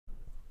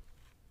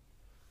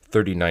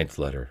39th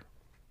letter.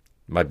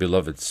 My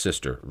beloved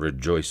sister,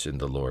 rejoice in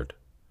the Lord.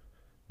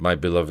 My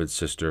beloved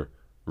sister,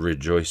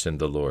 rejoice in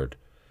the Lord.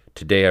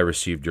 Today I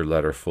received your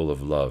letter full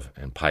of love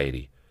and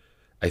piety.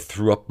 I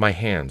threw up my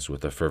hands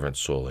with a fervent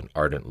soul and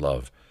ardent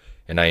love,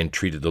 and I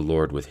entreated the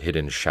Lord with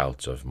hidden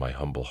shouts of my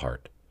humble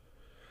heart.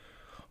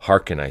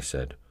 Hearken, I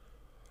said,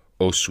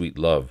 O sweet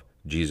love,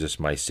 Jesus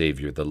my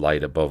Savior, the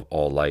light above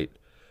all light,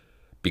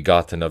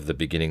 begotten of the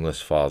beginningless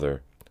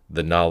Father,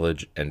 the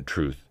knowledge and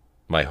truth,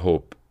 my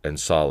hope and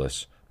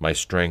solace, my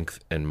strength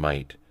and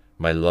might,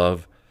 my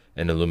love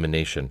and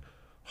illumination,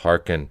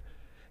 hearken,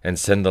 and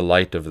send the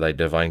light of thy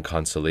divine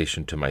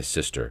consolation to my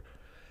sister,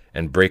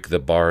 and break the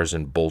bars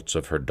and bolts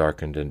of her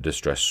darkened and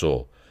distressed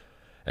soul,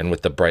 and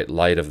with the bright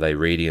light of thy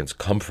radiance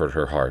comfort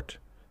her heart,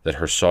 that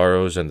her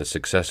sorrows and the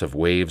successive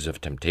waves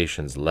of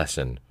temptations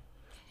lessen.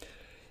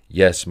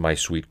 Yes, my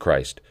sweet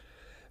Christ,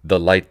 the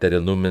light that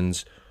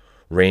illumines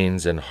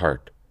reins and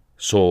heart,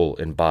 soul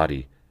and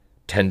body,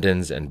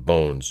 tendons and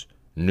bones,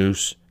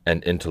 nous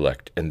and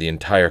intellect, and the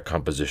entire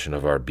composition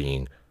of our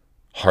being,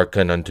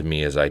 hearken unto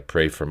me as I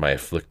pray for my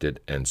afflicted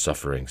and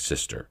suffering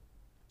sister.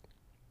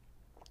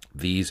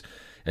 These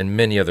and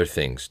many other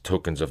things,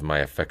 tokens of my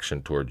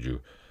affection toward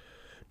you,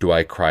 do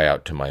I cry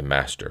out to my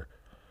Master.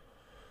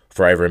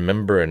 For I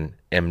remember and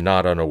am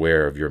not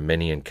unaware of your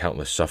many and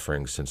countless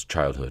sufferings since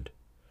childhood.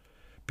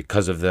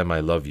 Because of them I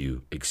love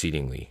you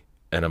exceedingly,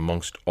 and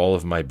amongst all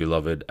of my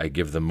beloved I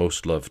give the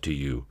most love to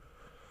you,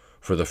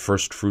 for the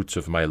first fruits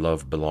of my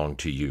love belong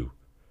to you.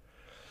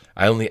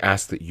 I only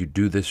ask that you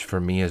do this for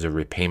me as a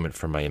repayment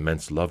for my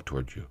immense love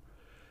toward you.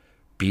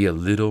 Be a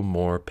little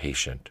more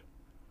patient.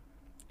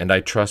 And I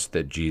trust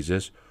that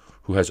Jesus,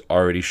 who has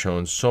already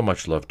shown so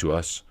much love to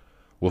us,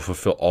 will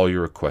fulfill all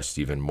your requests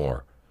even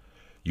more.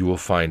 You will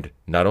find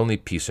not only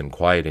peace and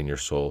quiet in your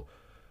soul,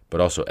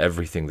 but also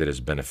everything that is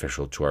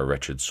beneficial to our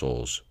wretched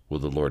souls will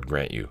the Lord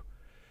grant you.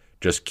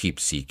 Just keep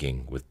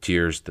seeking with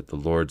tears that the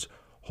Lord's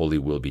holy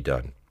will be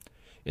done,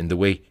 in the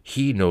way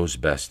He knows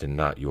best and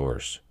not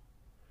yours.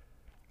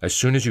 As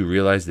soon as you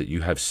realize that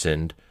you have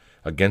sinned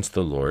against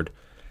the Lord,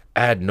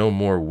 add no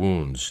more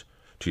wounds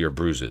to your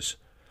bruises.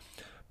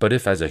 But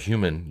if as a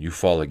human you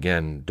fall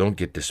again, don't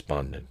get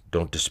despondent,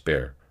 don't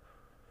despair.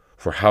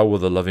 For how will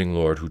the loving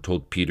Lord, who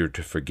told Peter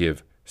to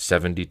forgive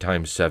 70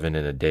 times 7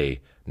 in a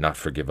day, not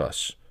forgive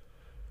us?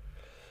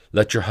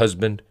 Let your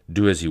husband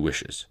do as he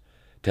wishes.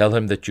 Tell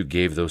him that you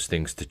gave those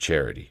things to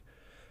charity.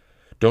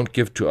 Don't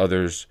give to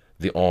others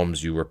the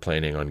alms you were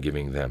planning on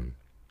giving them.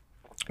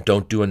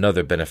 Don't do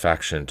another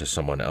benefaction to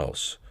someone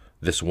else.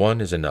 This one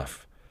is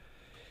enough.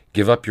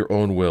 Give up your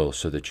own will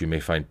so that you may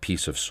find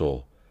peace of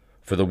soul.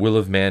 For the will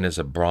of man is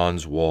a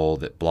bronze wall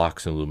that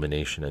blocks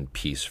illumination and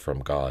peace from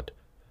God.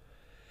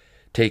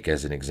 Take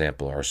as an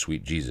example our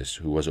sweet Jesus,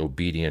 who was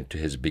obedient to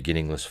his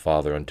beginningless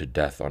Father unto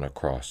death on a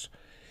cross.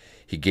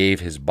 He gave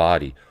his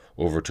body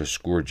over to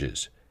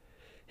scourges,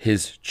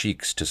 his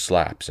cheeks to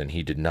slaps, and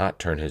he did not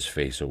turn his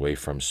face away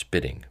from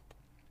spitting.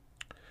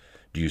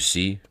 Do you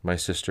see, my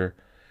sister,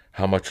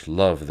 how much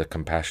love the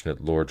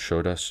compassionate Lord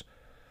showed us?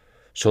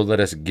 So let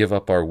us give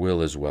up our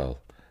will as well.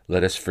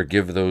 Let us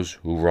forgive those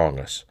who wrong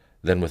us.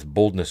 Then with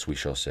boldness we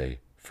shall say,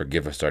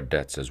 forgive us our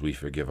debts as we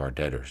forgive our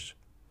debtors.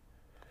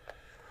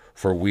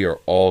 For we are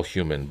all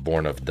human,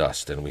 born of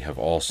dust, and we have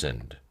all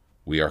sinned.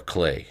 We are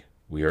clay.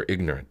 We are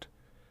ignorant.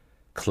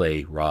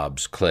 Clay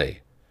robs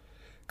clay.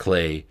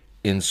 Clay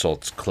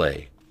insults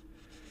clay.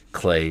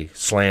 Clay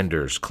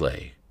slanders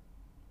clay.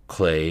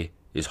 Clay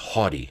is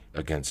haughty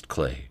against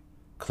clay.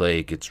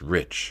 Clay gets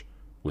rich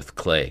with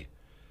clay.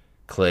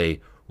 Clay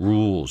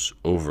rules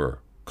over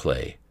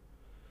clay.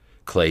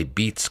 Clay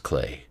beats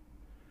clay.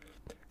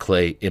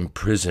 Clay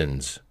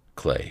imprisons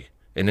clay.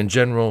 And in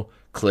general,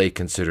 clay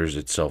considers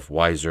itself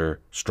wiser,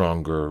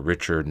 stronger,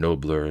 richer,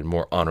 nobler, and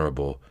more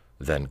honorable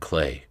than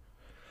clay,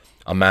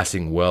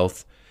 amassing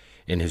wealth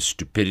in his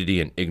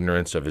stupidity and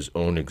ignorance of his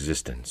own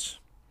existence.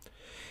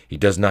 He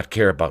does not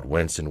care about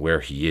whence and where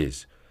he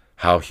is,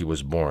 how he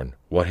was born,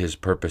 what his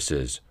purpose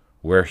is,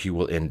 where he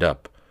will end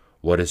up,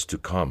 what is to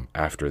come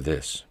after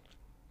this.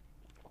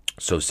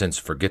 So since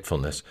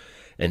forgetfulness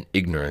and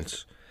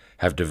ignorance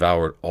have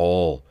devoured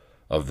all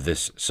of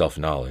this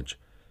self-knowledge,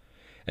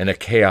 and a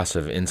chaos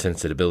of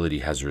insensibility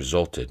has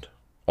resulted,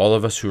 all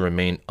of us who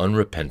remain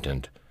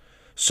unrepentant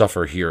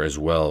suffer here as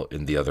well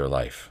in the other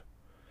life.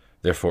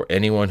 Therefore,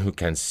 anyone who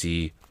can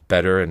see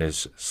better and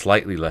is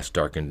slightly less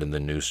darkened in the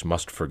noose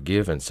must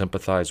forgive and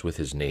sympathize with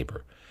his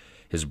neighbor,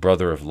 his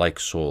brother of like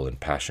soul and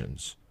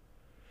passions.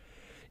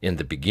 In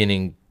the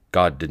beginning,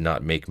 God did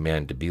not make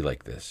man to be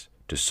like this,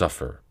 to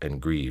suffer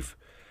and grieve,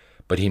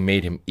 but he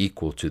made him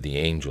equal to the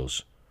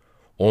angels.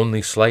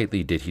 Only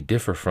slightly did he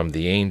differ from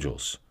the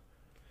angels.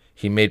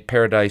 He made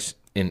paradise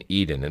in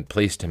Eden and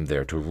placed him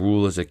there to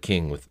rule as a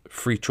king with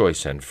free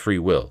choice and free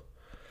will.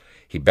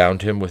 He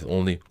bound him with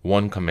only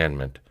one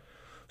commandment,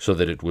 so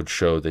that it would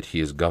show that he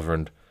is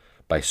governed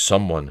by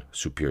someone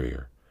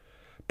superior.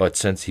 But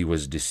since he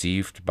was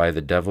deceived by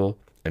the devil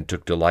and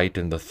took delight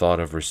in the thought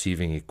of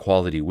receiving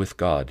equality with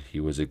God, he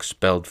was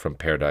expelled from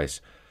paradise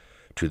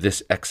to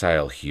this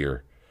exile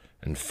here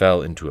and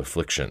fell into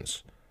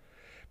afflictions.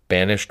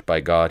 Banished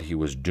by God, he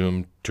was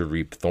doomed to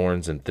reap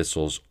thorns and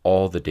thistles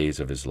all the days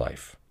of his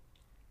life.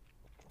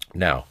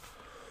 Now,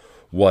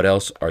 what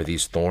else are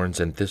these thorns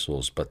and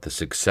thistles but the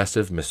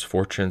successive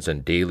misfortunes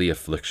and daily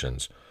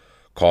afflictions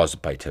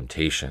caused by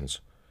temptations,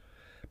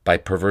 by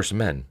perverse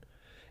men,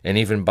 and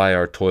even by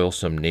our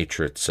toilsome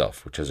nature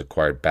itself, which has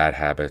acquired bad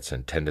habits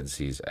and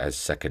tendencies as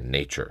second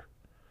nature?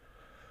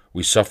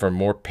 We suffer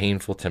more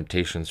painful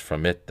temptations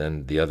from it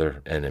than the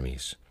other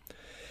enemies.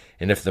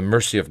 And if the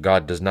mercy of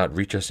God does not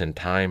reach us in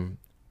time,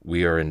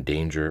 we are in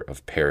danger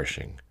of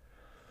perishing.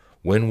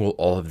 When will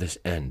all of this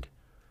end?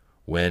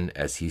 When,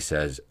 as he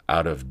says,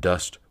 out of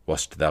dust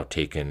wast thou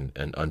taken,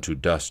 and unto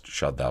dust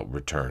shalt thou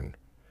return.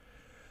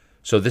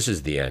 So this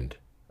is the end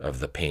of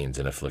the pains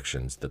and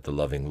afflictions that the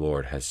loving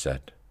Lord has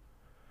set.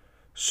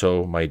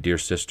 So, my dear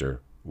sister,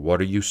 what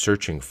are you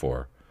searching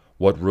for?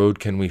 What road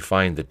can we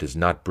find that does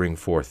not bring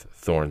forth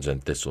thorns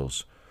and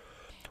thistles?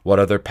 What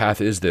other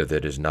path is there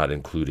that is not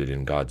included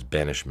in God's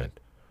banishment?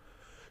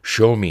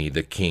 Show me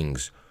the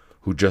kings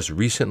who just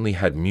recently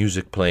had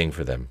music playing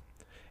for them,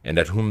 and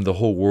at whom the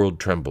whole world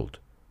trembled.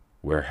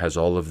 Where has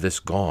all of this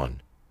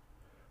gone?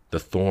 The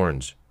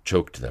thorns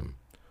choked them.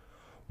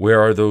 Where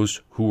are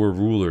those who were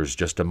rulers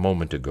just a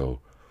moment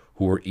ago,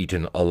 who were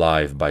eaten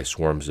alive by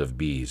swarms of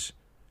bees?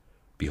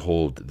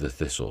 Behold the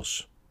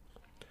thistles.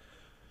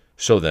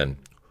 So then,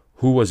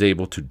 who was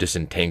able to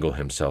disentangle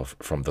himself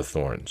from the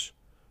thorns?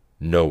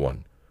 No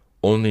one.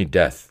 Only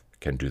death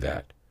can do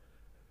that.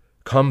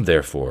 Come,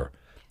 therefore,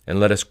 and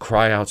let us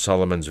cry out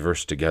Solomon's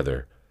verse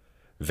together.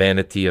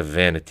 Vanity of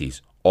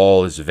vanities,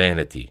 all is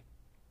vanity.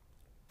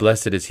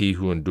 Blessed is he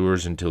who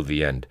endures until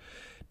the end,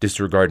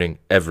 disregarding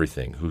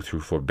everything, who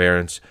through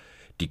forbearance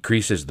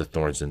decreases the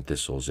thorns and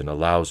thistles and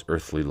allows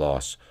earthly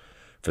loss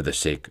for the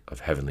sake of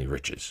heavenly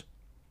riches.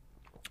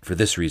 For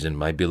this reason,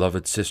 my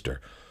beloved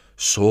sister,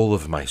 soul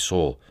of my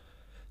soul,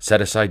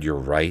 set aside your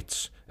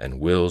rights and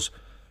wills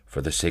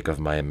for the sake of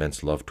my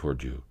immense love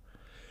toward you.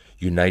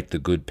 Unite the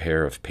good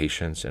pair of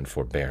patience and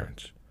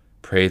forbearance.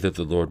 Pray that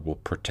the Lord will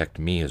protect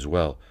me as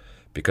well,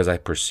 because I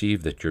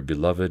perceive that your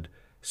beloved,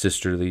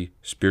 sisterly,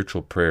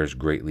 spiritual prayers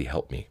greatly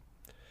help me.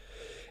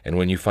 And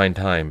when you find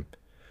time,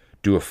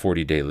 do a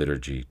 40-day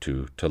liturgy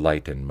to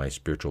lighten my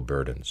spiritual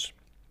burdens.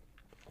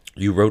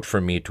 You wrote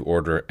for me to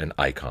order an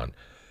icon,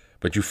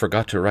 but you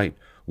forgot to write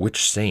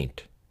which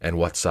saint and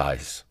what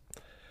size.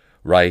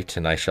 Write,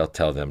 and I shall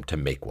tell them to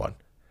make one.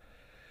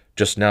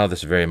 Just now,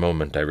 this very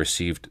moment, I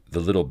received the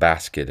little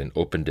basket and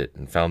opened it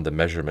and found the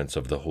measurements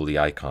of the holy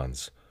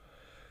icons.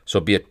 So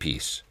be at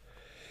peace.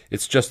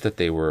 It's just that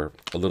they were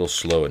a little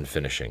slow in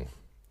finishing.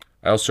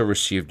 I also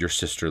received your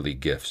sisterly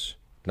gifts,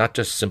 not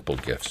just simple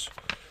gifts,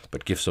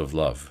 but gifts of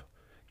love,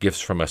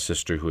 gifts from a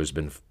sister who has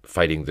been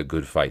fighting the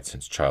good fight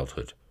since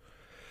childhood.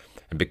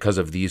 And because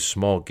of these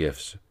small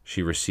gifts,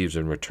 she receives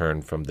in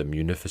return from the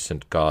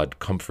munificent God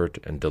comfort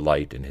and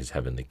delight in his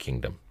heavenly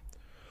kingdom.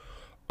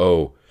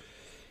 Oh,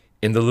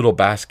 in the little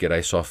basket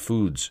I saw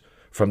foods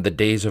from the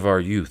days of our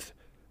youth,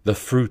 the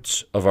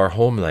fruits of our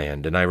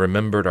homeland, and I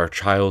remembered our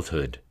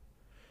childhood,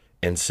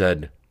 and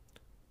said,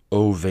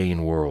 O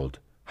vain world,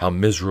 how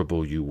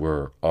miserable you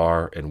were,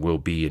 are, and will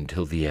be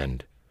until the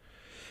end,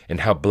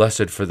 and how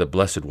blessed for the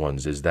blessed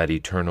ones is that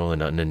eternal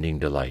and unending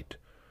delight.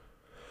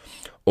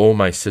 O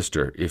my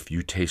sister, if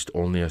you taste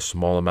only a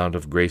small amount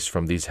of grace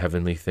from these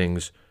heavenly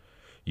things,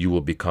 you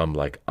will become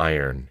like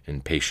iron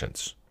in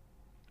patience.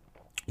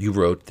 You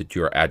wrote that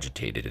you are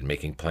agitated and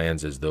making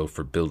plans as though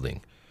for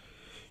building.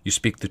 You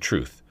speak the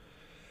truth,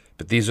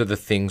 but these are the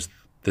things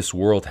this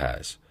world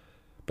has.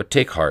 But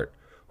take heart,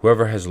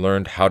 whoever has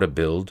learned how to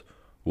build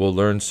will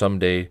learn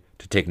someday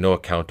to take no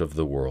account of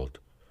the world.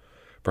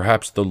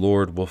 Perhaps the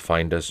Lord will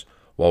find us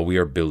while we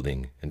are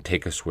building and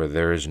take us where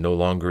there is no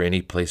longer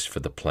any place for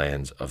the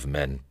plans of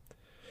men.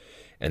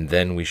 And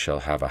then we shall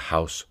have a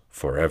house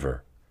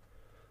forever.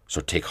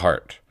 So take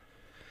heart.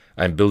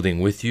 I am building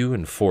with you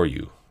and for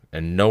you,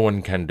 and no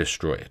one can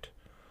destroy it.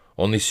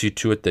 Only see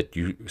to it that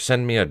you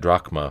send me a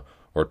drachma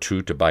or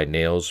two to buy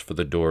nails for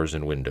the doors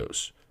and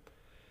windows.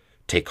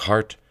 Take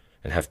heart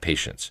and have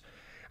patience.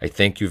 I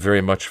thank you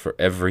very much for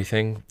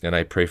everything, and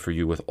I pray for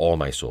you with all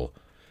my soul.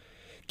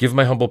 Give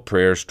my humble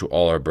prayers to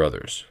all our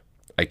brothers.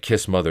 I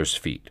kiss mother's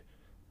feet.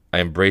 I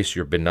embrace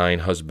your benign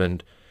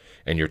husband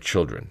and your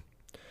children,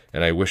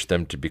 and I wish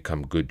them to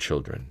become good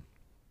children.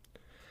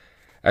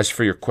 As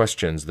for your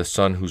questions, the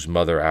son whose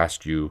mother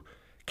asked you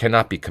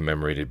cannot be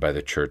commemorated by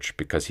the church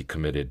because he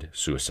committed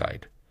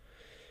suicide.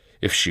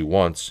 If she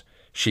wants,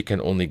 she can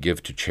only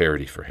give to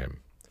charity for him.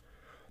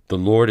 The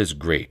Lord is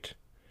great,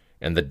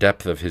 and the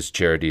depth of his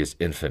charity is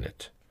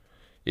infinite.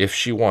 If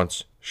she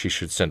wants, she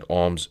should send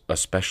alms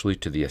especially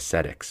to the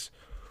ascetics,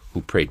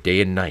 who pray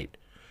day and night,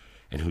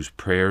 and whose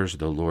prayers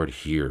the Lord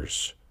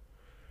hears.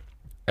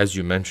 As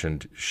you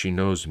mentioned, she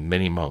knows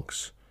many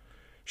monks.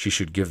 She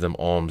should give them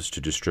alms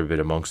to distribute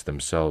amongst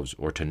themselves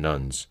or to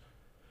nuns.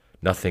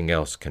 Nothing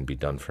else can be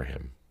done for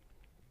him.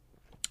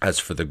 As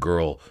for the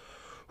girl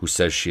who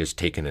says she has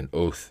taken an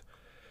oath,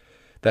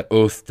 that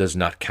oath does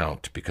not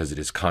count because it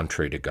is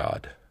contrary to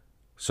God.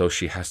 so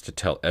she has to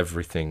tell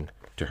everything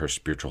to her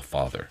spiritual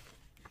father.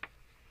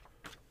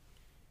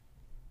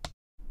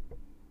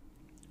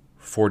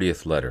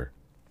 40th letter.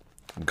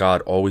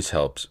 God always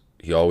helps.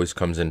 He always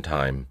comes in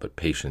time, but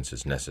patience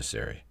is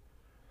necessary.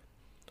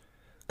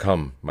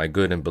 Come, my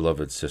good and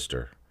beloved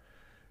sister.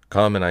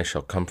 Come, and I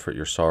shall comfort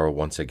your sorrow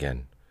once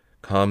again.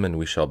 Come, and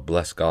we shall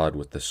bless God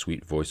with the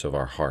sweet voice of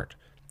our heart,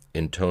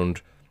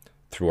 intoned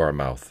through our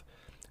mouth,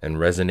 and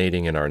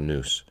resonating in our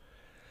nous,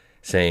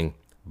 saying,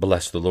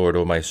 Bless the Lord,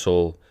 O my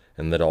soul,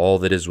 and let all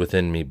that is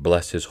within me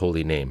bless his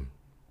holy name.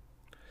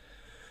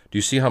 Do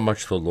you see how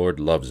much the Lord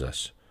loves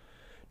us?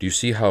 Do you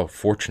see how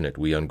fortunate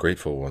we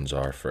ungrateful ones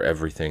are for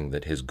everything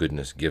that his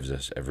goodness gives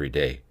us every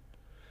day?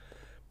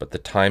 But the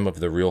time of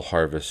the real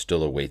harvest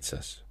still awaits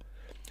us,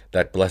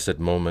 that blessed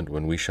moment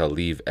when we shall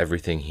leave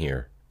everything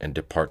here and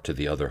depart to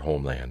the other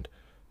homeland,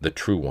 the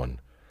true one,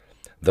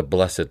 the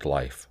blessed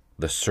life,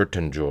 the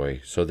certain joy,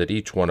 so that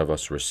each one of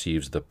us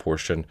receives the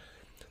portion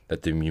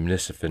that the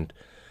munificent,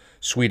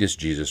 sweetest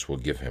Jesus will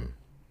give him.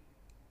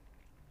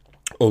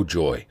 O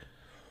joy,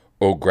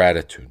 O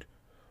gratitude,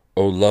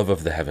 O love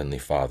of the Heavenly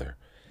Father!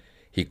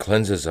 He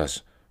cleanses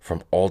us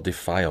from all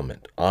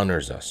defilement,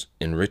 honors us,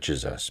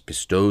 enriches us,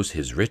 bestows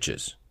his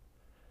riches.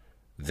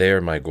 There,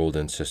 my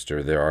golden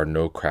sister, there are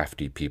no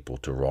crafty people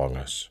to wrong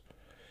us.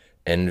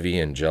 Envy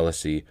and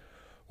jealousy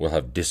will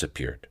have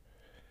disappeared.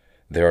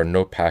 There are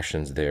no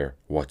passions there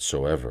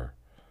whatsoever.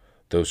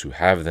 Those who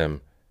have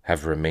them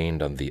have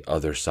remained on the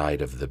other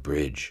side of the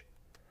bridge.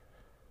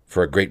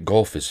 For a great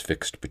gulf is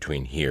fixed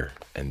between here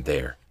and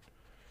there.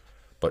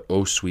 But,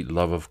 O sweet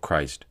love of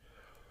Christ,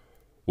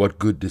 what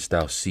good dost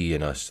thou see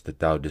in us that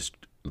thou didst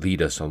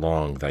lead us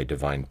along thy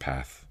divine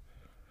path?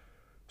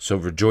 So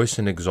rejoice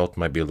and exult,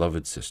 my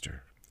beloved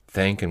sister.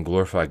 Thank and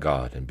glorify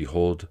God, and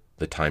behold,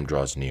 the time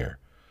draws near.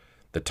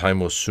 The time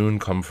will soon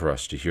come for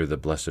us to hear the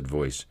blessed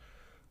voice,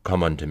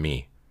 Come unto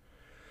me.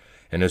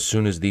 And as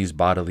soon as these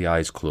bodily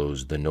eyes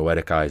close, the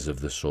noetic eyes of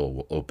the soul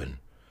will open.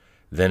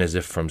 Then as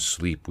if from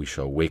sleep we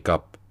shall wake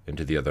up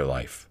into the other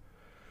life.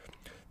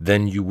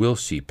 Then you will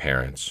see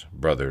parents,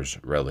 brothers,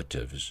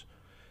 relatives.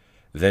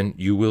 Then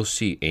you will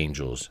see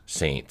angels,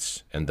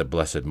 saints, and the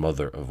Blessed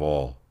Mother of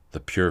all, the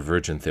pure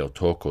Virgin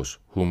Theotokos,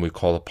 whom we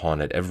call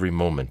upon at every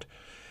moment,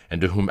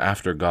 and to whom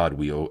after God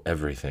we owe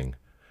everything.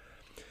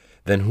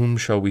 Then whom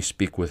shall we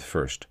speak with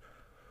first?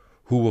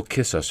 Who will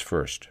kiss us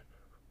first?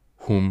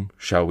 Whom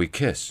shall we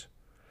kiss?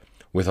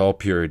 With all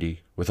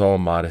purity, with all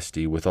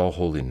modesty, with all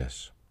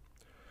holiness.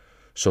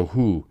 So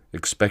who,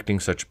 expecting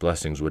such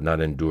blessings, would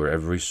not endure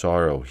every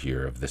sorrow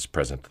here of this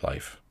present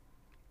life?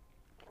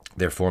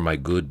 Therefore, my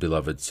good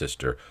beloved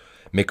sister,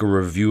 make a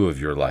review of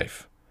your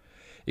life.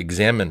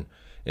 Examine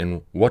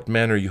in what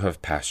manner you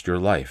have passed your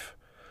life.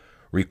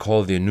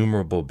 Recall the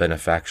innumerable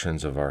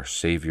benefactions of our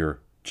Savior,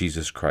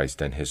 Jesus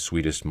Christ, and his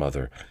sweetest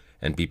mother,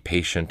 and be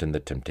patient in the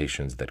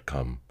temptations that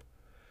come.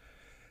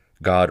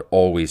 God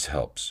always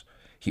helps.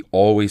 He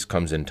always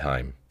comes in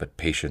time, but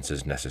patience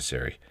is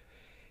necessary.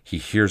 He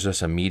hears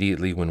us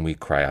immediately when we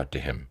cry out to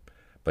him,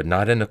 but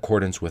not in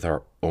accordance with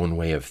our own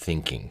way of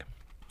thinking.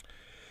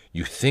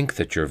 You think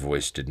that your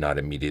voice did not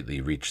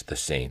immediately reach the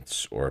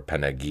saints or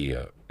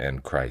Panagia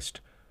and Christ.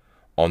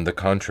 On the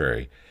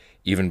contrary,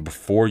 even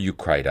before you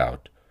cried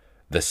out,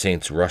 the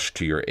saints rushed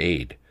to your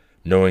aid,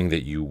 knowing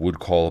that you would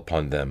call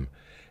upon them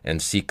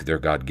and seek their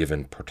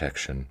God-given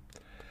protection.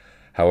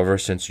 However,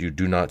 since you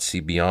do not see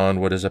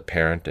beyond what is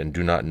apparent and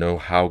do not know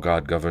how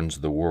God governs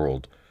the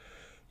world,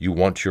 you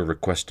want your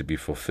request to be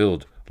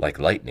fulfilled like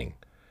lightning.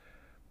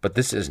 But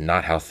this is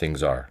not how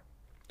things are.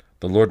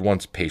 The Lord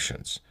wants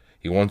patience.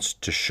 He wants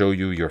to show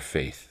you your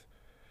faith.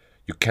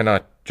 You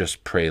cannot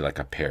just pray like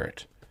a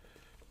parrot.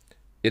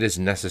 It is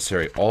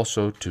necessary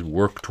also to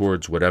work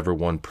towards whatever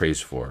one prays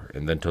for,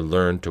 and then to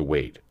learn to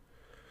wait.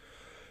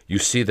 You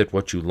see that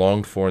what you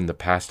longed for in the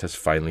past has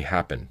finally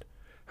happened.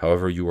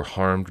 However, you were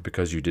harmed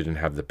because you didn't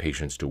have the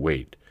patience to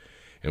wait,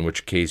 in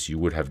which case you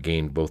would have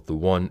gained both the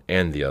one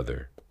and the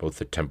other, both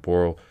the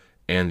temporal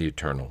and the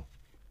eternal.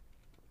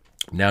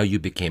 Now you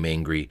became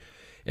angry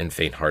and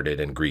faint-hearted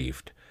and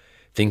grieved,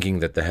 thinking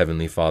that the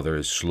Heavenly Father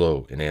is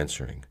slow in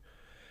answering.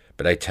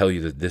 But I tell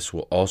you that this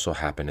will also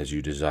happen as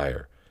you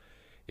desire.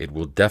 It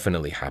will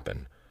definitely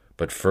happen,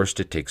 but first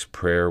it takes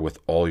prayer with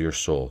all your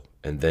soul,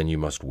 and then you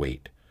must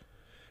wait.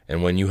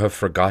 And when you have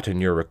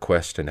forgotten your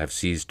request and have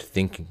ceased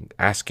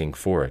asking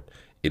for it,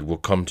 it will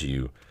come to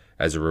you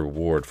as a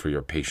reward for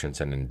your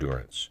patience and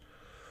endurance.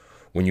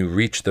 When you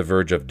reach the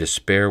verge of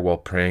despair while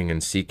praying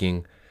and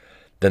seeking,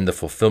 then the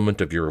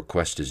fulfillment of your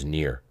request is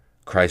near.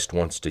 Christ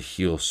wants to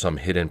heal some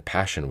hidden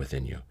passion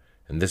within you,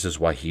 and this is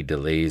why he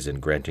delays in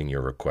granting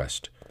your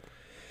request.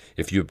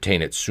 If you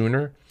obtain it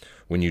sooner,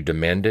 when you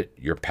demand it,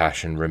 your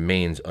passion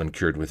remains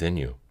uncured within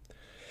you.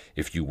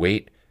 If you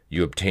wait,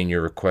 you obtain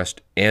your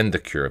request and the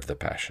cure of the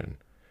passion.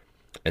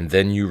 And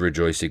then you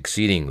rejoice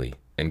exceedingly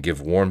and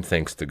give warm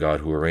thanks to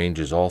God, who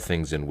arranges all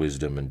things in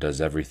wisdom and does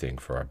everything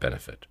for our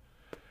benefit.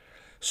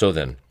 So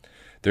then,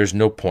 there's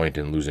no point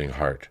in losing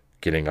heart,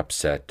 getting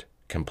upset,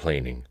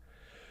 complaining.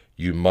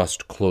 You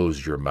must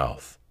close your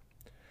mouth.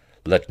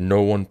 Let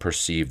no one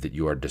perceive that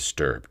you are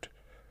disturbed.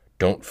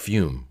 Don't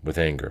fume with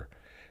anger,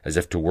 as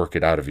if to work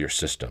it out of your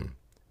system,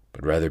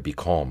 but rather be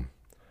calm.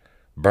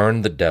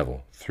 Burn the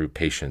devil through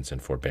patience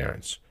and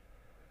forbearance.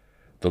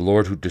 The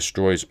Lord who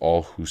destroys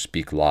all who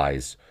speak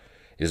lies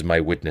is my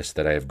witness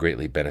that I have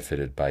greatly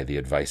benefited by the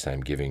advice I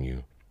am giving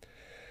you.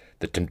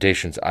 The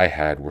temptations I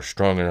had were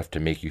strong enough to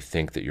make you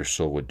think that your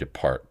soul would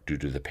depart due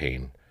to the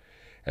pain,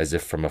 as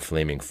if from a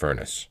flaming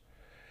furnace.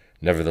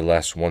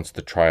 Nevertheless, once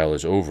the trial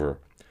is over,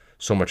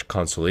 so much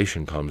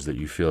consolation comes that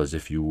you feel as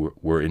if you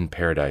were in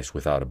paradise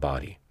without a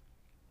body.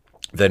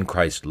 Then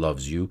Christ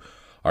loves you,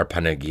 our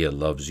Panagia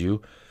loves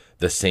you,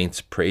 the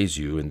saints praise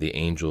you, and the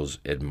angels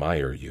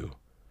admire you.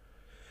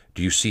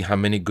 Do you see how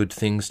many good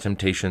things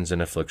temptations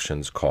and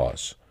afflictions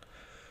cause?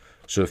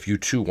 So if you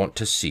too want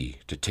to see,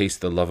 to taste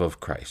the love of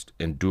Christ,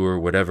 endure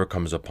whatever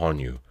comes upon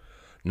you,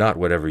 not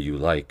whatever you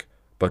like,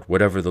 but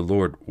whatever the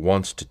Lord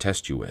wants to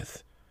test you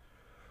with.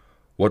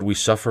 What we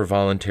suffer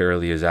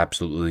voluntarily is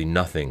absolutely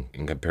nothing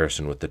in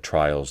comparison with the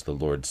trials the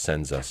Lord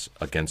sends us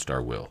against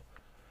our will.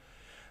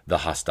 The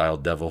hostile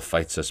devil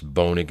fights us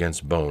bone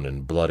against bone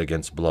and blood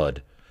against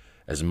blood,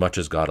 as much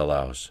as God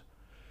allows.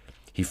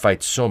 He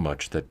fights so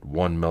much that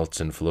one melts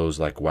and flows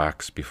like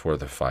wax before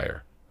the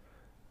fire.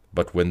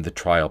 But when the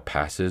trial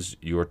passes,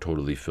 you are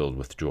totally filled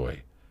with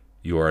joy.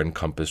 You are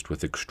encompassed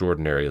with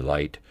extraordinary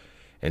light,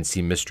 and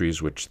see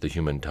mysteries which the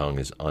human tongue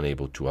is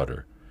unable to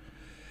utter.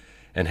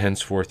 And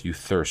henceforth you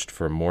thirst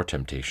for more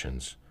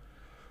temptations,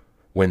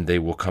 when they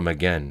will come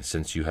again,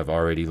 since you have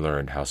already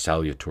learned how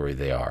salutary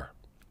they are.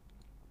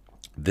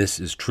 This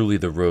is truly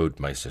the road,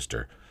 my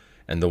sister,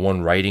 and the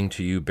one writing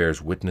to you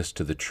bears witness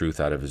to the truth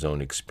out of his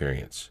own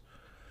experience.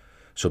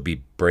 So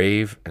be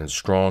brave and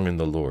strong in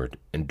the Lord,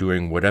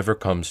 enduring whatever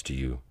comes to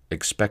you,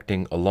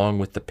 expecting, along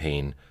with the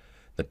pain,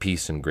 the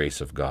peace and grace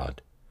of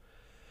God.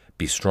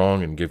 Be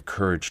strong and give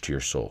courage to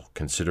your soul,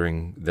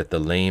 considering that the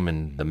lame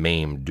and the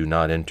maimed do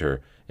not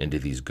enter into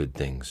these good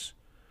things.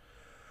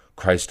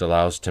 Christ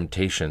allows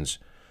temptations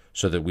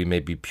so that we may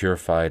be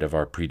purified of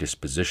our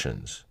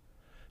predispositions.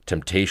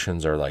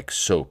 Temptations are like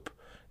soap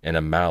and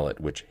a mallet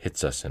which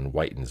hits us and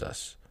whitens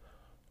us.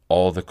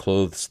 All the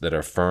clothes that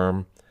are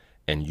firm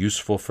and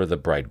useful for the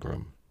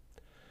bridegroom.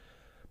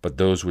 But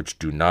those which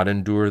do not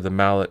endure the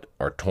mallet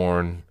are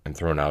torn and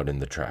thrown out in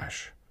the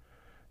trash.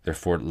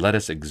 Therefore let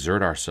us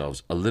exert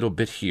ourselves a little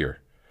bit here,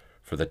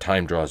 for the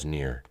time draws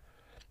near.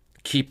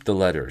 Keep the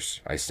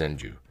letters I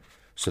send you,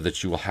 so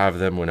that you will have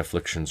them when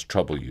afflictions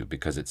trouble you,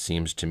 because it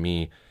seems to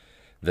me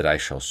that I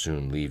shall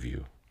soon leave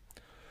you.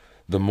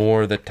 The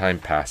more that time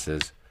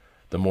passes,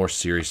 the more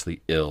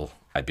seriously ill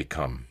I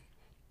become.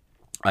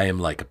 I am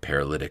like a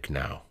paralytic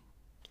now.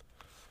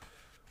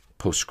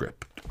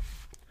 Postscript.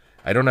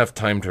 I don't have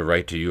time to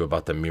write to you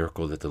about the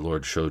miracle that the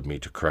Lord showed me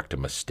to correct a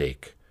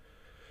mistake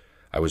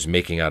I was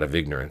making out of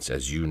ignorance,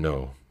 as you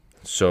know.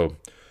 So,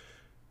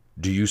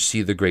 do you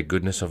see the great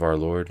goodness of our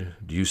Lord?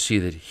 Do you see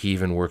that he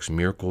even works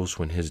miracles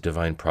when his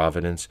divine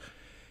providence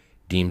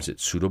deems it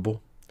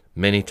suitable?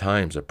 Many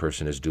times a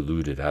person is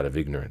deluded out of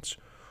ignorance,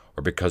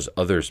 or because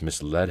others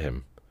misled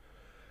him.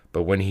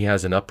 But when he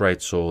has an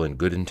upright soul and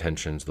good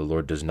intentions, the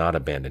Lord does not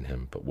abandon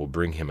him, but will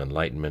bring him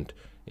enlightenment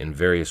in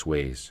various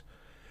ways.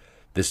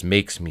 This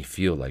makes me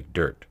feel like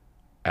dirt,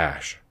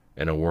 ash,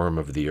 and a worm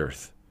of the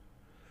earth.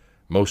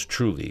 Most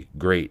truly,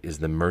 great is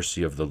the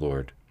mercy of the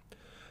Lord.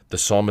 The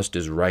psalmist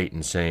is right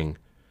in saying,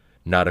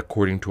 "Not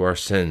according to our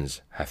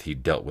sins hath he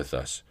dealt with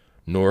us,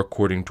 nor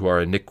according to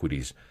our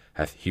iniquities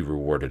hath he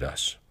rewarded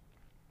us."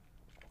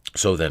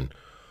 So then,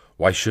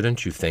 why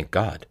shouldn't you thank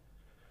God?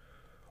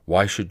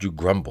 Why should you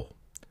grumble?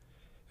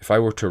 If I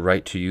were to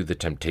write to you the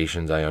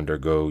temptations I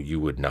undergo, you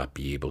would not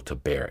be able to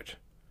bear it.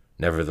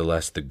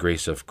 Nevertheless, the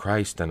grace of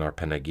Christ and our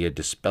Panagia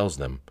dispels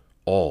them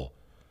all.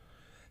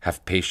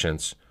 Have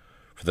patience,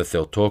 for the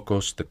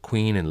Theotokos, the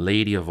Queen and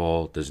Lady of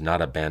all, does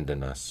not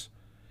abandon us.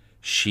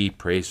 She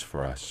prays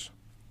for us.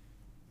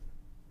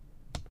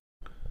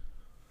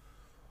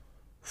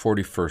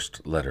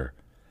 41st letter.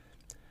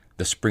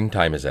 The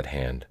springtime is at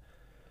hand.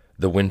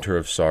 The winter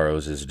of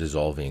sorrows is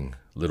dissolving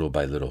little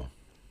by little.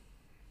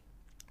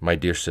 My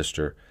dear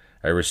sister,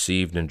 I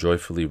received and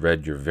joyfully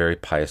read your very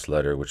pious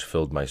letter, which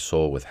filled my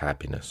soul with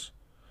happiness.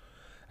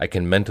 I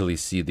can mentally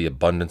see the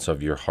abundance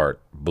of your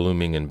heart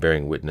blooming and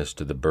bearing witness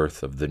to the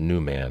birth of the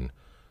new man,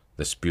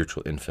 the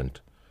spiritual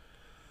infant.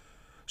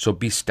 So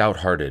be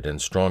stout-hearted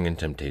and strong in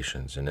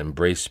temptations, and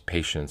embrace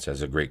patience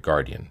as a great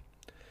guardian.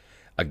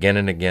 Again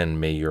and again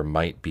may your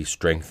might be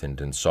strengthened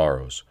in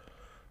sorrows,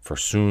 for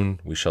soon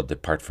we shall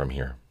depart from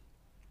here.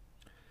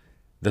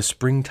 The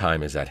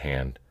springtime is at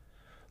hand.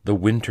 The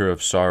winter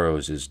of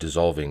sorrows is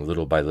dissolving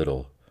little by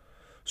little.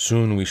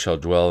 Soon we shall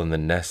dwell in the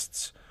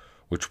nests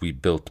which we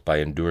built by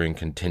enduring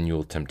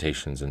continual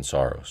temptations and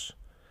sorrows.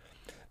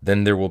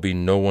 Then there will be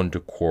no one to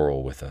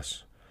quarrel with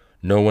us,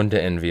 no one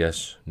to envy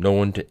us, no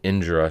one to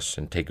injure us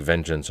and take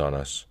vengeance on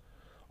us.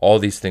 All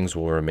these things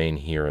will remain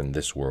here in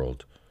this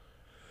world.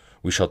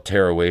 We shall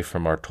tear away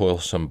from our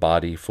toilsome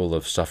body full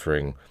of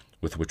suffering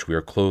with which we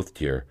are clothed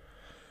here,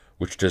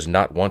 which does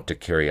not want to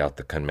carry out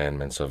the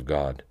commandments of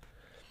God.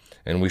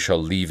 and we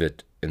shall leave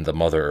it in the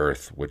Mother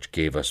Earth which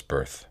gave us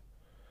birth.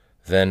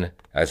 Then,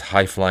 as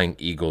high-flying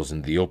eagles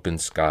in the open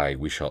sky,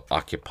 we shall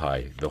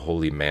occupy the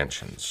holy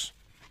mansions.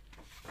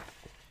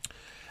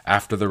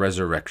 After the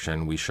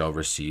resurrection, we shall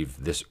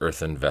receive this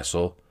earthen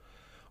vessel,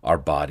 our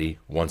body,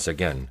 once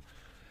again.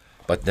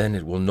 But then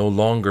it will no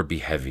longer be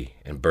heavy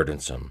and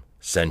burdensome,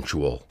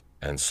 sensual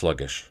and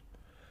sluggish,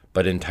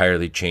 but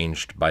entirely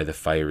changed by the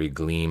fiery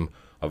gleam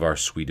of our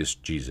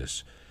sweetest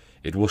Jesus.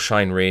 It will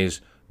shine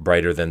rays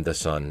brighter than the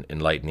sun,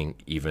 enlightening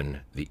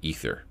even the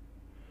ether.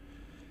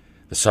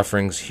 The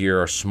sufferings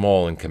here are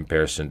small in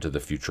comparison to the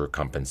future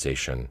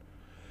compensation.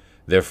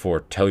 Therefore,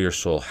 tell your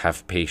soul,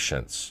 have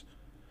patience.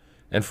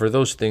 And for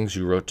those things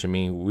you wrote to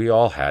me, we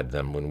all had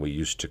them when we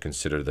used to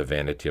consider the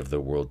vanity of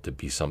the world to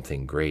be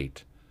something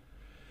great.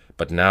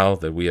 But now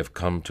that we have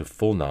come to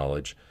full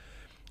knowledge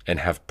and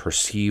have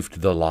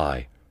perceived the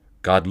lie,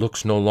 God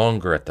looks no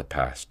longer at the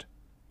past,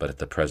 but at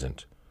the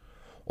present.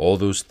 All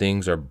those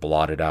things are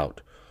blotted out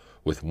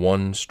with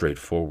one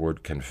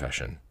straightforward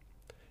confession.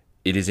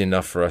 It is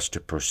enough for us to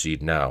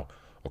proceed now,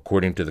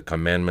 according to the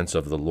commandments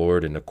of the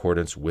Lord, in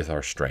accordance with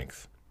our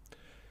strength.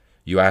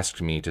 You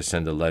asked me to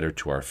send a letter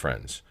to our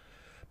friends,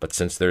 but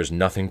since there is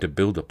nothing to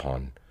build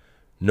upon,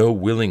 no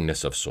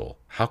willingness of soul,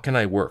 how can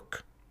I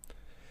work?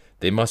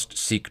 They must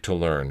seek to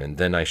learn, and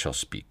then I shall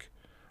speak.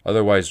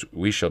 Otherwise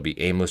we shall be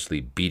aimlessly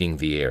beating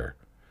the air.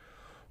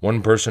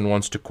 One person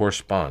wants to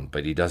correspond,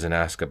 but he doesn't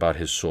ask about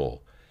his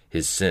soul,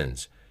 his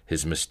sins,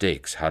 his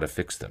mistakes, how to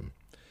fix them.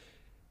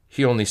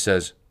 He only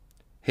says,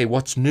 "Hey,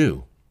 what's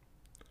new?"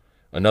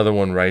 Another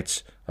one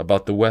writes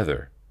about the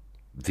weather.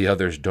 The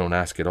others don't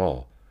ask at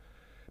all.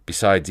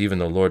 Besides, even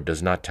the Lord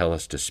does not tell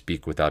us to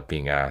speak without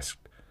being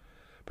asked,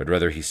 but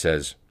rather he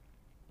says,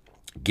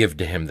 "Give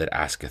to him that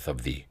asketh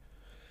of thee."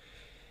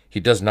 He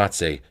does not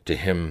say, "To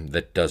him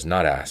that does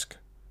not ask."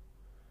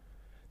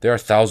 There are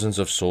thousands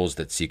of souls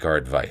that seek our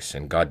advice,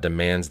 and God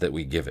demands that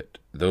we give it.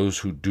 Those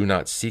who do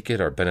not seek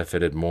it are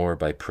benefited more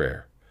by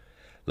prayer.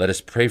 Let us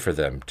pray for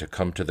them to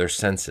come to their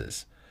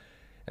senses,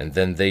 and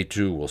then they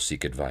too will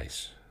seek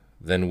advice.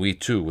 Then we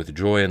too, with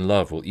joy and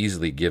love, will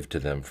easily give to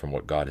them from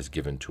what God has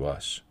given to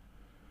us.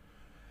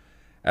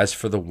 As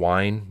for the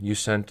wine you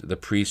sent, the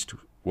priest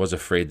was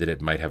afraid that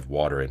it might have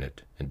water in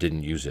it, and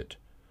didn't use it.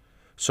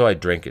 So I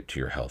drank it to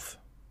your health.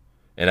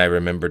 And I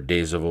remembered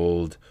days of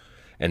old,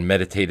 and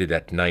meditated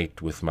at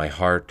night with my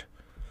heart,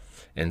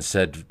 and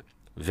said,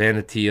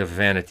 "Vanity of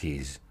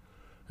vanities,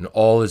 and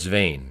all is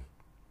vain."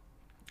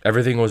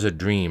 Everything was a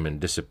dream and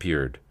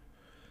disappeared.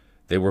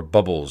 They were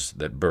bubbles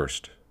that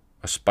burst,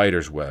 a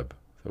spider's web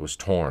that was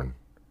torn.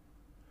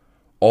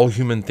 All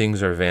human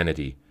things are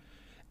vanity,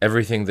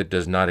 everything that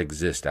does not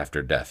exist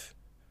after death.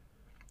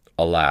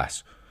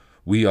 Alas,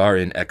 we are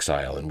in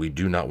exile, and we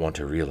do not want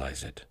to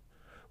realize it.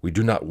 We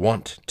do not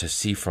want to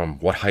see from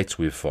what heights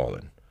we have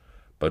fallen,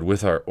 but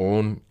with our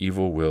own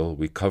evil will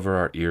we cover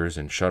our ears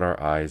and shut our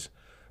eyes,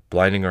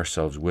 blinding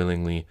ourselves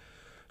willingly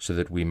so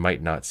that we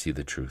might not see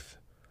the truth.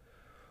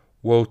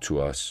 Woe to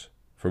us,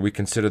 for we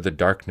consider the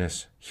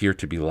darkness here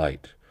to be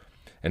light,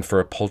 and for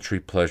a paltry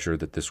pleasure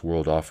that this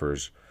world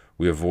offers,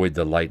 we avoid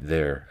the light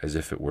there as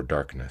if it were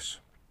darkness.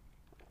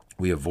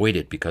 We avoid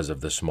it because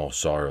of the small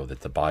sorrow that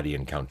the body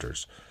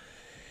encounters,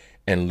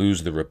 and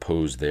lose the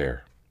repose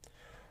there.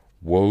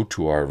 Woe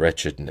to our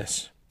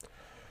wretchedness,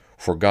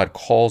 for God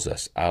calls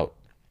us out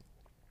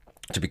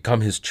to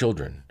become his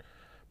children,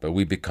 but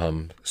we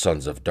become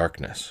sons of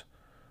darkness.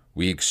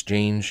 We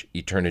exchange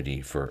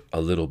eternity for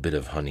a little bit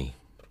of honey.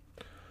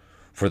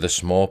 For the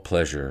small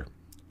pleasure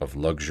of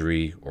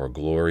luxury or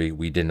glory,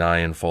 we deny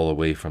and fall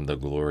away from the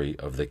glory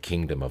of the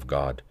kingdom of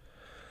God.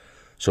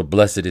 So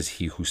blessed is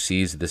he who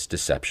sees this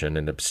deception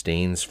and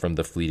abstains from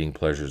the fleeting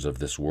pleasures of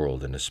this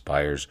world and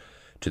aspires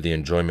to the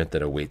enjoyment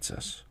that awaits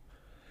us.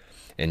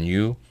 And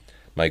you,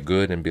 my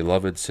good and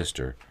beloved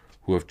sister,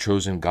 who have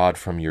chosen God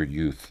from your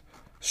youth,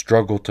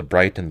 struggle to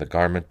brighten the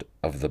garment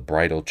of the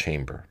bridal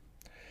chamber.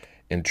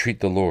 Entreat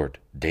the Lord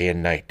day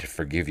and night to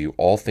forgive you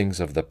all things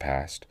of the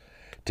past,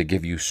 to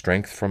give you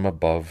strength from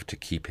above to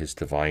keep his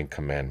divine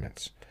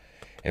commandments.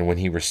 And when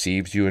he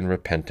receives you in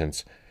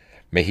repentance,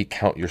 may he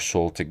count your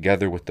soul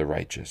together with the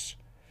righteous.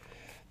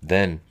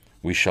 Then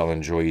we shall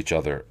enjoy each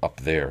other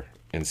up there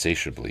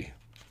insatiably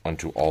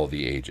unto all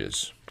the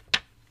ages.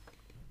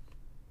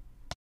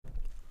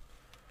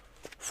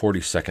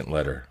 42nd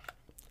letter.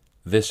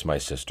 This, my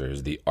sister,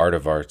 is the art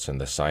of arts and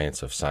the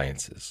science of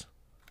sciences.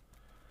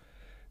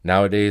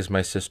 Nowadays,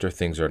 my sister,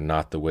 things are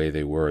not the way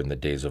they were in the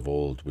days of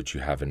old, which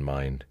you have in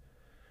mind.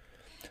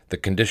 The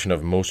condition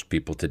of most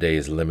people today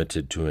is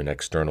limited to an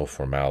external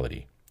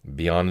formality.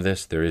 Beyond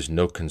this, there is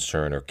no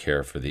concern or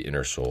care for the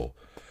inner soul,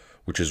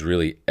 which is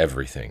really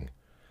everything.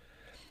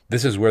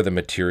 This is where the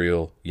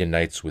material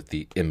unites with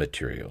the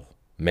immaterial,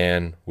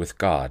 man with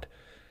God,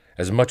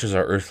 as much as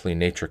our earthly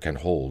nature can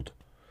hold.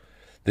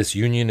 This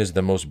union is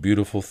the most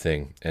beautiful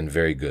thing and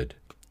very good,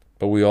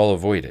 but we all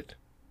avoid it.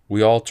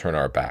 We all turn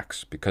our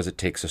backs because it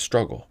takes a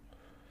struggle.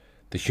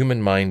 The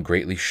human mind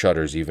greatly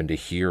shudders even to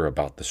hear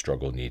about the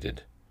struggle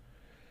needed.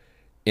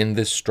 In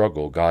this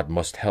struggle God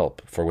must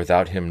help, for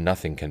without him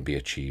nothing can be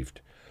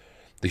achieved.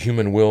 The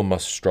human will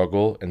must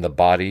struggle, and the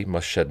body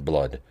must shed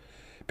blood,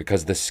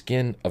 because the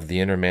skin of the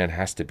inner man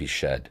has to be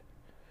shed.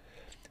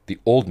 The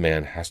old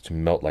man has to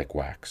melt like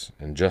wax,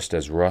 and just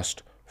as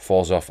rust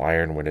falls off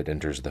iron when it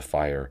enters the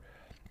fire,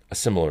 a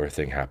similar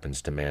thing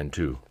happens to man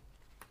too.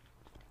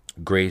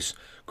 Grace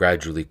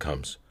gradually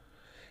comes,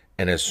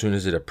 and as soon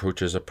as it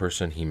approaches a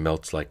person, he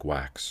melts like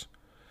wax.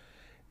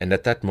 And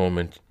at that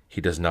moment,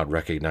 he does not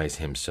recognize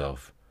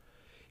himself.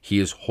 He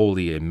is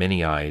wholly a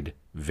many-eyed,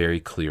 very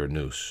clear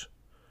nous.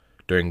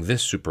 During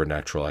this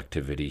supernatural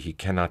activity, he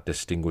cannot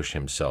distinguish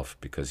himself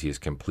because he is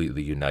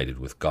completely united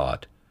with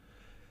God.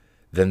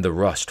 Then the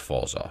rust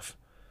falls off.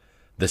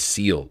 The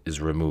seal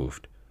is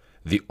removed.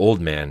 The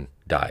old man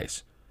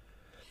dies.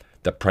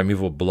 The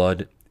primeval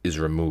blood is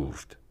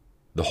removed.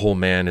 The whole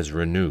man is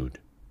renewed.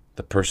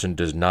 The person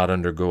does not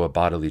undergo a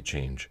bodily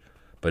change,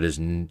 but his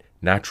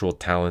natural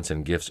talents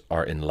and gifts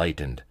are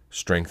enlightened,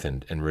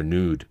 strengthened, and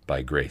renewed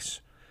by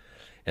grace.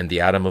 And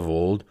the Adam of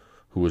old,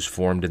 who was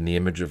formed in the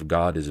image of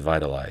God, is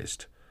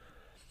vitalized.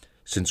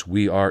 Since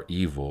we are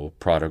evil,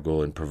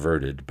 prodigal, and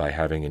perverted by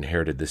having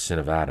inherited the sin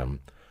of Adam,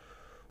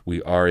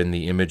 we are in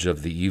the image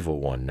of the evil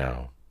one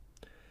now.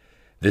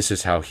 This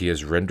is how he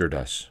has rendered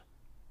us,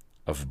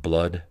 of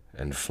blood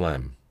and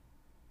phlegm.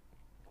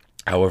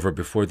 However,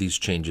 before these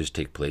changes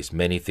take place,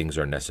 many things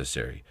are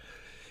necessary.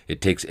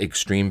 It takes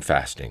extreme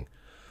fasting,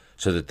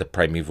 so that the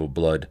primeval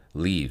blood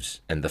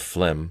leaves and the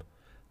phlegm,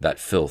 that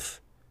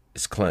filth,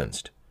 is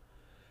cleansed.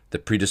 The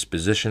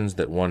predispositions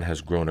that one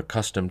has grown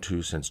accustomed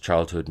to since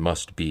childhood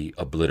must be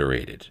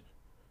obliterated.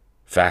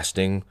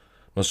 Fasting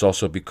must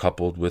also be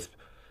coupled with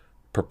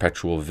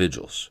perpetual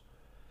vigils,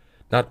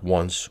 not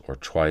once or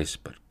twice,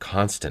 but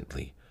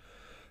constantly,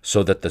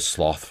 so that the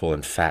slothful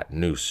and fat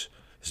nous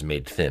is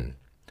made thin.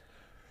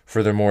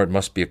 Furthermore, it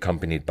must be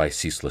accompanied by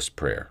ceaseless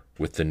prayer,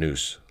 with the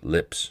nous,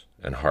 lips,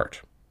 and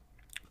heart.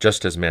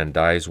 Just as man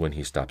dies when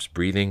he stops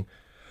breathing,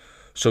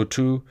 so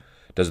too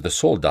does the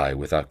soul die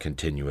without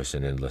continuous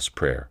and endless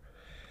prayer.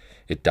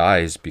 It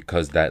dies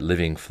because that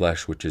living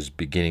flesh which is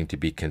beginning to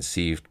be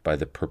conceived by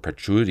the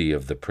perpetuity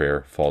of the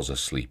prayer falls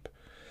asleep,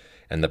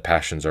 and the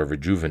passions are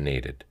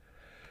rejuvenated.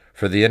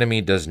 For the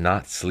enemy does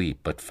not sleep,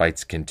 but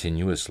fights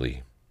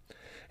continuously.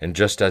 And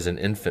just as an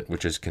infant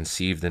which is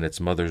conceived in its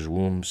mother's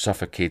womb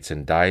suffocates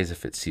and dies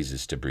if it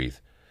ceases to breathe,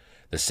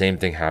 the same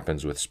thing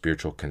happens with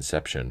spiritual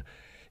conception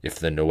if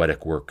the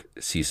noetic work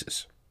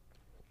ceases.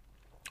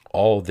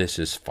 All this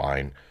is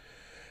fine,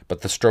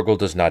 but the struggle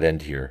does not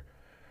end here.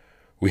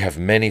 We have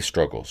many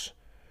struggles.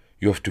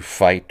 You have to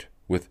fight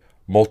with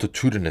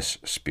multitudinous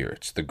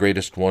spirits, the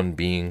greatest one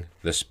being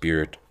the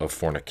spirit of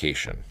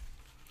fornication.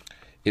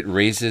 It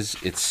raises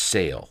its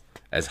sail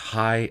as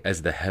high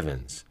as the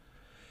heavens,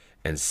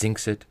 and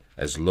sinks it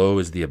as low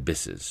as the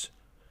abysses.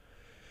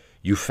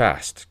 You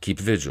fast, keep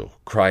vigil,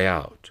 cry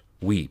out,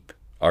 weep,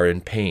 are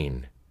in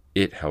pain.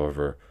 It,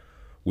 however,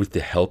 with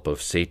the help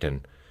of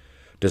Satan,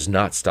 does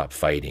not stop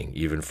fighting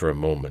even for a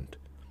moment,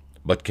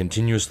 but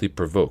continuously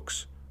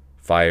provokes,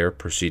 fire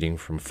proceeding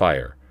from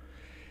fire,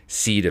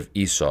 seed of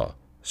Esau,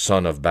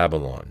 son of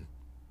Babylon.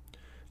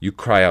 You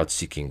cry out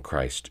seeking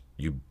Christ,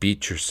 you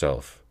beat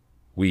yourself,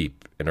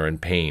 weep, and are in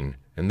pain,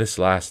 and this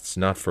lasts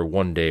not for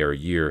 1 day or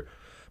year,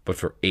 but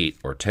for 8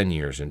 or 10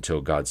 years until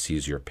God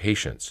sees your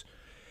patience,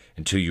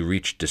 until you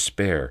reach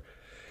despair,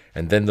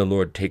 and then the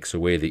Lord takes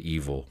away the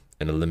evil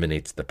and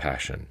eliminates the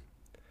passion.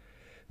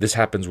 This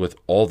happens with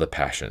all the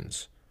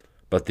passions,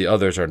 but the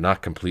others are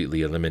not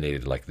completely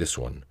eliminated like this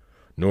one,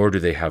 nor do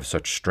they have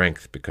such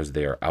strength because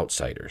they are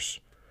outsiders.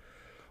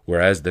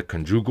 Whereas the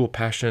conjugal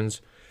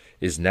passions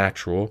is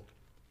natural,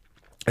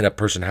 and a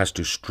person has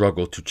to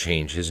struggle to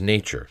change his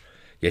nature,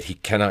 yet he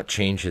cannot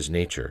change his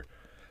nature,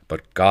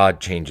 but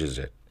God changes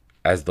it.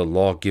 As the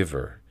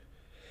lawgiver,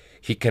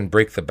 he can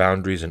break the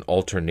boundaries and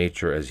alter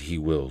nature as he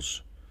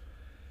wills.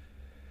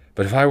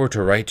 But if I were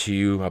to write to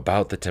you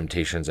about the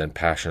temptations and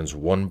passions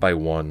one by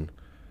one,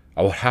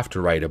 I would have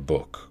to write a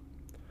book.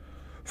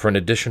 For in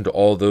addition to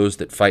all those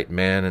that fight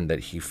man and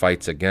that he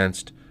fights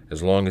against,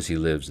 as long as he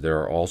lives, there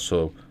are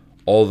also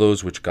all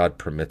those which God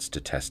permits to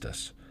test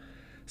us.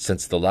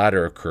 Since the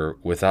latter occur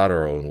without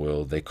our own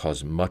will, they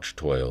cause much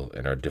toil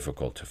and are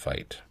difficult to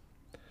fight.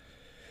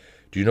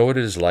 Do you know what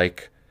it is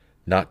like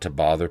not to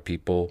bother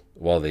people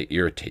while they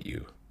irritate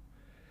you,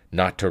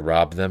 not to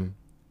rob them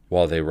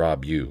while they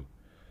rob you,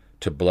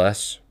 to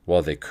bless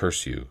while they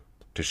curse you,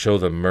 to show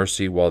them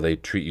mercy while they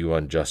treat you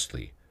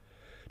unjustly,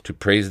 to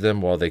praise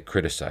them while they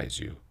criticize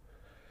you,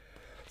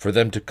 for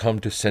them to come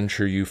to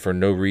censure you for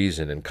no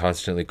reason and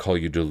constantly call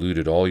you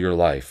deluded all your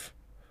life,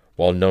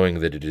 while knowing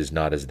that it is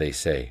not as they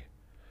say,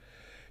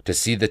 to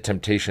see the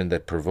temptation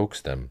that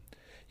provokes them,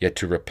 yet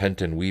to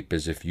repent and weep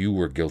as if you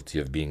were guilty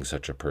of being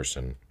such a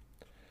person.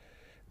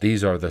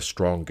 These are the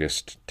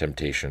strongest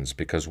temptations,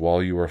 because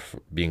while you are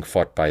being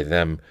fought by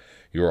them,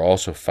 you are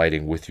also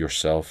fighting with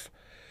yourself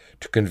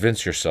to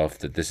convince yourself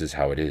that this is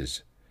how it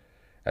is,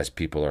 as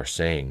people are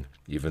saying,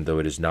 even though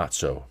it is not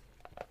so.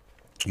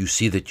 You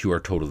see that you are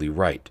totally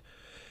right,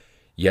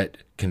 yet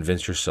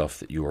convince yourself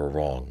that you are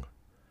wrong.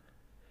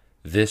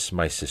 This,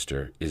 my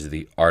sister, is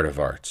the art of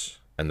arts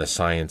and the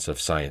science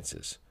of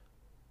sciences.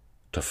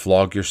 To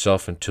flog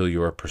yourself until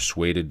you are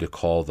persuaded to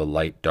call the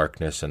light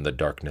darkness and the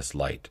darkness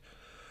light,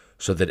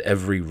 so that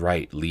every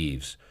right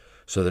leaves,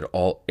 so that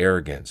all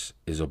arrogance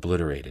is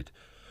obliterated,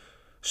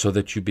 so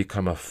that you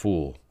become a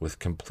fool with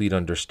complete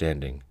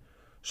understanding,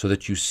 so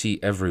that you see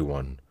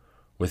everyone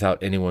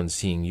without anyone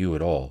seeing you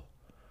at all.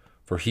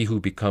 For he who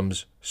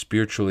becomes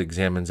spiritual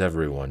examines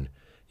everyone,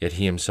 yet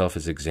he himself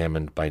is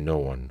examined by no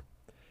one.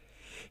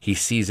 He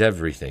sees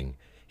everything.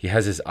 He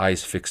has his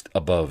eyes fixed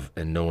above,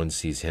 and no one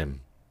sees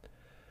him.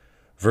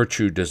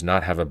 Virtue does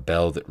not have a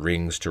bell that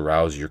rings to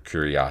rouse your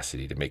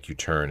curiosity, to make you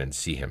turn and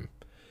see him.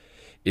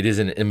 It is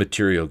an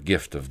immaterial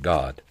gift of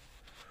God.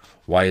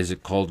 Why is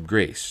it called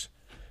grace?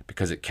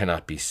 Because it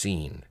cannot be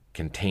seen,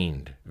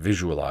 contained,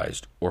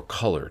 visualized, or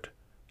colored.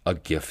 A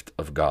gift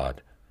of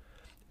God.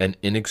 An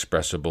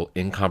inexpressible,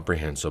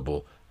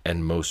 incomprehensible,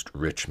 and most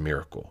rich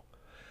miracle.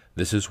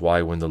 This is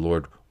why when the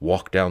Lord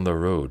walked down the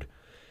road,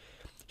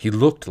 he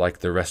looked like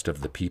the rest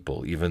of the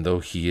people, even though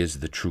he is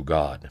the true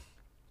God.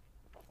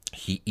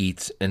 He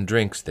eats and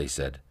drinks, they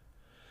said.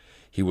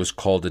 He was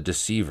called a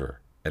deceiver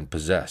and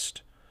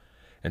possessed.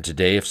 And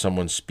today, if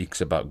someone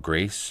speaks about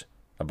grace,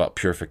 about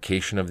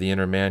purification of the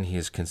inner man, he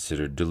is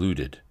considered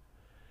deluded.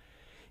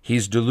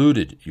 He's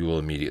deluded, you will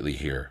immediately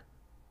hear.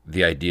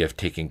 The idea of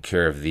taking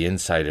care of the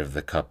inside of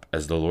the cup,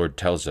 as the Lord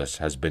tells us,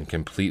 has been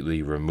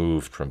completely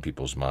removed from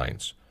people's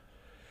minds.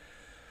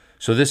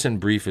 So this, in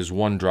brief, is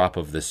one drop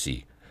of the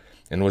sea,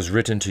 and was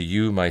written to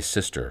you, my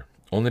sister,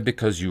 only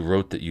because you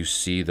wrote that you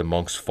see the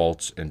monks'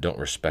 faults and don't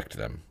respect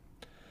them.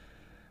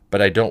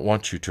 But I don't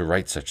want you to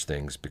write such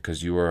things,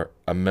 because you are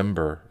a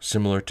member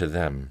similar to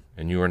them,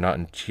 and you are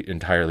not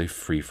entirely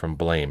free from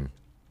blame.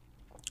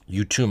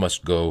 You too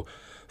must go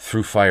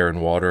through fire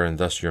and water, and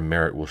thus your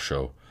merit will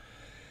show.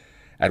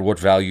 At what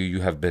value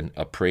you have been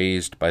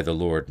appraised by the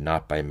Lord,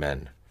 not by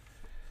men.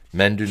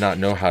 Men do not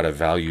know how to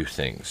value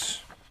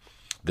things.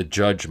 The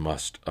judge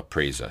must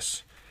appraise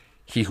us.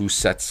 He who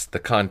sets the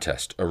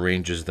contest,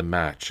 arranges the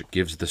match,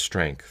 gives the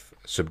strength,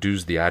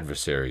 subdues the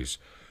adversaries,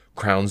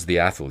 crowns the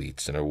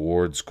athletes, and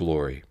awards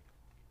glory.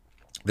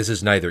 This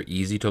is neither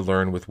easy to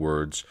learn with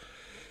words,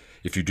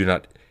 if you do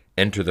not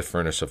enter the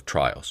furnace of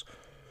trials,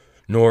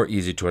 nor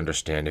easy to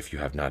understand if you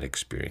have not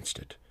experienced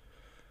it.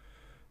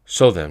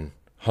 So then,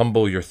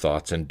 humble your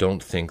thoughts and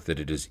don't think that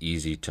it is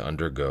easy to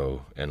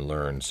undergo and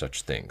learn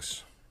such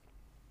things.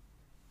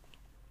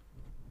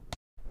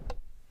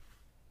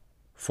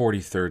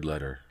 43rd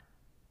letter.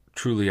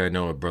 Truly I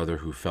know a brother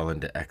who fell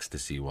into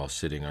ecstasy while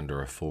sitting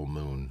under a full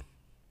moon.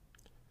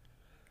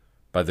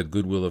 By the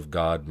goodwill of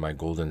God, my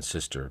golden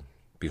sister,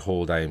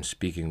 behold, I am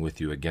speaking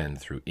with you again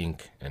through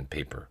ink and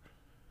paper.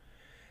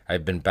 I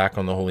have been back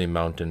on the holy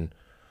mountain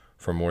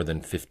for more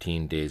than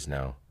 15 days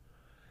now.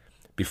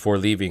 Before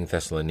leaving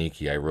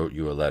Thessaloniki, I wrote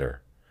you a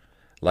letter.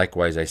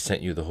 Likewise, I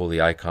sent you the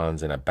holy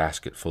icons and a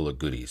basket full of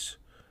goodies.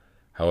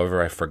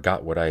 However, I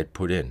forgot what I had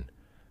put in.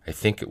 I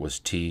think it was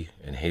tea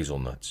and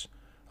hazelnuts,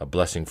 a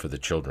blessing for the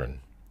children.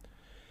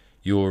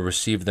 You will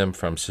receive them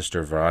from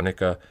Sister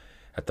Veronica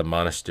at the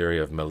monastery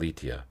of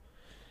Melitia.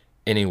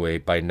 Anyway,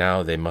 by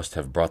now they must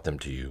have brought them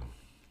to you.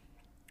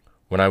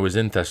 When I was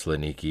in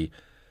Thessaloniki,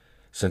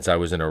 since I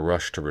was in a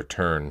rush to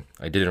return,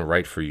 I didn't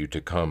write for you to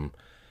come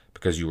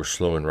because you were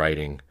slow in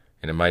writing,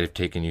 and it might have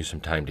taken you some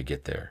time to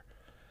get there.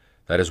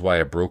 That is why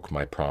I broke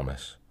my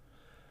promise.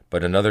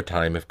 But another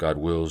time, if God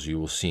wills, you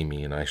will see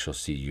me, and I shall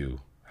see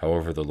you,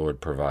 however the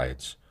Lord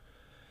provides.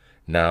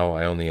 Now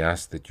I only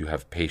ask that you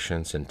have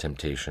patience in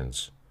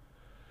temptations.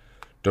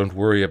 Don't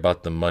worry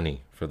about the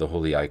money for the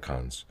holy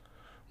icons.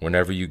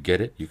 Whenever you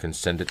get it, you can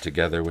send it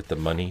together with the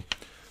money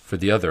for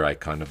the other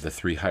icon of the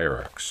 3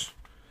 hierarchs.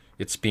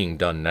 It's being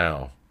done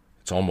now.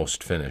 It's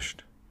almost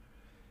finished.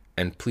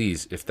 And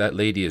please, if that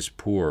lady is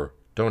poor,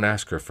 don't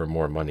ask her for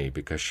more money,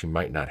 because she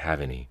might not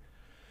have any.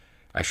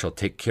 I shall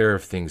take care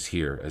of things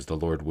here, as the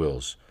Lord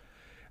wills.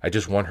 I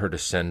just want her to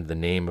send the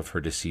name of her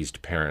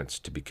deceased parents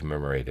to be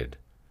commemorated.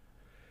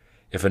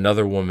 If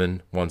another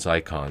woman wants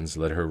icons,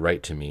 let her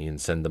write to me and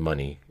send the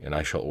money, and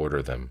I shall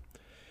order them.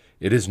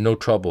 It is no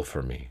trouble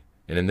for me,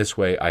 and in this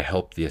way I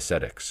help the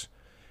ascetics,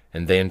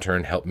 and they in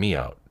turn help me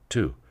out,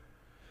 too.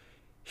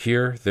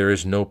 Here there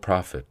is no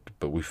profit,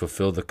 but we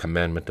fulfill the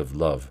commandment of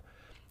love,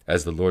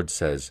 as the Lord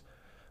says,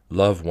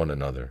 love one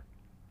another.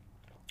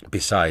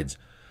 Besides,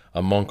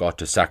 a monk ought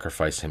to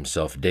sacrifice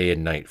himself day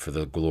and night for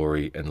the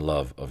glory and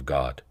love of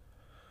God.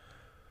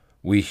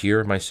 We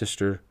here, my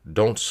sister,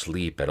 don't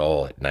sleep at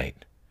all at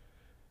night.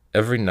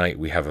 Every night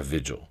we have a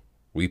vigil.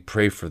 We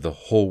pray for the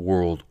whole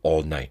world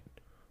all night.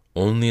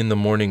 Only in the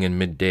morning and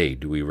midday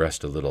do we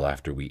rest a little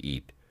after we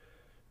eat.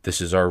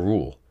 This is our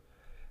rule.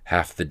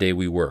 Half the day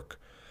we work.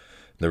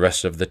 The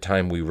rest of the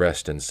time we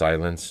rest in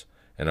silence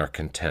and are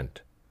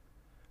content.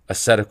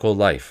 Ascetical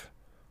life,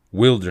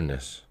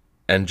 wilderness,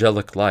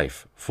 angelic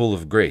life, full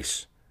of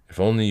grace. If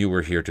only you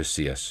were here to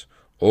see us.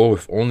 Oh,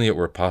 if only it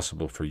were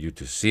possible for you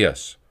to see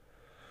us.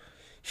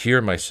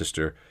 Here, my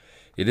sister,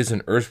 it is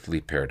an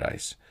earthly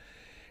paradise,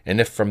 And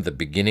if from the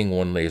beginning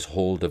one lays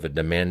hold of a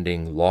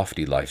demanding,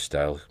 lofty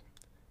lifestyle,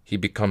 he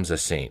becomes a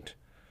saint.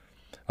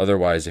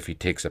 Otherwise, if he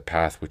takes a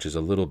path which is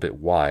a little bit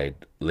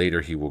wide,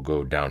 later he will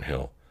go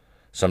downhill.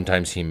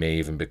 Sometimes he may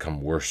even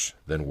become worse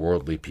than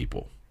worldly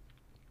people.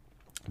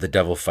 The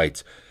devil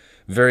fights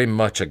very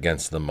much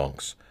against the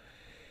monks.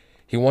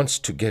 He wants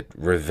to get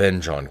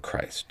revenge on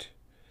Christ.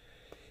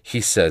 He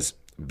says,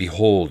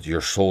 "Behold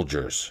your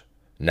soldiers,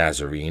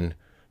 Nazarene.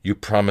 You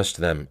promised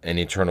them an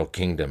eternal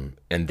kingdom,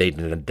 and they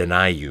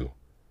deny you.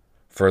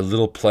 For a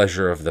little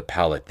pleasure of the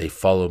palate, they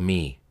follow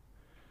me."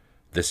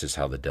 This is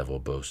how the devil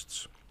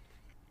boasts.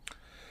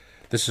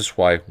 This is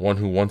why one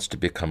who wants to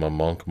become a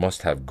monk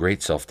must have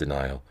great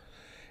self-denial,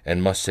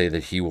 and must say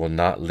that he will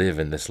not live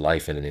in this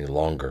life any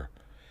longer.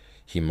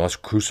 He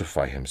must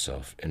crucify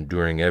himself,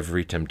 enduring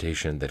every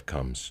temptation that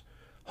comes: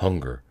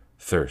 hunger,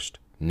 thirst,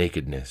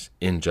 nakedness,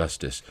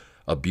 injustice,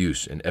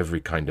 abuse, and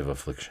every kind of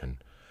affliction.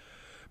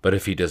 But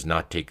if he does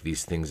not take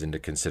these things into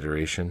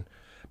consideration,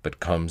 but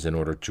comes in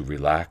order to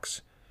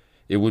relax,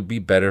 it would be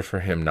better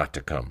for him not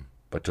to come,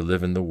 but to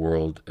live in the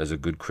world as a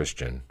good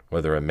Christian,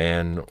 whether a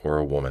man or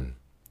a woman.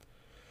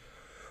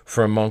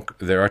 For a monk,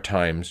 there are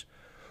times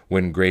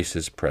when grace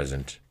is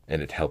present,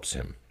 and it helps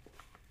him.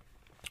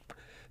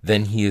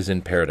 Then he is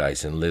in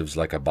paradise and lives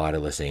like a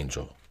bodiless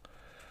angel.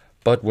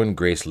 But when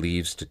grace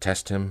leaves to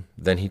test him,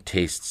 then he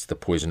tastes the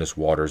poisonous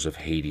waters of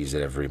Hades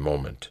at every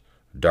moment.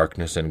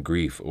 Darkness and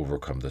grief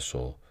overcome the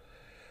soul.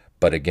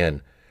 But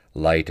again,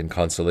 light and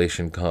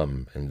consolation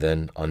come, and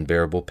then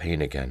unbearable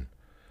pain again.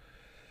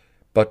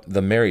 But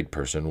the married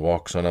person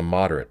walks on a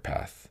moderate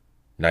path,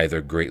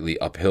 neither greatly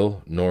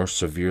uphill nor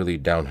severely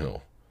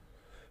downhill.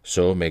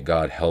 So may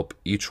God help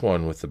each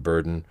one with the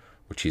burden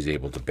which he is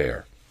able to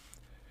bear.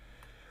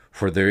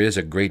 For there is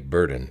a great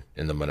burden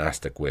in the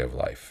monastic way of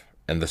life,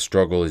 and the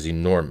struggle is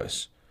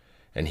enormous,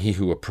 and he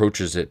who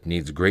approaches it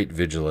needs great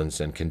vigilance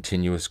and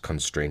continuous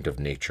constraint of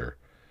nature.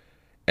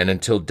 And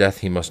until death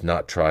he must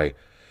not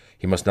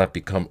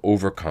become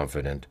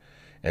overconfident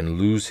and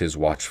lose his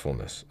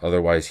watchfulness,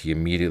 otherwise he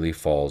immediately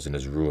falls and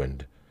is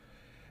ruined,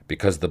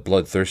 because the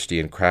bloodthirsty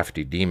and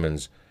crafty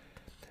demons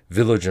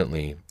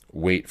vigilantly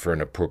wait for an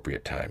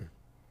appropriate time.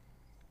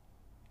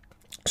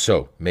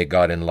 So, may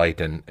God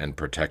enlighten and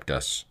protect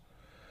us.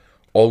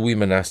 All we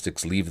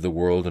monastics leave the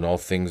world and all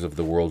things of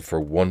the world for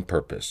one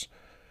purpose,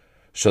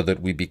 so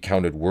that we be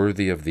counted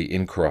worthy of the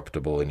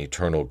incorruptible and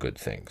eternal good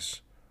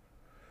things.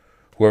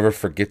 Whoever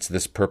forgets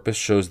this purpose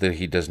shows that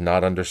he does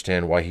not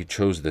understand why he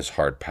chose this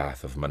hard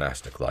path of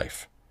monastic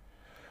life.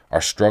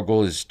 Our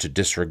struggle is to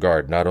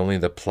disregard not only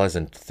the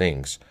pleasant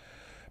things,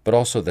 but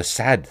also the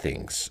sad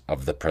things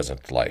of the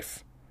present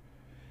life,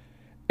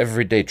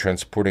 every day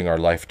transporting our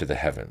life to the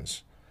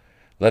heavens.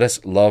 Let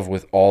us love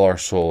with all our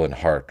soul and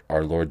heart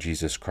our Lord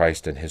Jesus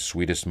Christ and his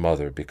sweetest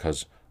mother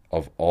because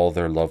of all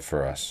their love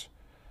for us.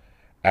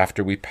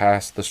 After we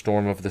pass the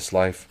storm of this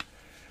life,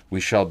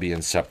 we shall be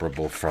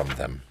inseparable from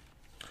them.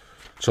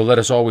 So let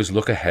us always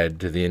look ahead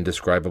to the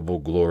indescribable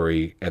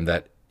glory and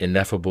that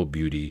ineffable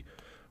beauty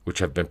which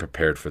have been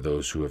prepared for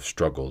those who have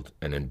struggled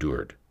and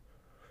endured.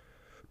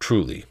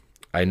 Truly,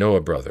 I know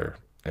a brother,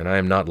 and I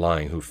am not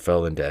lying, who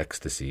fell into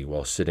ecstasy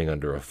while sitting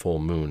under a full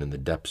moon in the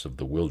depths of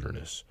the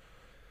wilderness.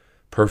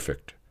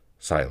 Perfect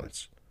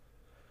silence.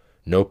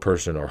 No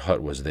person or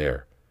hut was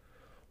there.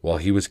 While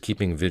he was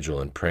keeping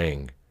vigil and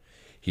praying,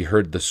 he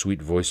heard the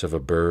sweet voice of a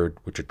bird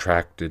which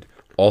attracted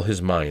all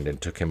his mind and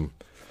took him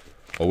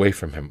away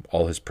from him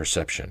all his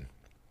perception.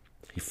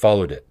 He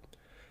followed it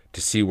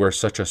to see where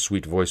such a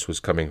sweet voice was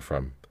coming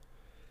from,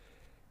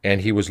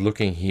 and he was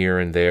looking here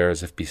and there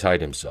as if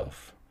beside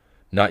himself,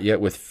 not yet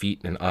with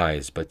feet and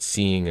eyes, but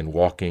seeing and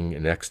walking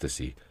in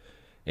ecstasy.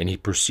 And he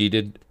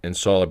proceeded and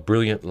saw a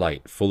brilliant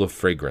light full of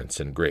fragrance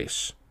and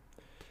grace.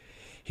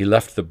 He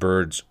left the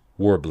birds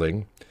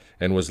warbling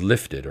and was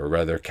lifted, or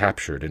rather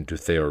captured, into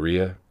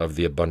theoria of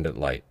the abundant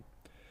light.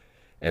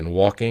 And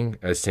walking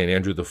as St.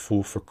 Andrew the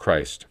Fool for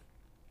Christ,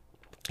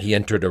 he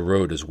entered a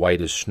road as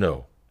white as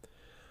snow.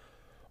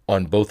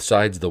 On both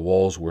sides the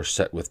walls were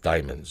set with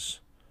diamonds.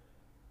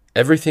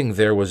 Everything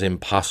there was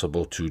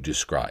impossible to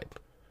describe.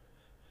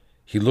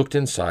 He looked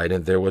inside,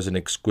 and there was an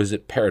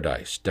exquisite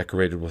paradise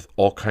decorated with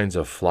all kinds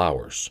of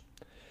flowers.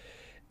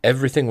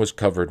 Everything was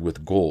covered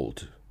with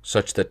gold,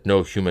 such that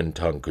no human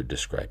tongue could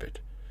describe it.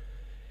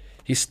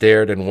 He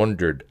stared and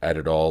wondered at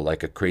it all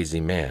like a crazy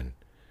man.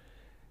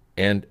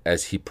 And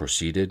as he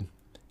proceeded,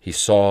 he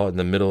saw in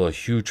the middle a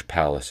huge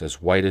palace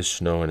as white as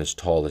snow and as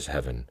tall as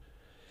heaven.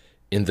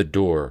 In the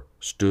door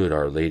stood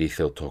Our Lady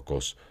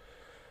Theotokos,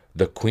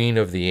 the Queen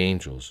of the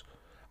Angels,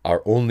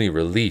 our only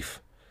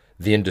relief,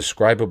 the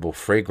indescribable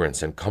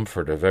fragrance and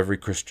comfort of every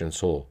Christian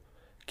soul,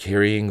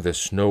 carrying the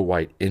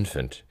snow-white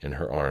infant in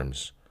her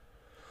arms,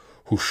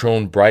 who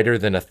shone brighter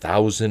than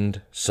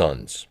 1,000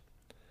 suns.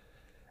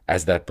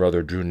 As that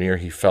brother drew near,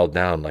 he fell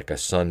down like a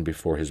son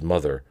before his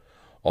mother,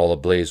 all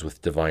ablaze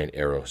with divine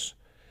Eros.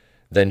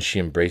 Then she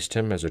embraced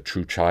him as a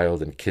true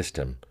child and kissed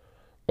him.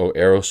 O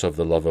Eros of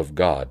the love of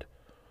God,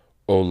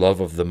 O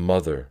love of the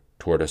mother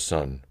toward a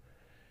son.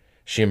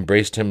 She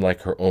embraced him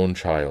like her own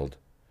child.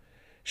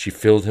 She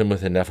filled him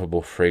with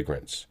ineffable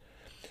fragrance.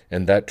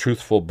 And that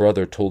truthful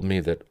brother told me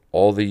that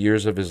all the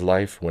years of his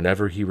life,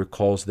 whenever he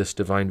recalls this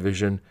divine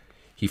vision,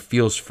 he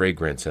feels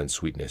fragrance and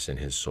sweetness in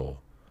his soul.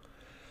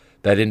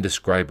 That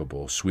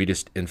indescribable,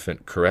 sweetest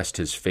infant caressed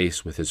his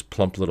face with his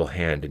plump little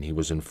hand, and he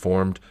was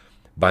informed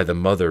by the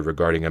mother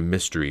regarding a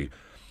mystery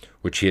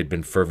which he had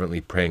been fervently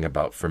praying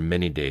about for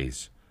many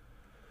days.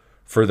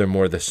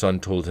 Furthermore, the son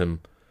told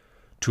him,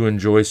 to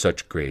enjoy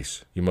such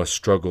grace, you must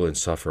struggle and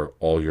suffer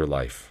all your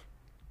life.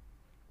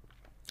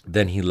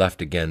 Then he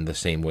left again the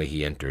same way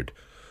he entered,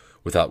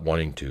 without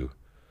wanting to.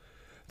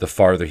 The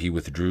farther he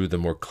withdrew, the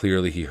more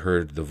clearly he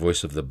heard the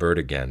voice of the bird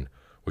again,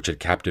 which had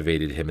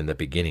captivated him in the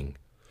beginning.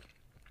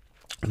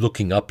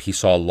 Looking up, he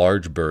saw a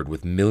large bird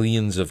with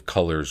millions of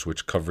colors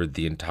which covered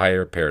the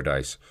entire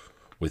paradise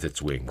with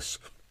its wings.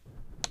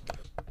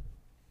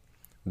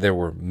 There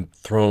were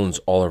thrones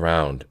all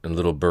around, and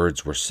little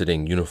birds were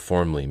sitting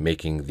uniformly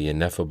making the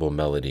ineffable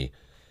melody,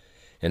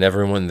 and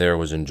everyone there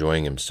was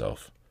enjoying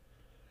himself.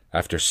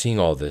 After seeing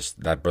all this,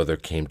 that brother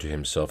came to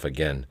himself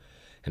again,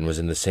 and was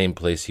in the same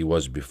place he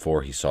was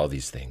before he saw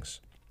these things.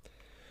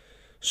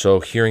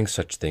 So, hearing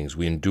such things,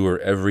 we endure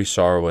every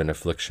sorrow and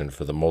affliction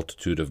for the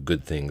multitude of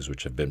good things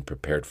which have been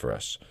prepared for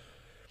us.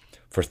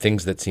 For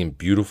things that seem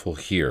beautiful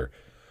here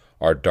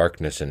are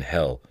darkness and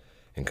hell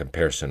in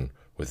comparison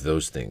with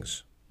those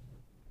things.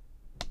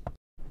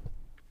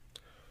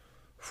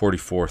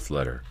 44th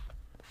letter.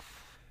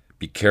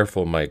 Be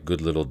careful, my good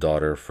little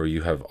daughter, for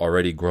you have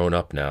already grown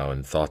up now,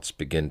 and thoughts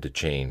begin to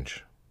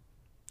change.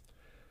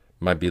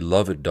 My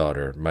beloved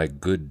daughter, my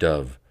good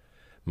dove,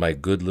 my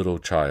good little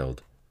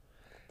child,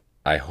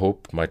 I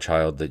hope, my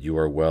child, that you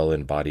are well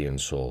in body and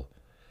soul.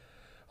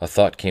 A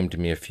thought came to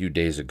me a few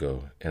days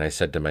ago, and I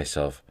said to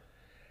myself,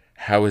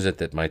 how is it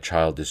that my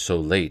child is so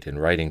late in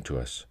writing to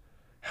us?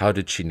 How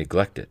did she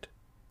neglect it?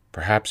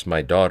 Perhaps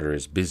my daughter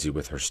is busy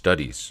with her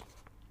studies.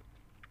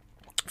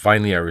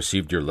 Finally, I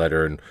received your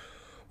letter and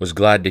was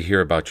glad to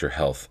hear about your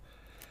health,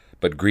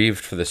 but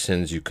grieved for the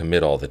sins you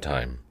commit all the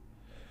time.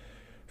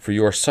 For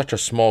you are such a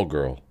small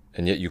girl,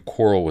 and yet you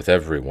quarrel with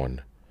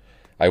everyone.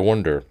 I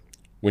wonder,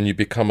 when you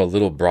become a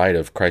little bride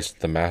of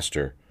Christ the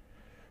Master,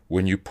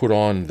 when you put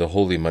on the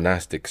holy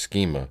monastic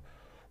schema,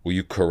 will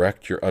you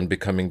correct your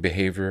unbecoming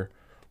behavior,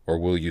 or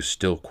will you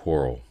still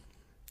quarrel?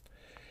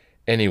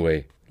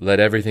 Anyway,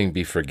 let everything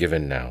be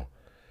forgiven now.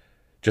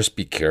 Just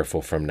be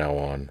careful from now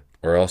on,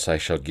 or else I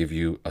shall give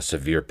you a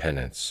severe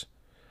penance.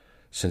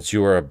 Since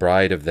you are a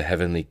bride of the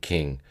heavenly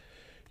King,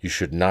 you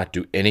should not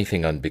do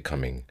anything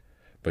unbecoming,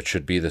 but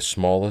should be the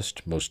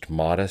smallest, most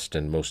modest,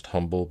 and most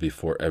humble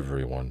before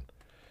everyone.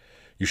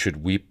 You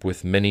should weep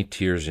with many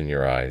tears in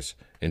your eyes,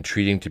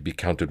 entreating to be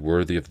counted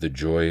worthy of the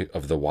joy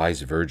of the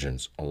wise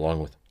virgins,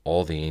 along with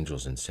all the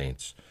angels and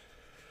saints.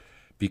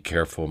 Be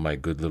careful, my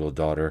good little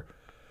daughter,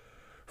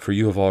 for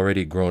you have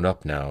already grown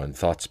up now, and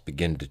thoughts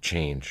begin to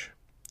change.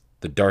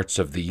 The darts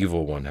of the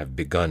evil one have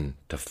begun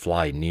to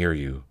fly near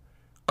you.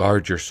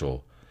 Guard your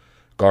soul.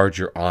 Guard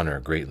your honor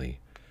greatly.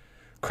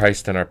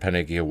 Christ and our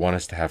Panagia want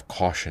us to have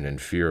caution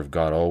and fear of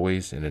God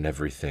always and in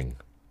everything.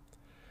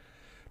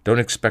 Don't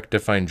expect to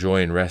find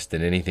joy and rest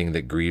in anything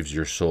that grieves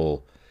your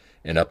soul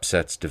and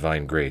upsets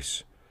divine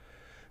grace.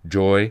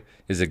 Joy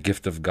is a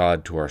gift of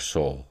God to our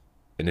soul,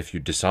 and if you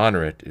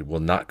dishonor it, it will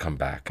not come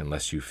back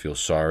unless you feel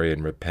sorry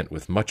and repent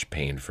with much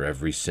pain for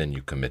every sin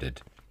you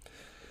committed.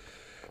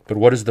 But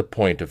what is the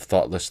point of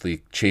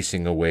thoughtlessly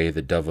chasing away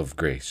the dove of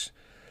grace,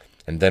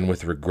 and then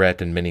with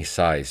regret and many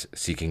sighs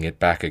seeking it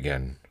back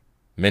again?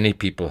 Many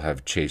people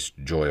have chased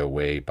joy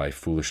away by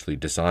foolishly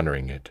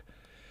dishonoring it,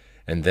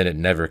 and then it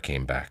never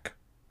came back.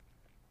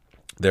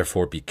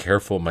 Therefore be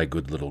careful, my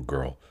good little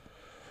girl.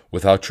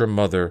 Without your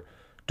mother,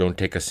 don't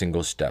take a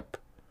single step.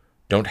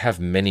 Don't have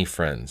many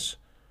friends.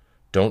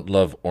 Don't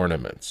love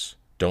ornaments.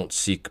 Don't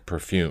seek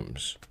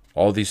perfumes.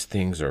 All these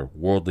things are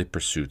worldly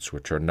pursuits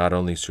which are not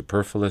only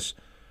superfluous,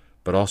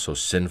 but also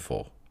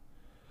sinful.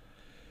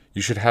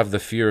 You should have the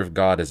fear of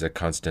God as a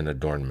constant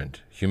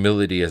adornment,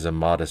 humility as a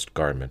modest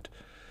garment.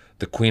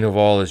 The Queen of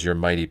all is your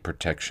mighty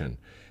protection.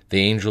 The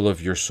angel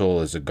of your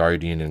soul is a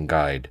guardian and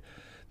guide.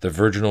 The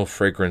virginal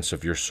fragrance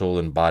of your soul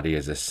and body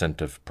is a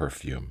scent of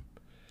perfume.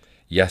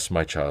 Yes,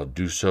 my child,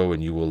 do so,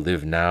 and you will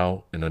live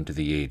now and unto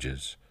the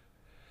ages.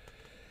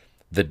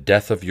 The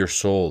death of your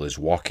soul is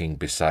walking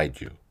beside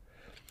you.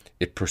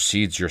 It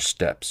precedes your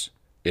steps.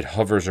 It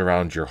hovers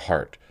around your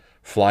heart,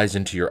 flies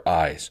into your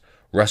eyes,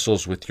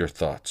 wrestles with your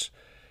thoughts.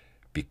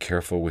 Be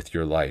careful with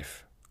your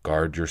life.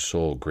 Guard your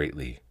soul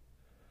greatly.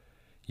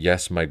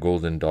 Yes, my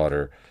golden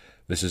daughter,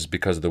 this is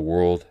because the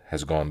world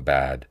has gone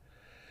bad.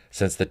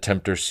 Since the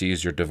tempter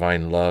sees your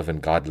divine love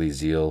and godly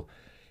zeal,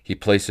 he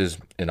places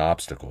an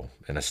obstacle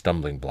and a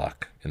stumbling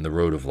block in the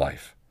road of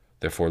life.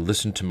 Therefore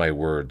listen to my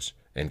words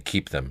and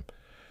keep them,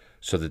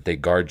 so that they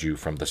guard you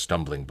from the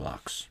stumbling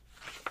blocks.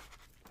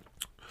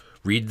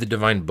 Read the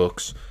divine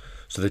books,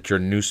 so that your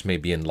nous may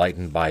be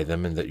enlightened by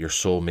them, and that your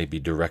soul may be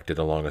directed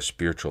along a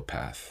spiritual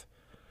path.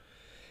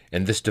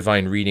 And this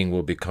divine reading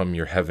will become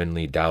your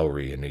heavenly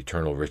dowry and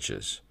eternal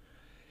riches.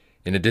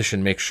 In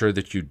addition, make sure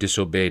that you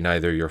disobey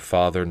neither your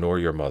father nor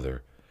your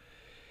mother.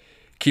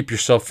 Keep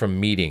yourself from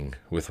meeting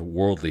with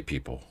worldly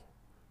people.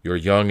 Your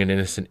young and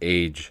innocent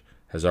age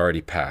has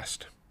already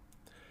passed.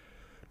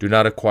 Do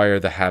not acquire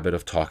the habit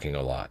of talking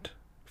a lot.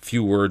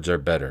 Few words are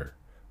better,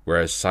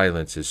 whereas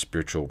silence is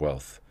spiritual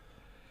wealth.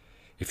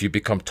 If you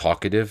become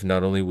talkative,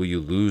 not only will you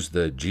lose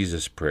the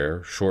Jesus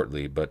prayer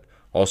shortly, but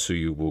also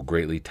you will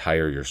greatly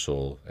tire your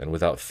soul, and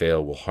without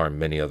fail will harm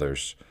many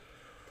others.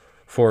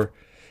 For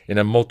in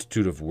a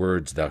multitude of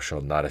words thou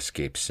shalt not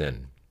escape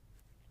sin.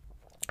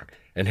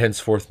 And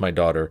henceforth, my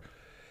daughter,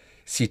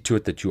 see to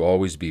it that you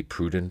always be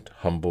prudent,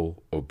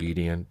 humble,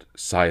 obedient,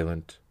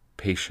 silent,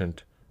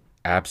 patient,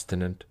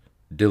 abstinent,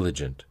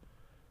 diligent,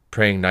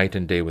 praying night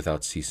and day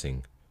without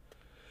ceasing.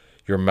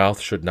 Your mouth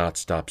should not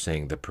stop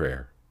saying the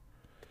prayer.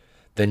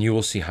 Then you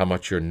will see how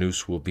much your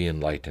nous will be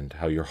enlightened,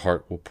 how your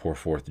heart will pour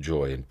forth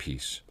joy and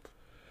peace.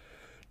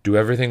 Do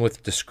everything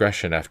with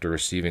discretion after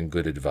receiving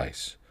good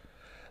advice.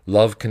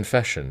 Love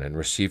confession and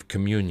receive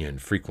communion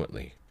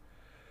frequently.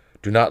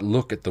 Do not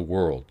look at the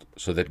world,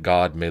 so that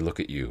God may look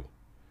at you.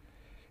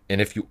 And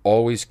if you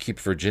always keep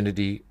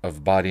virginity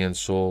of body and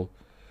soul,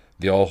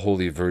 the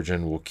all-holy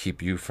Virgin will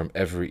keep you from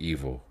every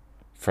evil,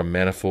 from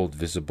manifold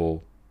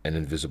visible and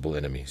invisible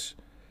enemies.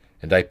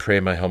 And I pray,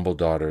 my humble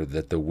daughter,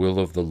 that the will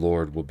of the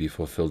Lord will be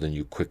fulfilled in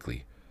you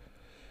quickly.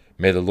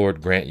 May the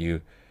Lord grant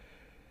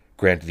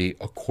thee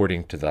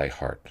according to thy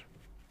heart.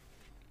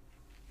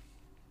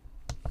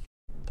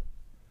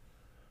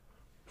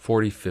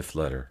 45th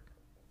letter.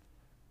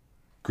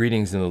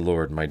 Greetings in the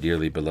Lord, my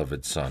dearly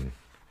beloved son.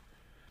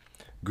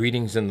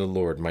 Greetings in the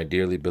Lord, my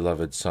dearly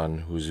beloved son,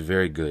 who is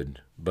very good,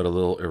 but a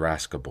little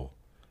irascible,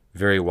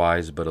 very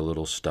wise, but a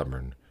little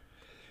stubborn,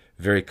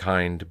 very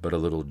kind, but a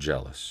little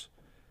jealous.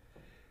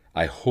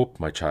 I hope,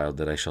 my child,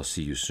 that I shall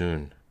see you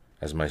soon,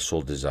 as my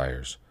soul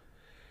desires.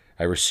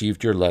 I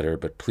received your letter,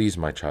 but please,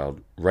 my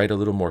child, write a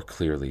little more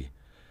clearly,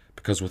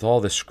 because with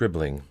all this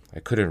scribbling, I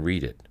couldn't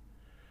read it.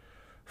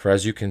 For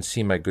as you can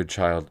see, my good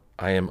child,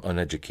 I am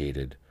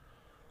uneducated.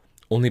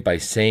 Only by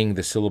saying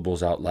the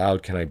syllables out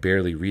loud can I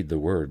barely read the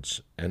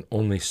words, and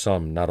only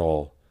some, not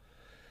all.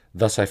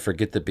 Thus I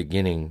forget the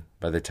beginning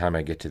by the time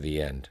I get to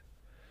the end.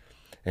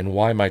 And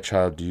why, my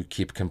child, do you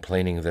keep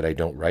complaining that I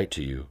don't write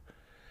to you?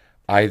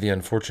 I, the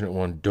unfortunate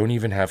one, don't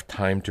even have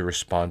time to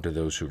respond to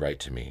those who write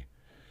to me.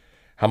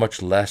 How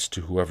much less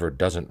to whoever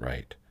doesn't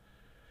write?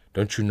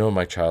 Don't you know,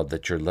 my child,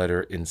 that your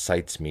letter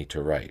incites me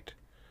to write?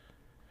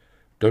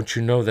 Don't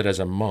you know that as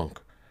a monk,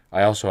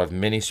 I also have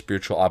many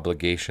spiritual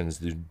obligations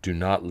that do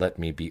not let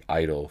me be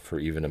idle for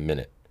even a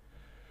minute?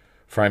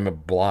 For I am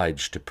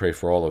obliged to pray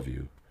for all of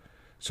you.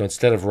 So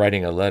instead of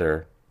writing a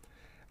letter,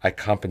 I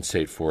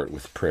compensate for it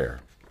with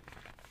prayer.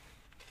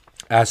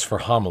 As for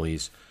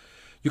homilies,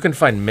 you can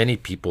find many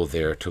people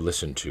there to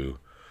listen to,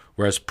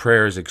 whereas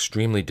prayer is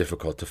extremely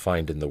difficult to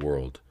find in the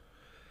world.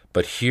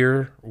 But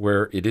here,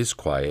 where it is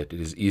quiet, it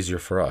is easier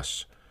for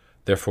us.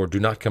 Therefore, do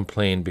not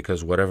complain,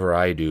 because whatever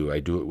I do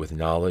it with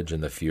knowledge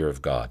and the fear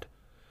of God.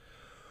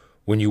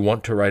 When you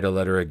want to write a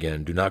letter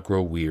again, do not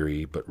grow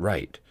weary, but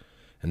write,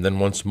 and then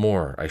once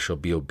more I shall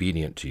be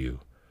obedient to you.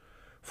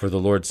 For the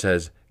Lord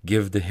says,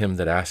 give to him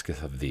that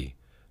asketh of thee,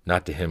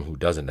 not to him who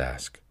doesn't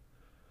ask.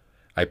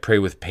 I pray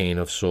with pain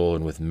of soul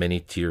and with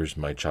many tears,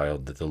 my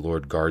child, that the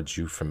Lord guards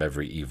you from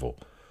every evil.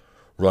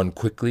 Run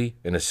quickly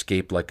and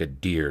escape like a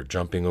deer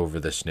jumping over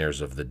the snares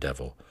of the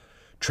devil,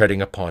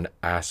 treading upon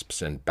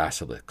asps and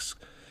basilisks.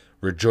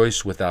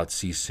 Rejoice without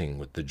ceasing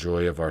with the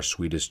joy of our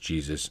sweetest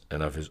Jesus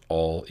and of his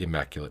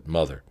all-immaculate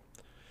mother.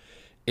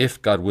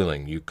 If, God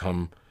willing, you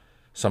come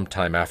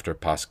sometime after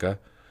Pascha,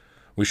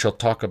 we shall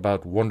talk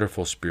about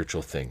wonderful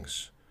spiritual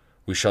things.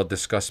 We shall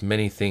discuss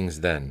many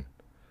things then.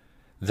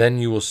 Then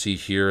you will see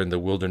here in the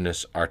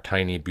wilderness our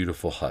tiny,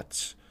 beautiful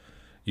huts.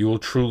 You will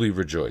truly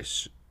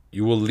rejoice.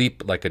 You will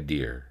leap like a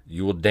deer.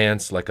 You will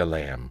dance like a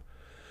lamb.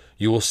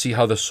 You will see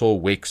how the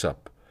soul wakes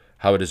up,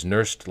 how it is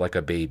nursed like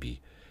a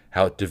baby,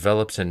 how it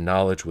develops in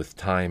knowledge with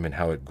time, and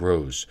how it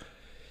grows,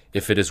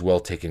 if it is well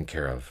taken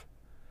care of.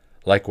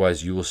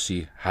 Likewise, you will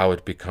see how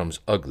it becomes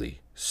ugly,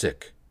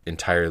 sick,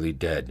 entirely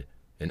dead,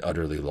 and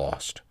utterly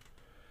lost.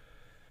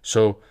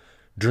 So,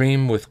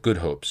 dream with good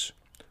hopes.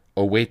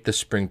 Await the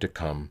spring to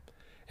come,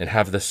 and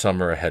have the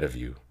summer ahead of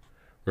you.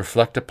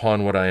 Reflect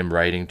upon what I am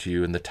writing to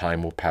you, and the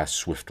time will pass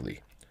swiftly.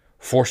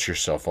 Force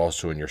yourself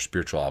also in your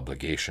spiritual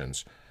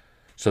obligations,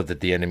 so that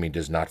the enemy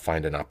does not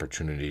find an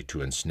opportunity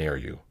to ensnare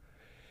you.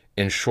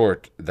 In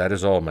short, that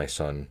is all, my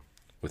son,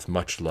 with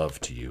much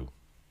love to you.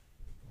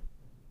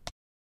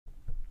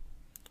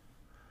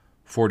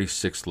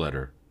 46th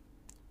letter.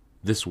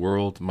 This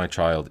world, my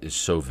child, is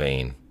so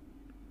vain.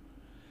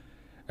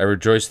 I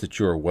rejoice that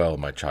you are well,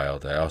 my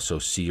child. I also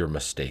see your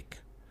mistake.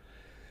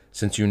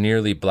 Since you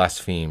nearly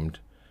blasphemed,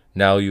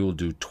 now you will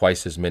do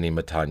twice as many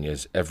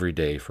matanyas every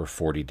day for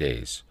 40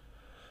 days,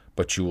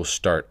 but you will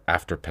start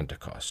after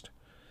Pentecost.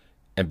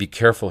 And be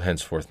careful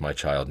henceforth, my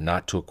child,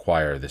 not to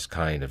acquire this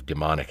kind of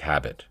demonic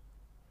habit.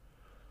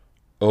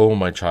 Oh,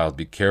 my child,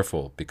 be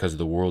careful, because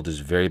the world is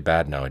very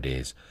bad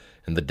nowadays,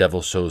 and the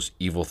devil sows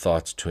evil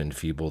thoughts to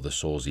enfeeble the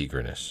soul's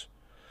eagerness.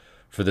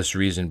 For this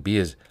reason, be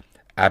as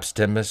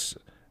abstemious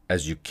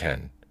as you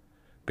can,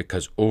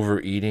 because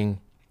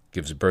overeating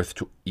gives birth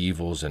to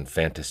evils and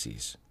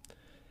fantasies.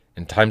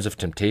 In times of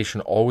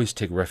temptation, always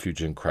take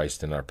refuge in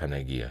Christ and our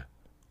Panagia.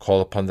 Call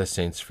upon the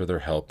saints for their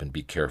help and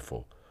be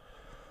careful.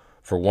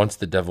 For once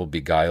the devil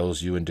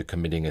beguiles you into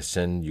committing a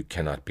sin, you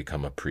cannot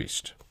become a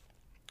priest.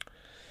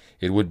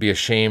 It would be a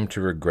shame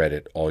to regret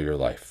it all your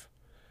life.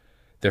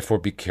 Therefore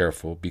be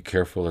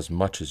careful as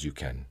much as you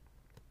can.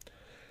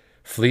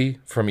 Flee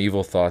from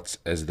evil thoughts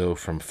as though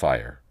from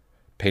fire.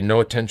 Pay no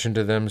attention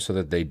to them so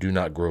that they do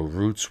not grow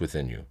roots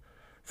within you.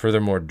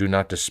 Furthermore, do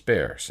not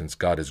despair, since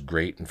God is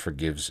great and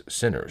forgives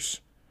sinners.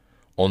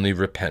 Only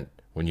repent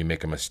when you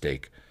make a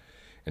mistake,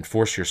 and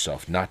force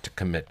yourself not to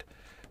commit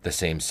the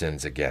same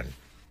sins again.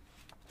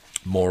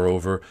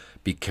 Moreover,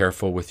 be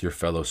careful with your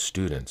fellow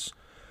students.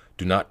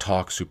 Do not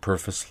talk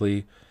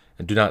superfluously,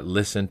 and do not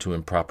listen to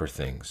improper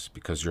things,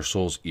 because your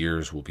soul's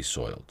ears will be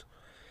soiled.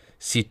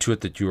 See to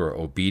it that you are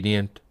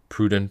obedient,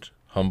 prudent,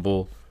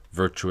 humble,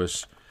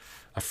 virtuous,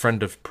 a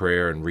friend of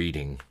prayer and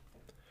reading.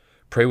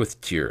 Pray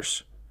with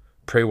tears.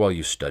 Pray while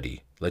you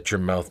study. Let your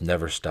mouth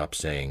never stop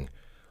saying,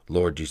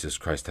 Lord Jesus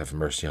Christ, have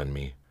mercy on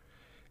me.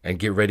 And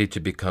get ready to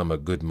become a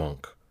good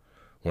monk,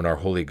 when our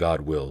holy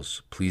God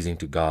wills, pleasing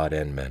to God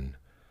and men.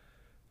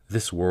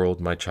 This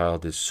world, my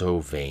child, is so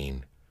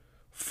vain,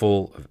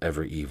 full of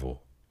every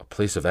evil, a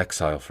place of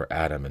exile for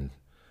Adam and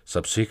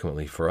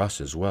subsequently for us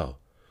as well.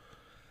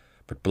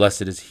 But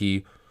blessed is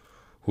he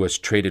who has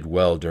traded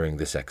well during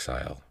this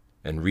exile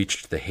and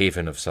reached the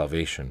haven of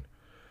salvation,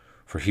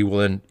 for he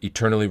will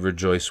eternally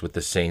rejoice with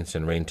the saints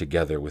and reign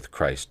together with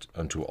Christ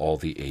unto all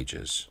the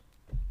ages.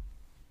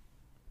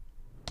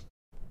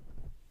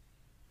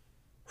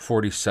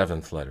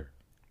 47th letter.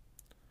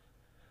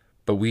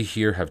 But we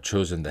here have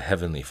chosen the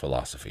heavenly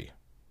philosophy.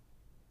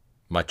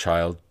 My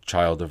child,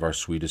 child of our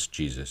sweetest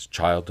Jesus,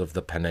 child of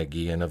the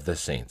Panagia and of the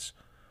saints,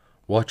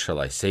 what shall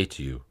I say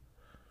to you?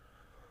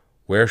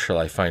 Where shall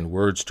I find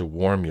words to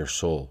warm your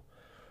soul?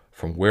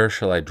 From where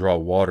shall I draw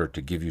water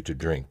to give you to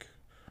drink?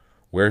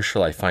 Where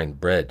shall I find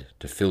bread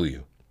to fill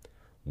you?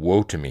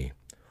 Woe to me,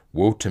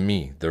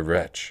 the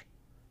wretch!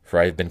 For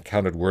I have been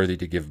counted worthy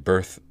to give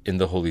birth in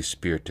the Holy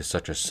Spirit to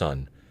such a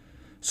son,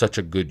 such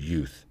a good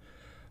youth,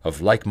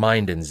 of like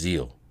mind and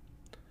zeal.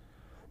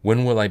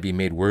 When will I be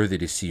made worthy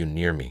to see you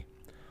near me?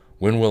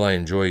 When will I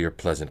enjoy your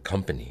pleasant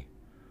company?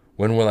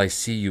 When will I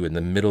see you in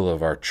the middle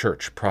of our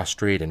church,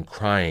 prostrate and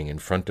crying in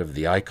front of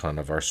the icon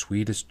of our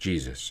sweetest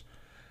Jesus?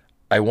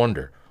 I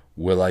wonder,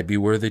 will I be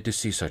worthy to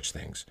see such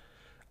things?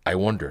 I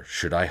wonder,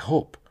 should I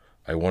hope?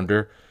 I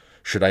wonder,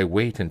 should I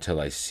wait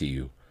until I see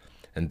you,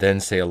 and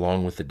then say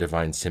along with the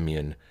divine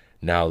Simeon,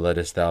 Now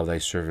lettest thou thy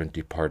servant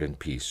depart in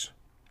peace.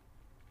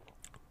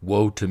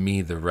 Woe to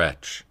me, the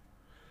wretch!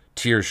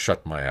 Tears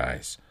shut my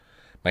eyes.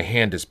 My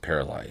hand is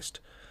paralyzed.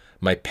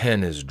 My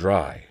pen is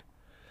dry.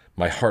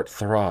 My heart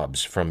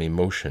throbs from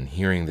emotion,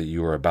 hearing that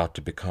you are about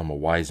to become a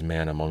wise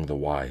man among the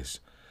wise,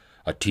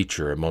 a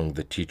teacher among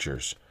the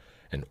teachers,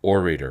 an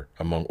orator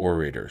among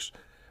orators,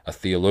 a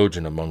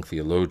theologian among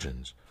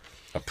theologians,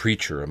 a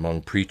preacher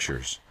among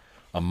preachers,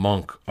 a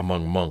monk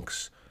among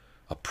monks,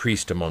 a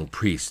priest among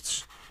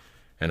priests,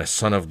 and a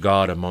son of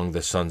God among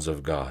the sons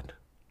of God.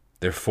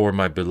 Therefore,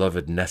 my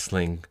beloved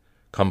nestling,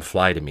 come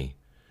fly to me.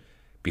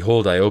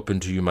 Behold, I open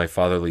to you my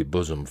fatherly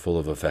bosom full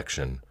of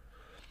affection.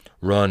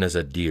 Run as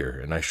a deer,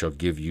 and I shall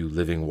give you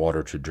living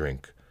water to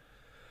drink.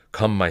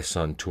 Come, my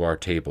son, to our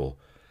table,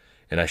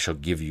 and I shall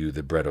give you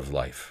the bread of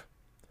life.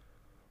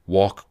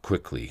 Walk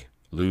quickly,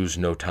 lose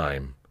no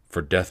time,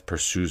 for death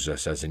pursues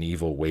us as an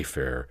evil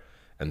wayfarer,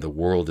 and the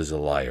world is a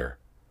liar.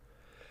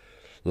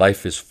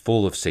 Life is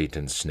full of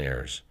Satan's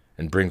snares,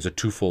 and brings a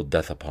twofold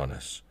death upon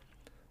us.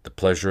 The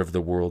pleasure of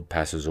the world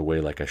passes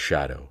away like a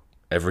shadow.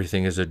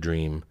 Everything is a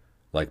dream,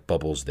 like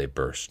bubbles they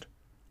burst.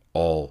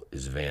 All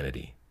is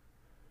vanity.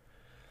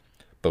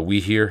 But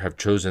we here have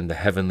chosen the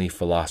heavenly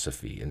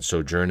philosophy, and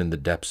sojourn in the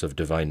depths of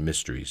divine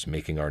mysteries,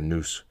 making our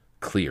nous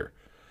clear.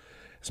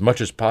 As much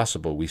as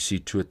possible, we see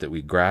to it that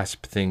we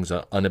grasp things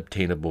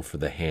unobtainable for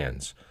the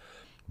hands,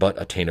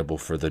 but attainable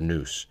for the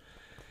nous,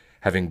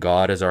 having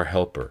God as our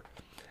helper,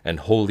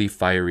 and holy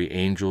fiery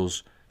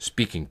angels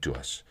speaking to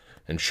us,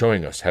 and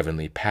showing us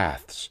heavenly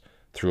paths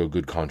through a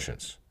good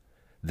conscience.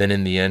 Then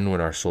in the end,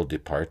 when our soul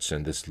departs,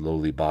 and this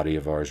lowly body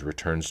of ours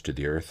returns to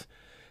the earth,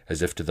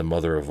 as if to the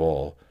mother of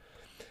all,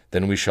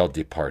 then we shall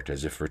depart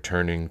as if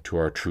returning to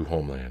our true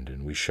homeland,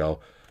 and we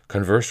shall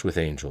converse with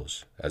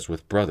angels, as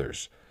with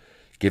brothers,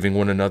 giving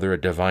one another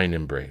a divine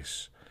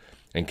embrace,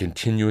 and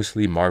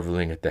continuously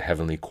marveling at the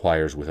heavenly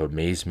choirs with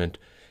amazement,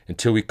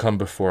 until we come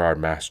before our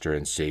Master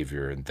and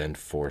Savior, and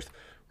thenceforth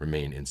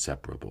remain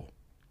inseparable.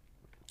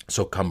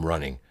 So come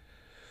running,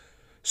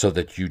 so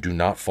that you do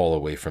not fall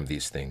away from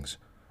these things.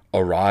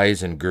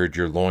 Arise and gird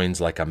your loins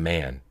like a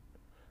man.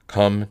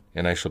 Come,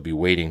 and I shall be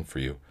waiting for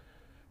you.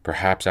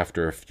 Perhaps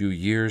after a few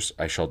years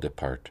I shall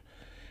depart,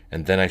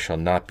 and then I shall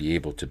not be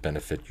able to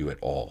benefit you at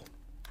all.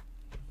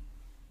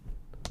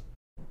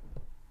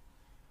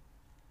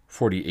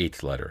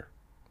 48th letter.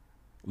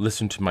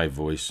 Listen to my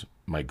voice,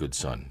 my good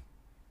son.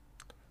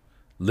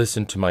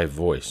 Listen to my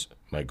voice,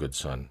 my good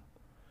son.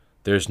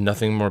 There is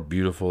nothing more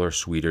beautiful or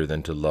sweeter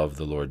than to love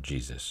the Lord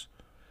Jesus.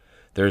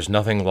 There is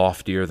nothing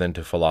loftier than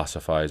to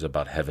philosophize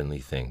about heavenly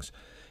things,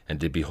 and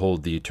to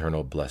behold the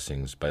eternal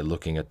blessings by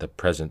looking at the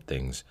present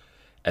things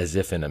as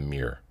if in a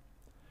mirror.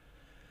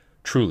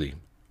 Truly,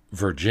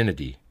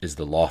 virginity is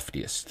the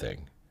loftiest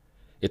thing.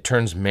 It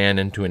turns man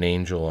into an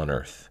angel on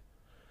earth.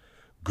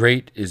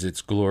 Great is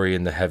its glory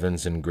in the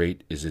heavens, and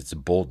great is its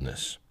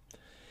boldness.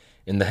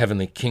 In the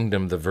heavenly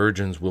kingdom the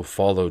virgins will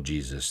follow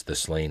Jesus, the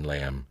slain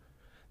Lamb.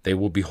 They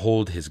will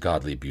behold his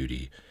godly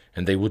beauty,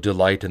 and they will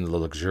delight in the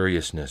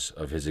luxuriousness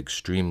of his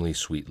extremely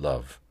sweet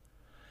love.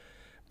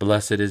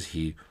 Blessed is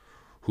he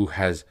who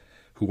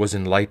was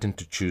enlightened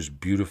to choose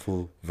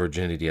beautiful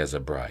virginity as a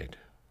bride.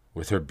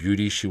 With her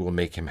beauty she will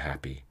make him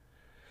happy.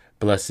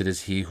 Blessed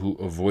is he who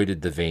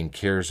avoided the vain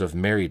cares of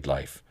married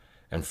life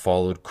and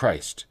followed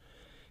Christ,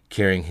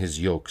 carrying his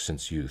yoke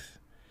since youth.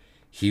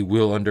 He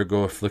will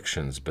undergo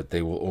afflictions, but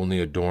they will only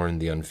adorn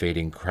the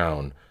unfading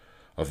crown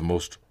of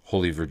most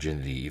holy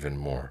virginity even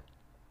more.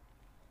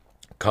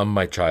 Come,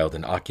 my child,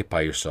 and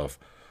occupy yourself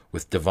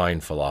with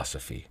divine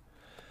philosophy.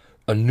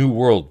 A new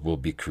world will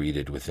be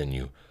created within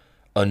you,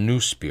 a new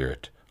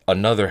spirit,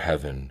 another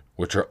heaven,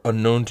 which are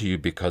unknown to you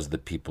because the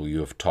people you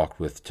have talked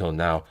with till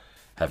now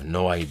have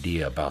no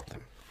idea about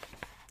them.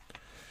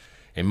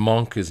 A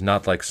monk is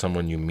not like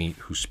someone you meet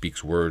who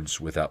speaks words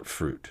without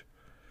fruit.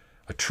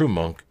 A true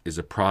monk is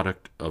a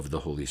product of the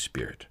Holy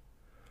Spirit.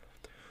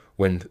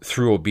 When,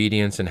 through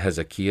obedience in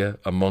Hesychast,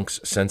 a monk's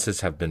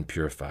senses have been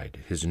purified,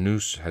 his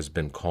nous has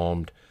been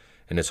calmed,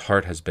 and his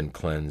heart has been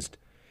cleansed,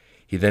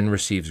 he then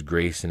receives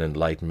grace and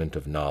enlightenment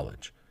of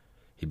knowledge.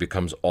 He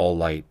becomes all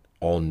light,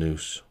 all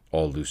nous,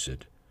 all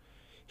lucid.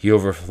 He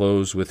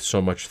overflows with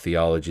so much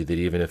theology that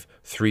even if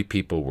 3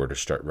 people were to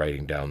start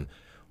writing down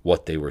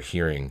what they were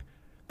hearing,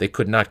 they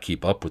could not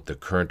keep up with the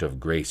current of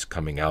grace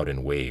coming out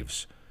in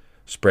waves,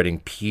 spreading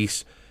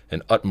peace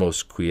and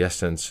utmost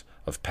quiescence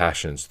of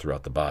passions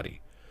throughout the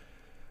body.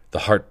 The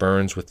heart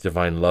burns with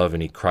divine love,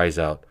 and he cries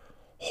out,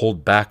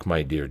 "Hold back,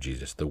 my dear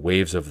Jesus, the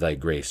waves of thy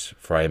grace,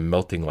 for I am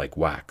melting like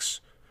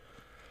wax."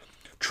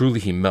 Truly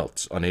he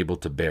melts, unable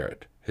to bear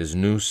it. His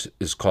nous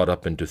is caught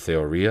up into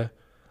theoria.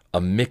 A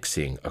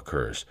mixing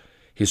occurs.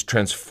 He is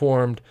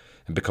transformed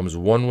and becomes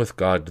one with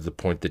God to the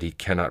point that he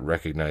cannot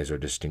recognize or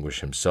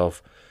distinguish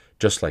himself,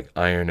 just like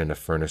iron in a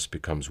furnace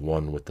becomes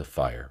one with the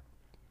fire.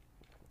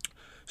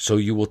 So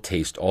you will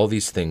taste all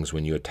these things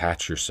when you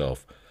attach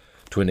yourself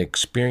to an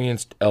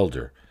experienced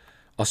elder,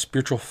 a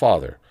spiritual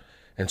father,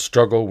 and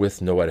struggle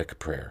with noetic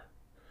prayer.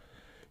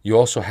 You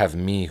also have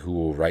me who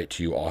will write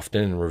to you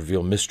often and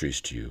reveal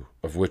mysteries to you,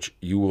 of which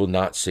you will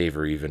not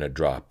savor even a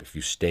drop if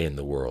you stay in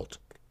the world.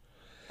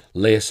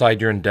 Lay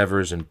aside your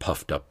endeavors and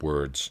puffed up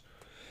words.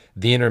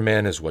 The inner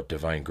man is what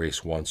divine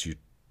grace wants you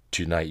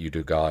to unite you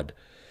to God,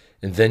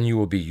 and then you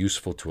will be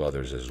useful to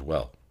others as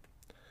well.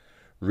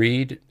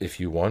 Read, if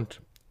you want,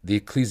 the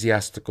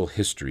Ecclesiastical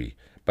History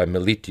by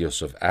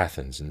Meletios of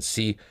Athens, and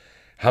see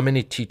how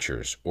many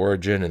teachers,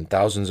 Origen and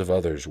thousands of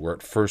others, were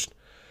at first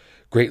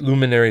great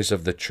luminaries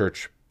of the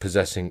church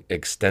possessing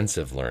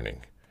extensive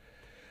learning.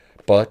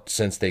 But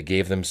since they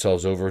gave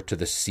themselves over to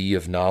the sea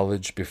of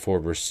knowledge before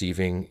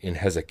receiving in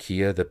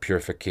Hesychast the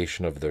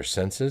purification of their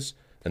senses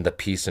and the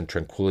peace and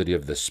tranquility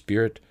of the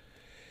spirit,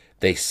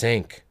 they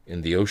sank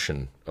in the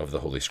ocean of the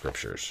Holy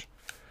Scriptures.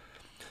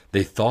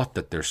 They thought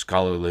that their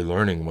scholarly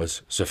learning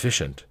was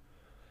sufficient.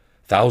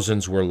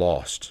 Thousands were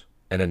lost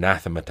and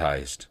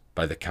anathematized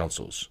by the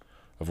councils,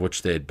 of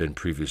which they had been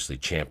previously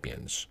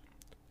champions.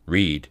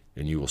 Read,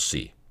 and you will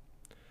see.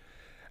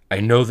 I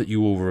know that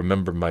you will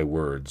remember my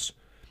words,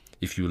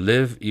 if you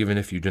live, even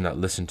if you do not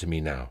listen to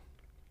me now.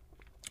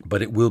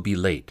 But it will be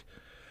late,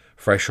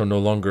 for I shall no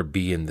longer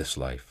be in this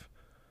life.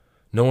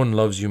 No one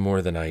loves you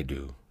more than I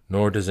do,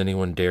 nor does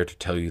anyone dare to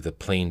tell you the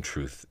plain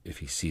truth if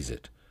he sees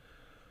it.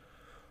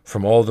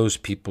 From all those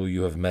people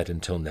you have met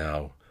until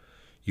now,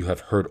 you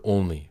have heard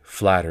only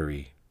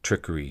flattery,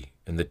 trickery,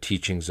 and the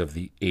teachings of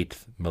the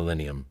 8th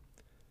millennium,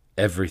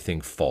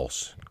 everything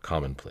false and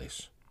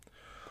commonplace.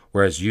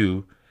 Whereas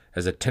you,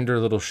 as a tender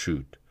little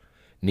shoot,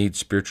 need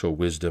spiritual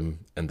wisdom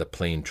and the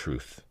plain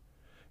truth.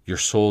 Your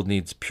soul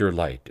needs pure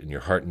light, and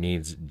your heart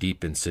needs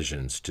deep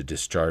incisions to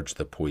discharge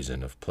the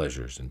poison of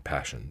pleasures and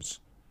passions.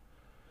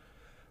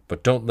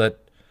 But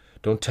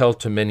don't tell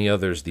to many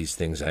others these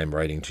things I am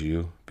writing to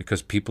you,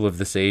 because people of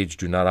this age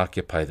do not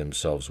occupy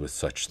themselves with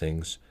such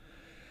things.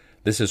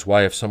 This is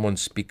why if someone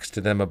speaks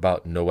to them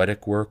about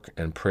noetic work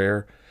and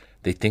prayer,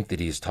 they think that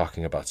he is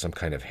talking about some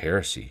kind of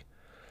heresy.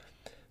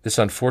 This,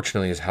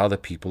 unfortunately, is how the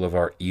people of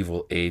our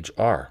evil age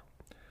are.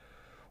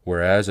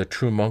 Whereas a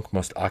true monk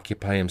must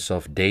occupy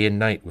himself day and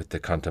night with the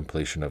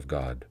contemplation of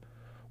God,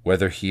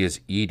 whether he is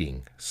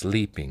eating,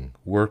 sleeping,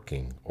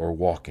 working, or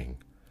walking.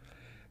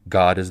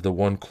 God is the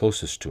one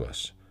closest to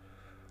us,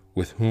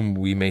 with whom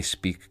we may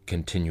speak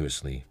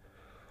continuously.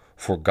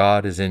 For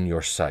God is in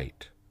your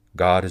sight,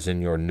 God is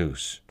in your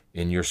nous,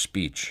 in your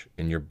speech,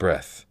 in your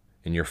breath,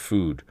 in your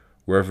food,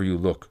 Wherever you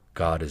look,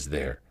 God is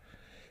there.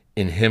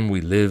 In him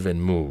we live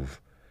and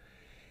move.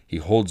 He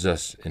holds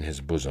us in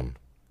his bosom.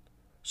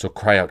 So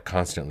cry out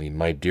constantly,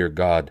 my dear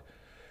God,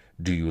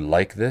 do you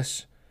like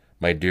this?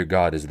 My dear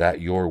God, is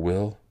that your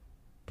will?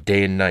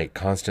 Day and night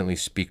constantly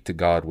speak to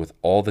God with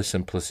all the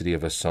simplicity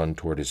of a son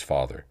toward his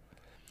father.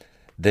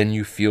 Then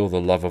you feel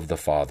the love of the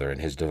Father and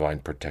his divine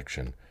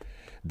protection.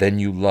 Then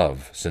you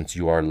love, since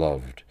you are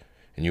loved,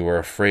 and you are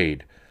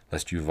afraid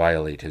lest you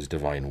violate his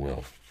divine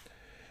will.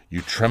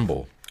 You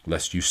tremble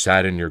lest you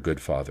sadden your good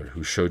Father,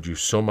 who showed you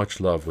so much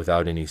love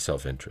without any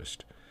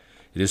self-interest.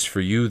 It is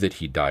for you that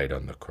he died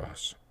on the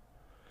cross.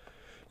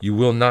 You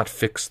will not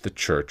fix the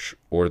church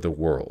or the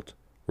world,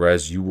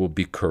 whereas you will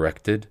be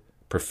corrected,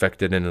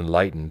 perfected, and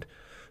enlightened,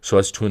 so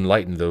as to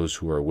enlighten those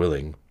who are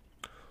willing.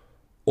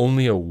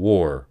 Only a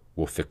war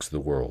will fix the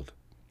world,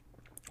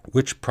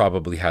 which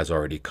probably has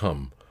already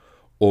come,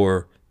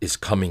 or is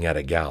coming at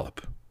a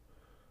gallop.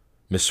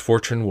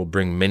 Misfortune will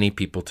bring many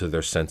people to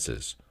their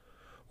senses,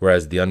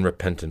 whereas the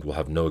unrepentant will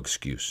have no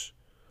excuse.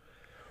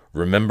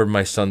 Remember,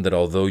 my son, that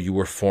although you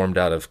were formed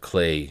out of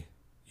clay,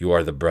 you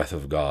are the breath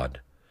of God.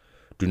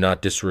 Do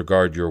not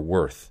disregard your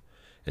worth,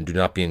 and do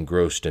not be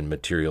engrossed in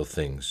material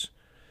things.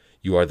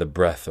 You are the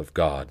breath of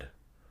God.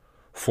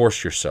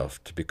 Force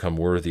yourself to become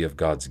worthy of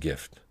God's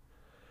gift.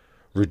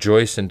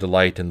 Rejoice and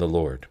delight in the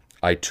Lord.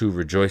 I too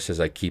rejoice as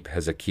I keep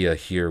Hezekiah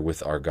here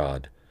with our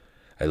God.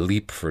 I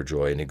leap for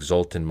joy and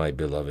exult in my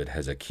beloved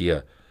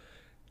Hezekiah,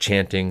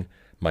 chanting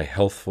my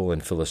healthful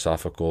and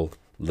philosophical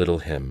little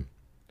hymn.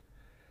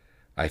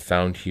 I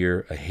found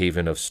here a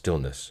haven of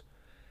stillness.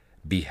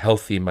 Be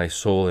healthy, my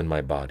soul and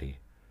my body.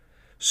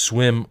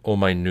 Swim, O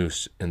my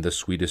noose, in the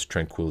sweetest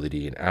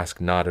tranquility, and ask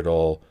not at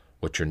all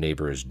what your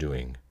neighbor is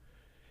doing.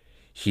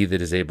 He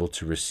that is able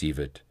to receive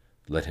it,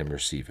 let him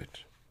receive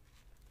it.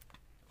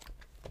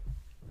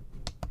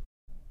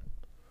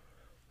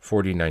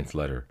 49th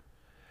letter.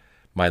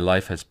 My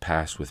life has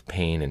passed with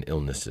pain and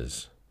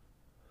illnesses.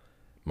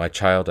 My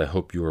child, I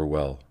hope you are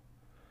well.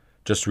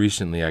 Just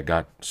recently I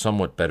got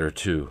somewhat better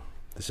too.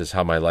 This is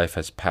how my life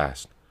has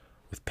passed,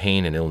 with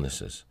pain and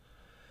illnesses.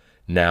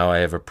 Now I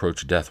have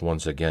approached death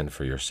once again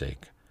for your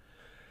sake.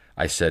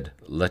 I said,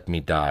 let me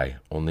die,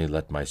 only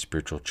let my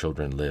spiritual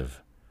children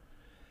live.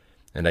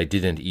 And I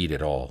didn't eat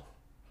at all.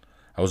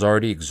 I was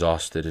already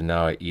exhausted, and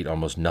now I eat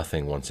almost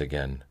nothing once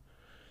again.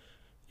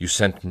 You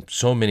sent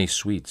so many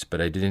sweets,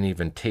 but I didn't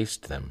even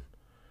taste them.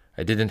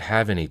 I didn't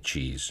have any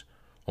cheese,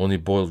 only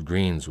boiled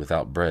greens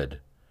without bread.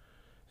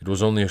 It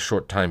was only a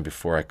short time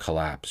before I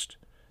collapsed.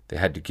 They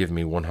had to give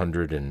me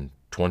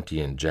 120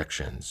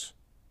 injections.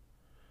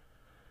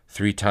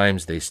 3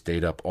 times they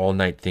stayed up all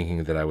night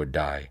thinking that I would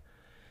die.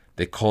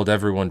 They called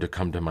everyone to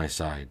come to my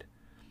side.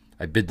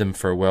 I bid them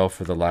farewell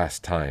for the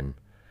last time.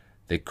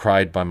 They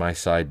cried by my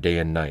side day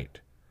and night.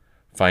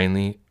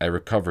 Finally, I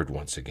recovered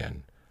once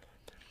again.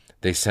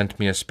 They sent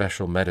me a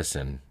special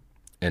medicine,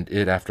 and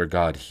it, after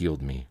God,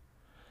 healed me.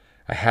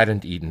 I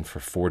hadn't eaten for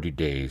 40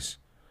 days.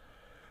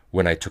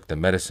 When I took the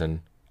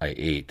medicine, I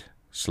ate,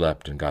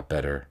 slept, and got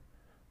better.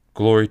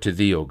 Glory to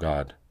thee, O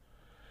God.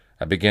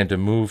 I began to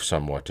move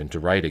somewhat and to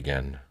write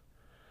again.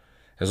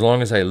 As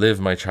long as I live,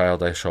 my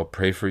child, I shall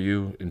pray for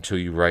you until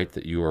you write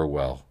that you are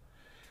well.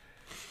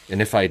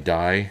 And if I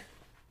die,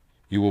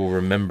 you will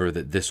remember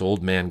that this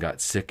old man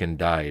got sick and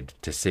died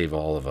to save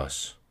all of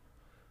us.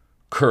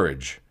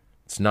 Courage!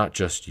 It's not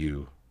just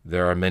you.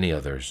 There are many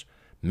others.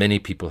 Many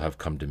people have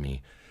come to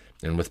me,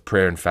 and with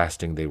prayer and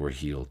fasting they were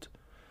healed.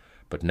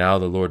 But now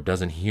the Lord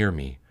doesn't hear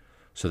me,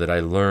 so that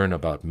I learn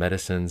about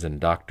medicines and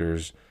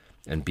doctors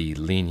and be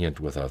lenient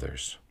with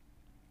others.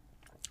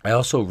 I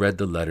also read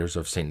the letters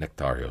of St.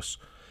 Nectarios,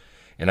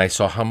 and I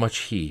saw how much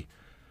he,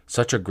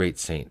 such a great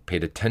saint,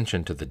 paid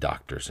attention to the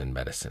doctors and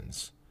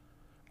medicines.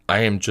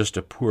 I am just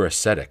a poor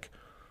ascetic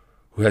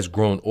who has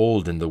grown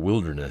old in the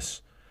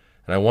wilderness,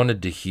 and I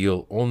wanted to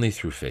heal only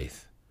through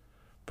faith.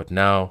 But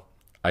now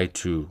I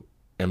too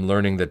am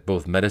learning that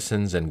both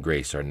medicines and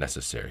grace are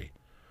necessary.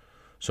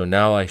 So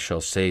now I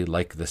shall say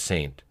like the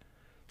saint,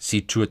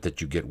 see to it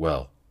that you get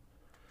well.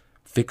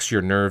 Fix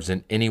your nerves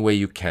in any way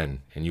you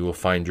can, and you will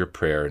find your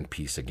prayer and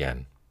peace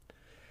again.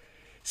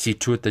 See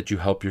to it that you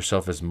help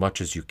yourself as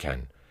much as you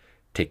can.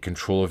 Take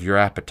control of your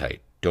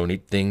appetite. Don't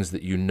eat things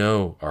that you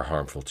know are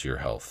harmful to your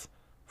health.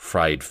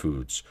 Fried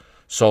foods,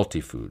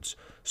 salty foods,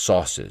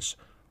 sauces,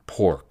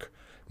 pork,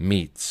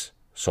 meats,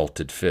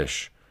 salted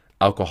fish,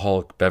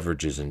 alcoholic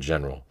beverages in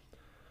general.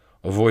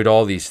 Avoid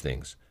all these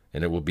things,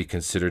 and it will be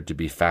considered to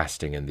be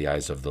fasting in the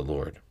eyes of the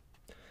Lord.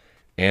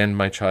 And,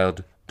 my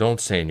child, don't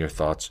say in your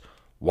thoughts,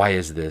 why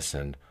is this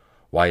and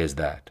why is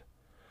that?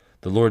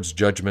 The Lord's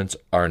judgments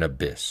are an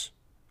abyss.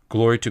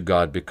 Glory to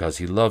God because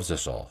he loves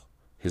us all.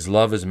 His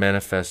love is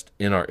manifest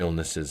in our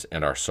illnesses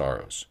and our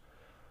sorrows.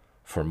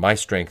 For my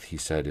strength, he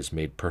said, is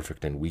made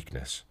perfect in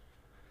weakness.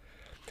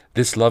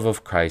 This love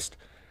of Christ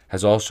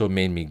has also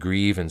made me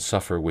grieve and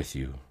suffer with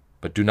you.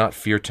 But do not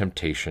fear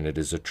temptation, it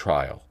is a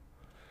trial.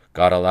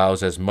 God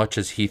allows as much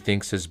as he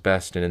thinks is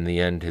best, and in the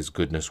end his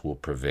goodness will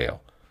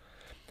prevail.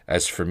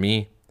 As for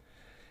me,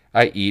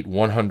 I eat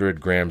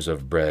 100 grams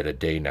of bread a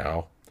day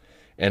now,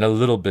 and a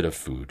little bit of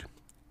food,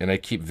 and I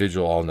keep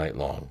vigil all night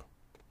long.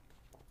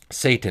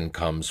 Satan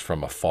comes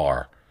from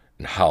afar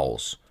and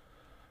howls,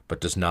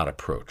 but does not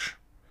approach.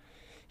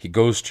 He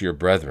goes to your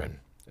brethren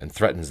and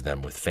threatens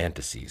them with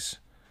fantasies.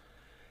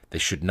 They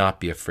should not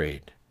be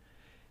afraid.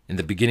 In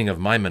the beginning of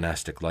my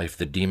monastic life,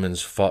 the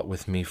demons fought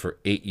with me for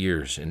 8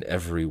 years in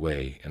every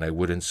way, and I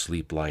wouldn't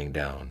sleep lying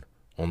down,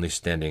 only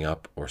standing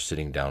up or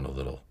sitting down a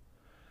little.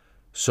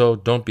 So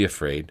don't be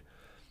afraid.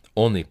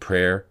 Only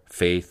prayer,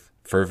 faith,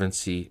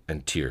 fervency,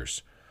 and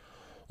tears.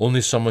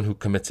 Only someone who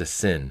commits a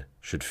sin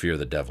should fear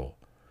the devil.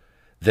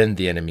 Then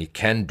the enemy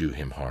can do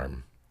him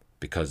harm,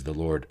 because the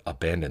Lord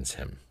abandons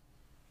him.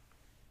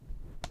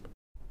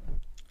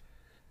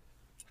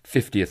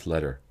 50th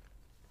letter.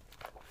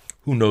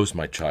 Who knows,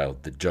 my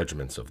child, the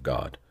judgments of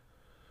God?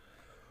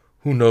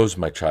 Who knows,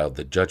 my child,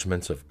 the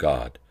judgments of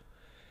God?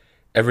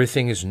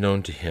 Everything is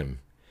known to him.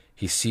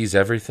 He sees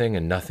everything,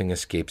 and nothing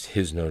escapes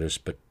his notice,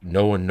 but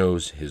no one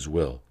knows his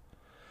will.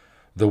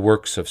 The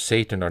works of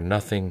Satan are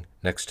nothing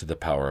next to the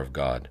power of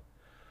God.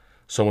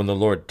 So when the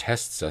Lord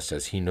tests us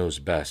as he knows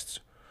best,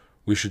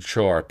 we should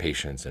show our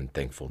patience and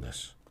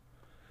thankfulness.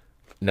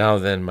 Now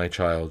then, my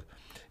child,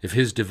 if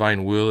his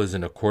divine will is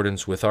in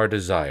accordance with our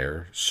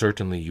desire,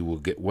 certainly you will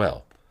get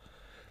well.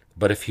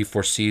 But if he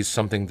foresees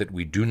something that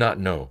we do not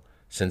know,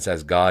 since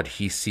as God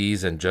he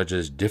sees and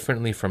judges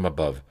differently from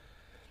above,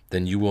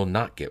 then you will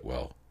not get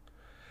well.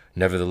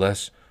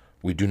 Nevertheless,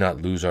 we do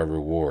not lose our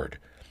reward.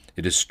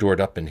 It is stored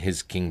up in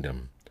his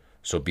kingdom,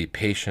 so be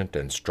patient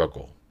and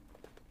struggle.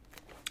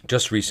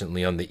 Just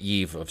recently, on the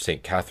eve of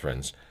St.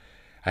 Catherine's,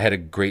 I had a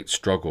great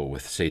struggle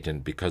with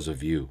Satan because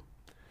of you.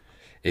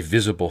 A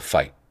visible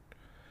fight.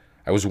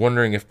 I was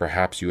wondering if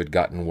perhaps you had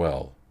gotten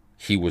well.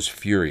 He was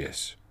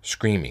furious,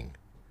 screaming.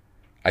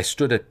 I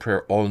stood at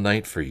prayer all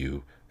night for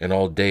you, and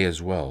all day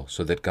as well,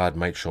 so that God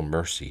might show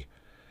mercy.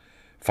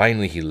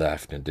 Finally he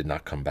left and did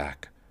not come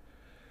back.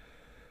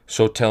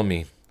 So tell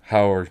me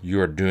how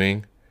you are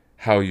doing,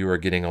 how you are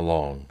getting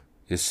along.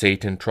 Is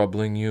Satan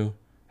troubling you?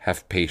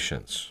 Have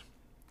patience.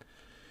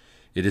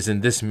 It is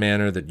in this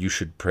manner that you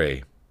should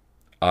pray.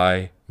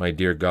 I, my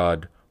dear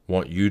God,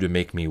 want you to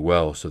make me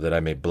well so that I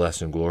may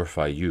bless and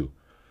glorify you.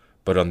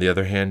 But on the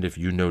other hand, if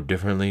you know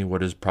differently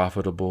what is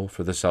profitable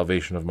for the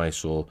salvation of my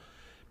soul,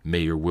 may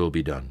your will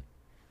be done.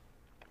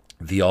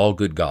 The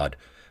all-good God,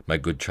 my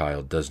good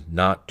child, does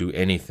not do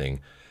anything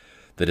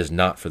that is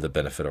not for the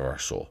benefit of our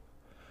soul.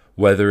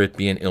 Whether it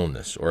be an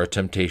illness or a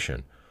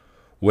temptation,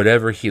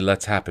 whatever he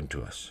lets happen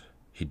to us,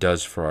 he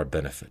does for our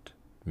benefit.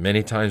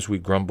 Many times we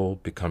grumble,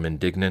 become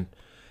indignant,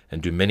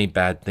 and do many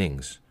bad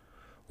things,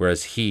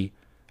 whereas he,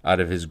 out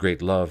of his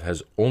great love,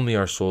 has only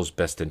our soul's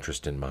best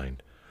interest in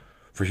mind.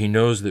 For he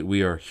knows that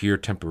we are here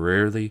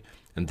temporarily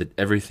and that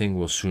everything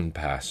will soon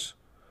pass.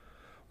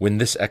 When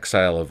this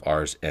exile of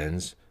ours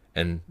ends,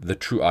 and the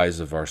true eyes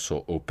of our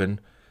soul open,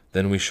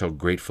 then we shall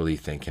gratefully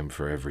thank him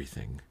for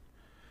everything.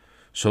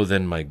 So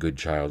then, my good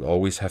child,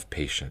 always have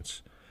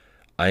patience.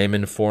 I am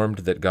informed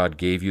that God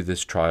gave you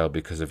this trial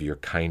because of your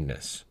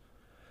kindness.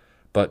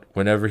 But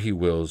whenever he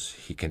wills,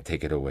 he can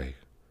take it away.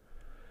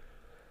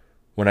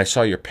 When I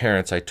saw your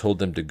parents, I told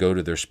them to go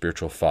to their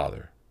spiritual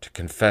father, to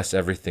confess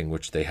everything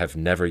which they have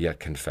never yet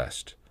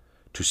confessed,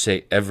 to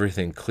say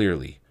everything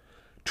clearly,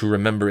 to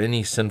remember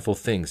any sinful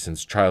thing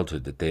since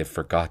childhood that they have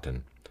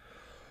forgotten.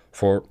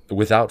 For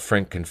without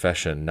frank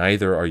confession,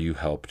 neither are you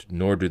helped,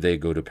 nor do they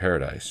go to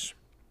paradise.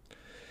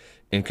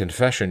 In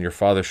confession, your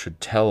father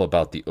should tell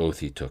about the oath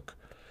he took.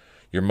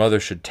 Your mother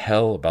should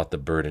tell about the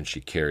burden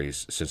she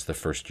carries since the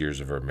first years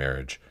of her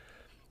marriage,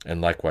 and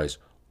likewise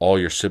all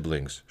your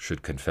siblings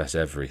should confess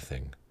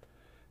everything.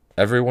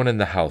 Everyone in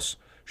the house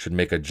should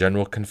make a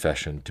general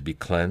confession to be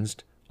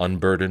cleansed,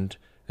 unburdened,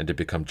 and to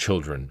become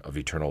children of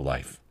eternal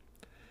life.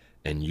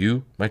 And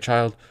you, my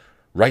child,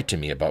 write to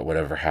me about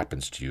whatever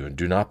happens to you, and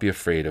do not be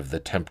afraid of the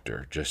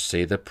tempter. Just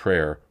say the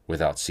prayer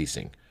without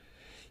ceasing.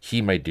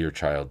 He, my dear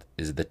child,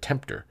 is the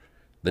tempter,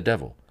 the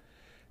devil,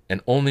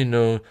 and only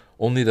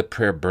the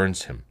prayer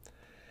burns him,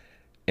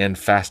 and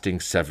fasting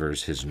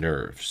severs his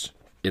nerves.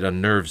 It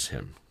unnerves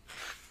him.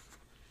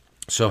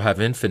 So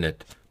have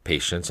infinite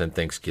patience and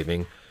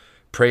thanksgiving.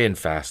 Pray and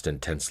fast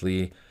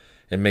intensely,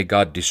 and may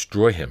God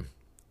destroy him.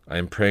 I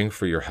am praying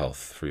for your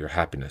health, for your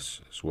happiness,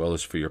 as well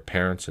as for your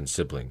parents and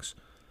siblings.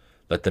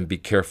 Let them be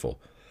careful.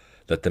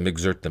 Let them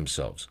exert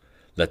themselves.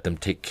 Let them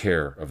take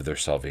care of their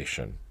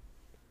salvation.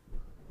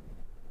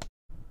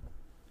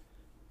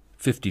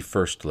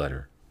 51st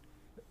letter.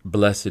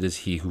 Blessed is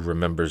he who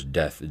remembers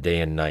death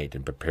day and night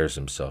and prepares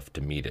himself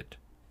to meet it.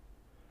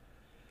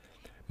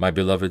 My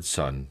beloved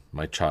son,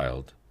 my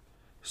child,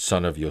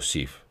 son of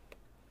Yosef,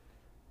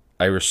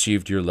 I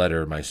received your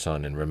letter, my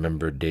son, and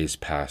remembered days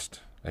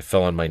past. I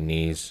fell on my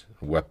knees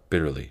and wept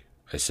bitterly.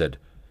 I said,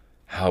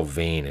 how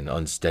vain and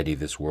unsteady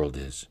this world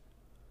is.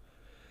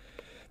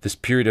 This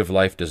period of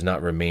life does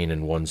not remain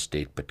in one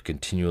state, but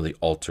continually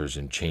alters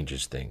and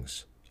changes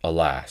things.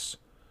 Alas,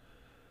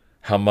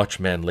 how much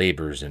man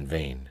labors in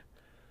vain.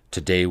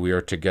 Today we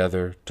are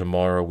together,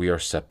 tomorrow we are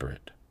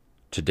separate.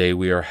 Today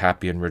we are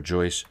happy and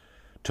rejoice.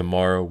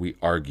 Tomorrow we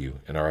argue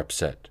and are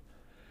upset.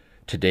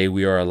 Today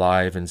we are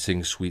alive and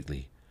sing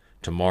sweetly.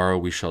 Tomorrow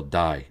we shall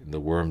die, and the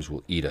worms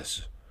will eat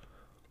us.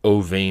 O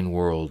vain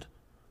world,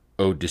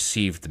 O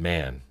deceived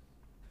man!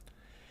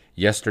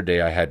 Yesterday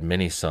I had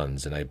many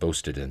sons, and I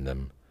boasted in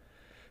them.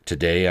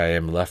 Today I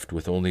am left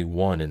with only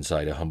one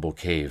inside a humble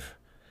cave,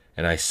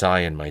 and I sigh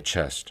in my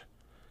chest.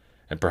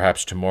 And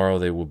perhaps tomorrow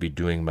they will be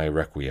doing my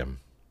requiem.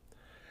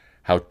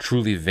 How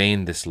truly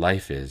vain this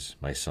life is,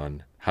 my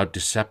son, how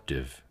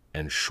deceptive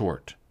and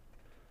short.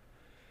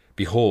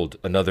 Behold,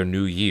 another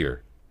new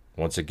year,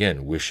 once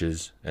again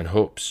wishes and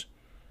hopes.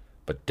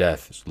 But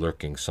death is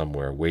lurking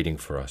somewhere, waiting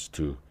for us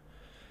too.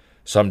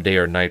 Some day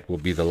or night will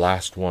be the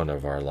last one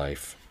of our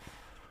life.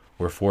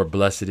 Wherefore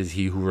blessed is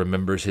he who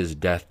remembers his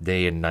death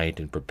day and night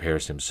and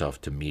prepares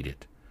himself to meet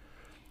it.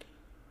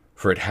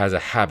 For it has a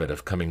habit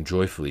of coming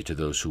joyfully to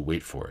those who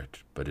wait for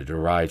it, but it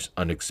arrives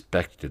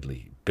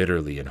unexpectedly,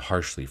 bitterly, and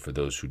harshly for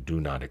those who do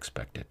not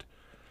expect it.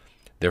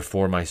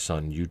 Therefore, my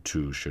son, you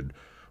too should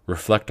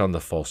reflect on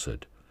the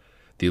falsehood,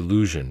 the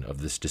illusion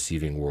of this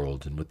deceiving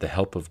world, and with the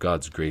help of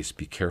God's grace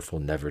be careful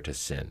never to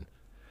sin.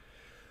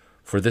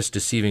 For this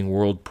deceiving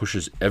world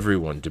pushes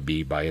everyone to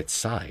be by its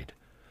side,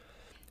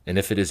 and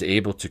if it is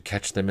able to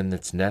catch them in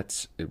its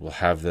nets, it will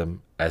have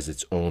them as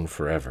its own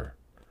forever.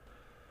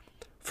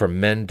 For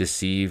men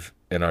deceive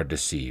and are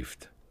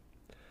deceived.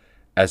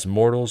 As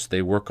mortals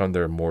they work on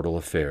their mortal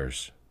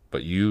affairs,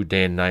 but you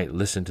day and night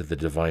listen to the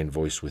divine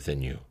voice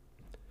within you.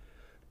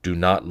 Do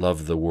not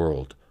love the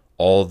world,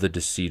 all the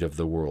deceit of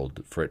the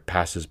world, for it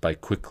passes by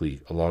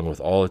quickly along with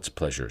all its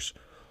pleasures.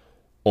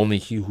 Only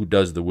he who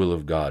does the will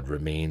of God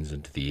remains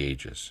into the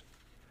ages.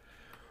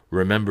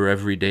 Remember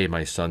every day,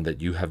 my son,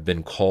 that you have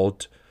been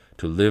called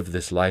to live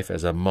this life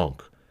as a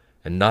monk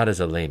and not as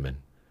a layman.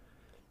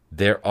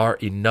 There are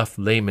enough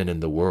laymen in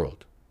the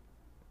world.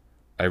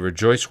 I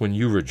rejoice when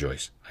you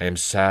rejoice. I am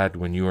sad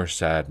when you are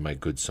sad, my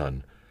good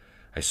son.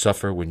 I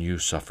suffer when you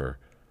suffer.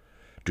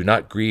 Do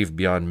not grieve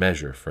beyond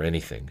measure for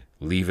anything.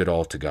 Leave it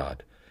all to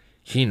God.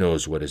 He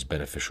knows what is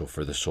beneficial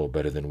for the soul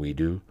better than we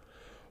do.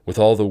 With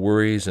all the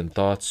worries and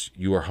thoughts,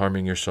 you are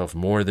harming yourself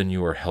more than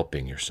you are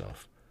helping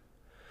yourself.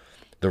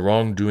 The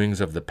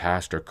wrongdoings of the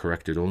past are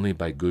corrected only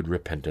by good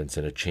repentance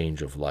and a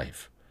change of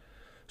life.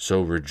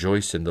 So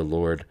rejoice in the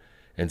Lord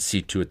and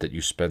see to it that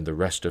you spend the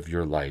rest of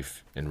your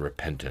life in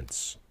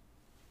repentance.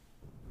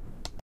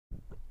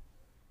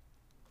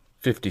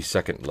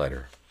 52nd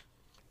letter.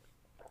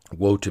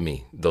 Woe to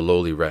me, the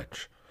lowly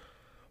wretch!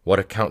 What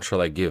account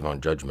shall I give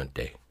on judgment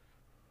day?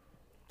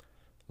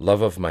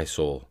 Love of my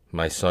soul,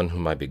 my son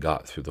whom I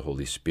begot through the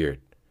Holy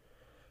Spirit,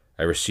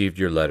 I received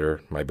your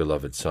letter, my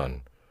beloved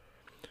son.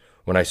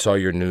 When I saw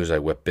your news, I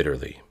wept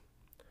bitterly.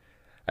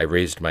 I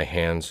raised my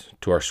hands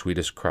to our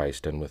sweetest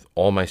Christ, and with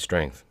all my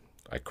strength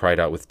I cried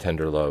out with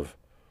tender love.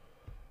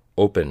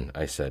 Open,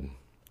 I said,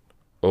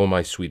 O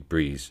my sweet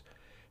breeze,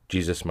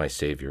 Jesus my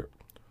Savior,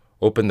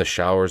 open the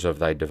showers of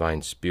thy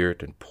divine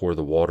Spirit, and pour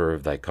the water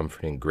of thy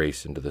comforting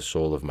grace into the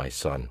soul of my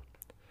son.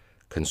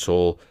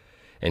 Console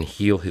and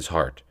heal his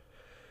heart,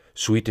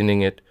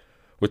 sweetening it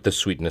with the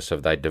sweetness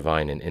of thy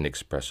divine and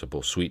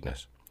inexpressible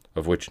sweetness,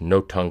 of which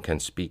no tongue can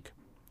speak.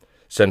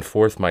 Send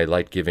forth, my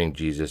light-giving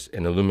Jesus,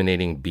 an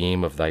illuminating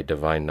beam of thy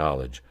divine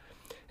knowledge,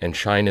 and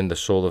shine in the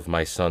soul of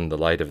my son the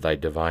light of thy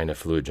divine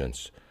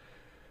effulgence,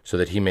 so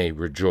that he may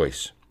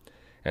rejoice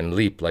and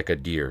leap like a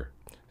deer,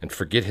 and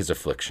forget his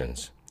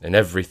afflictions and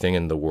everything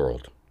in the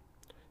world.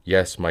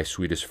 Yes, my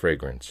sweetest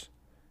fragrance.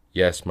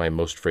 Yes, my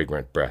most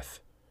fragrant breath.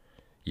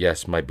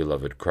 Yes, my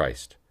beloved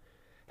Christ.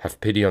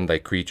 Have pity on thy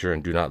creature,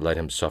 and do not let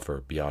him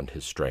suffer beyond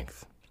his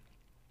strength.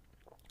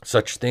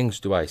 Such things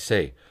do I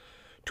say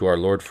to our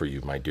Lord for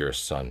you, my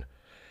dearest son.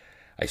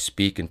 I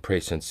speak and pray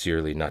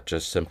sincerely, not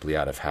just simply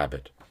out of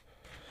habit.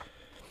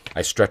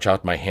 I stretch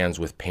out my hands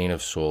with pain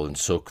of soul and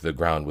soak the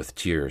ground with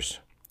tears,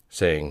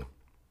 saying,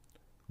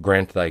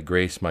 Grant thy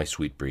grace, my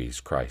sweet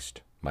breeze,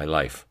 Christ, my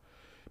life.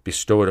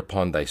 Bestow it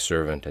upon thy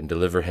servant, and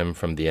deliver him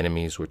from the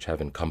enemies which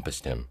have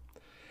encompassed him.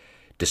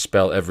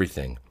 Dispel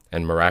everything,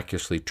 and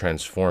miraculously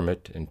transform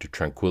it into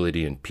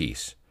tranquility and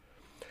peace,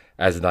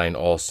 as thine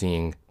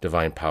all-seeing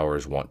divine power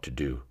is wont to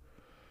do.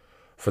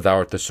 For thou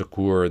art the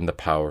succor and the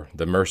power,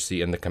 the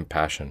mercy and the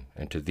compassion,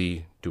 and to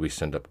thee do we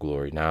send up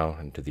glory now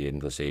and to the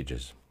endless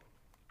ages.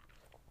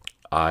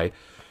 I,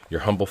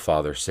 your humble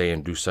father, say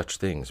and do such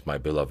things, my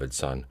beloved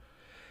son,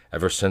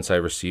 ever since I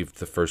received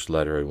the first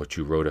letter in which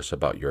you wrote us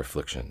about your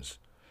afflictions.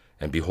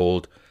 And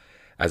behold,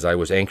 as I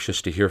was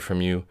anxious to hear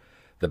from you,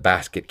 the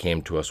basket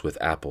came to us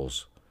with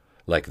apples,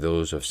 like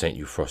those of St.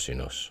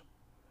 Euphrosinos.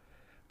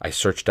 I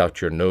searched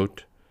out your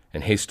note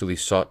and hastily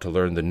sought to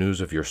learn the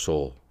news of your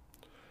soul.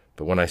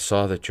 But when I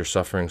saw that your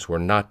sufferings were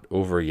not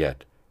over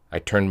yet, I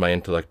turned my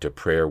intellect to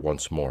prayer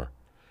once more.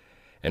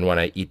 And when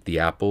I eat the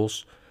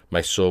apples,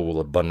 my soul will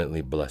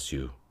abundantly bless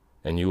you,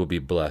 and you will be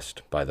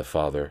blessed by the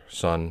Father,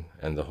 Son,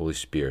 and the Holy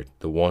Spirit,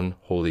 the one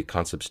holy,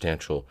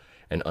 consubstantial,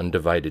 and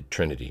undivided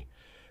Trinity,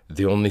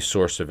 the only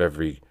source of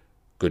every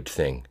good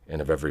thing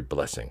and of every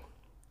blessing.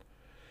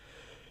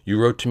 You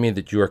wrote to me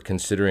that you are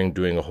considering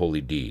doing a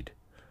holy deed.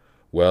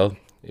 Well,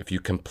 if you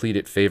complete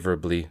it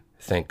favorably,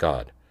 thank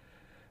God.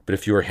 But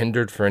if you are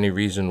hindered for any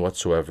reason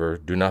whatsoever,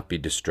 do not be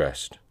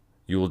distressed.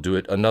 You will do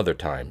it another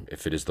time,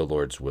 if it is the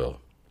Lord's will.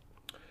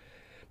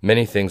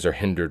 Many things are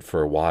hindered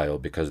for a while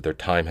because their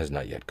time has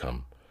not yet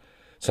come,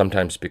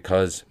 sometimes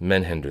because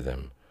men hinder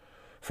them.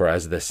 For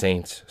as the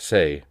saints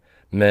say,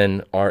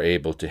 men are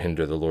able to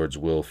hinder the Lord's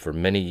will for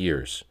many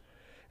years,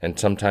 and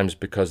sometimes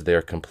because they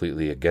are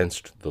completely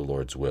against the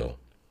Lord's will.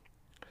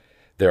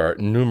 There are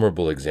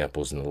innumerable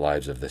examples in the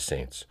lives of the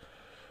saints,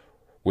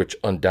 which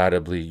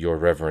undoubtedly your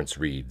reverence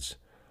reads,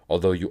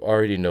 although you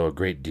already know a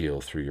great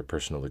deal through your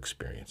personal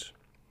experience.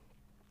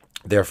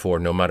 Therefore,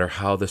 no matter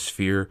how the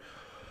sphere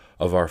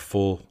of our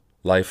full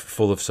life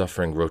full of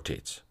suffering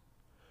rotates,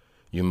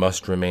 you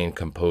must remain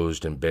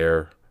composed and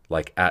bear,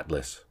 like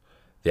Atlas,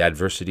 the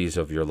adversities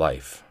of your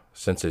life,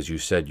 since, as you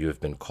said, you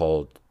have been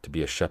called to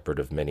be a shepherd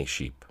of many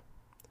sheep.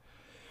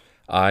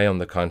 I, on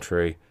the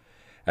contrary,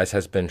 as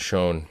has been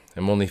shown,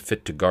 am only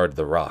fit to guard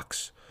the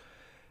rocks,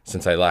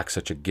 since I lack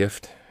such a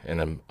gift and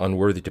am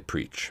unworthy to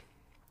preach.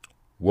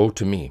 Woe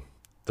to me,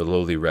 the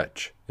lowly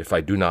wretch, if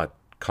I do not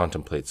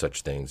contemplate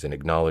such things and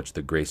acknowledge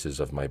the graces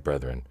of my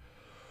brethren.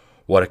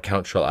 What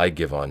account shall I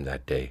give on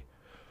that day?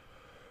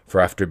 For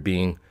after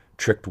being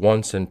tricked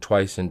once and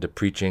twice into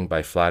preaching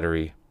by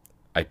flattery,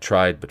 I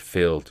tried but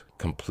failed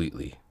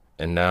completely,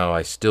 and now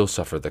I still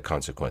suffer the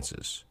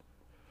consequences.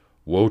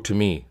 Woe to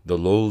me, the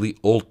lowly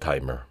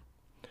old-timer!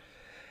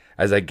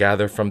 As I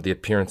gather from the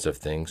appearance of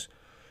things,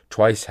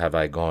 twice have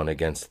I gone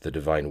against the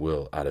divine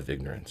will out of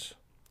ignorance.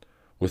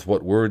 With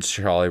what words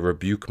shall I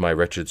rebuke my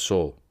wretched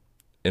soul?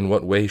 In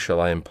what way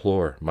shall I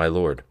implore my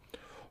Lord?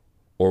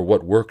 Or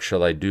what work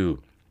shall I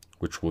do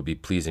which will be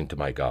pleasing to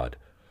my God?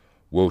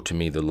 Woe to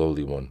me, the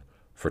lowly one,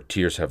 for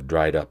tears have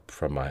dried up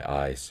from my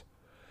eyes.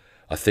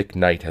 A thick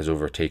night has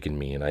overtaken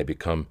me, and I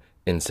become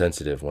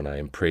insensitive when I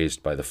am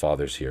praised by the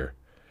fathers here.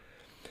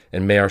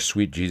 And may our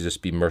sweet Jesus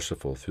be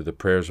merciful through the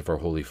prayers of our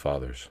holy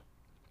fathers.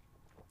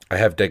 I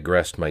have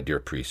digressed, my dear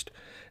priest,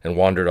 and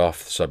wandered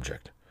off the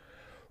subject,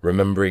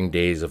 remembering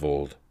days of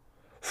old.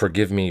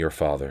 Forgive me, your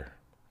father.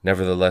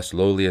 Nevertheless,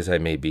 lowly as I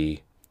may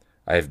be,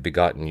 I have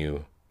begotten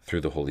you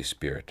through the Holy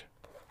Spirit.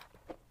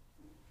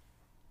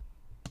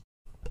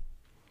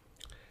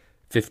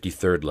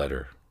 53rd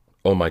letter.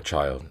 O my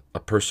child, a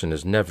person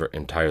is never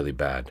entirely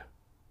bad.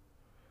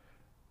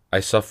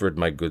 I suffered,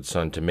 my good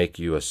son, to make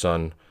you a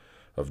son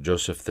of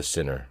Joseph the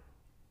sinner.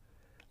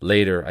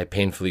 Later, I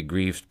painfully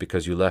grieved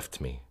because you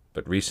left me,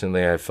 but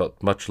recently I have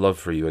felt much love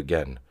for you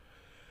again.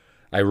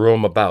 I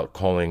roam about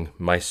calling,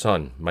 my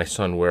son,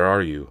 where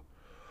are you?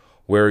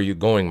 Where are you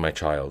going, my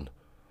child?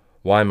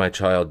 Why, my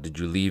child, did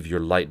you leave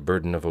your light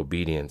burden of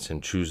obedience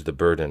and choose the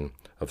burden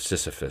of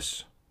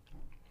Sisyphus?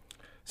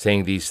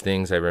 Saying these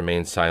things, I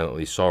remain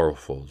silently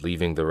sorrowful,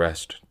 leaving the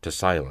rest to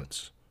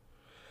silence.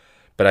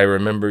 But I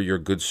remember your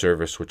good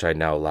service which I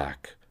now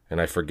lack,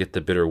 and I forget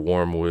the bitter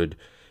wormwood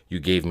you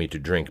gave me to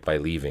drink by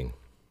leaving.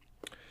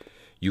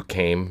 You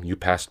came, you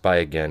passed by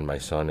again, my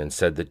son, and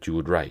said that you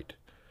would write.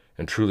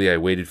 And truly I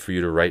waited for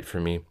you to write for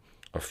me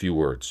a few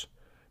words.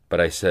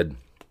 But I said,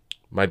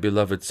 my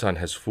beloved son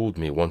has fooled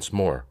me once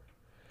more.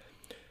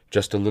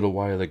 Just a little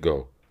while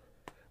ago,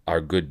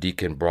 our good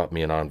deacon brought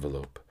me an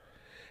envelope,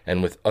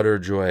 and with utter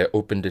joy I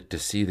opened it to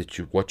see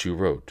what you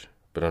wrote.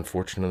 But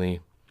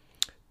unfortunately,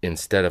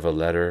 instead of a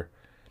letter,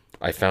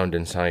 I found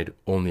inside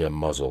only a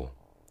muzzle.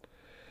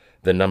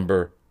 The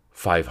number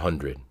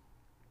 500.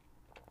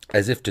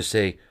 As if to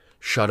say,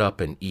 shut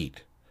up and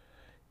eat.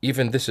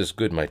 Even this is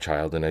good, my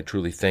child, and I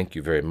truly thank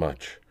you very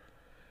much.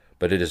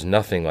 But it is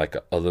nothing like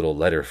a little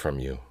letter from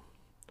you.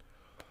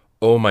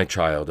 Oh, my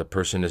child, a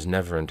person is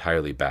never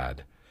entirely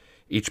bad.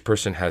 Each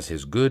person has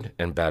his good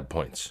and bad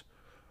points.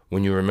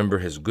 When you remember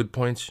his good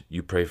points,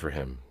 you pray for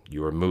him.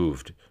 You are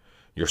moved.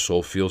 Your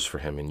soul feels for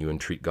him, and you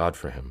entreat God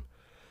for him.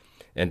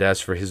 And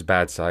as for his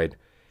bad side,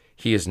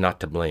 he is not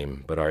to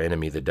blame, but our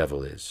enemy the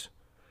devil is.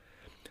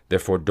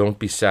 Therefore don't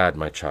be sad,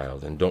 my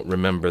child, and don't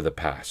remember the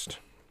past.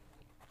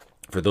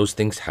 For those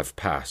things have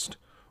passed.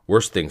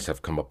 Worse things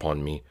have come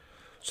upon me,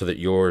 so that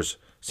yours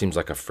seems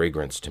like a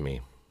fragrance to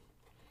me.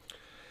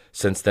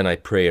 Since then I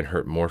pray and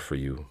hurt more for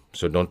you,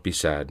 so don't be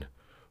sad.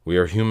 We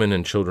are human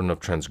and children of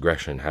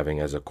transgression, having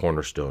as a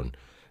cornerstone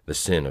the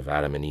sin of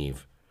Adam and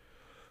Eve.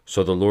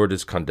 So the Lord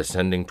is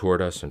condescending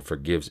toward us and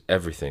forgives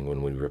everything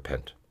when we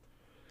repent.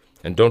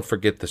 And don't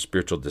forget the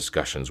spiritual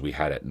discussions we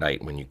had at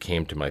night when you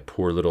came to my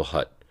poor little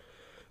hut,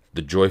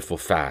 the joyful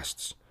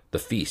fasts, the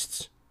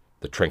feasts,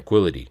 the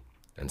tranquility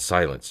and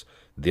silence,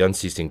 the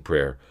unceasing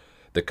prayer,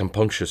 the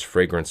compunctious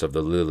fragrance of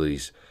the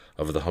lilies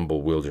of the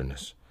humble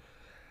wilderness.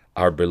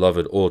 Our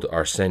beloved old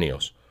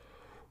Arsenios,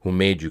 who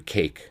made you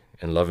cake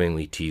and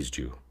lovingly teased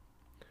you.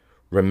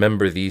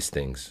 Remember these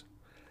things.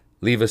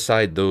 Leave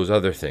aside those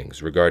other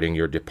things regarding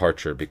your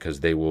departure because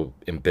they will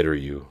embitter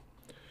you.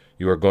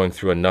 You are going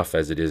through enough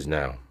as it is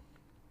now.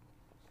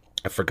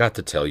 I forgot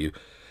to tell you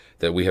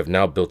that we have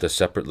now built a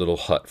separate little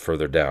hut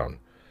further down,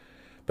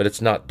 but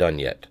it's not done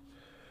yet.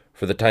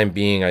 For the time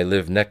being, I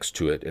live next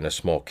to it in a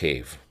small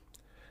cave.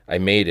 I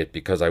made it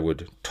because I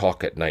would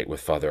talk at night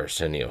with Father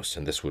Arsenios,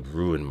 and this would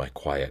ruin my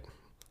quiet.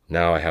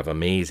 Now I have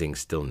amazing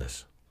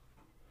stillness.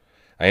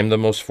 I am the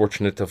most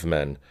fortunate of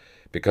men,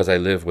 because I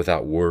live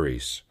without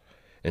worries,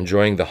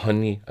 enjoying the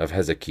honey of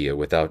Hesychast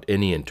without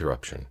any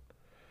interruption.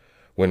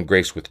 When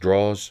grace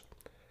withdraws,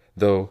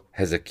 though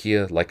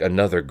Hesychast, like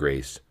another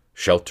grace,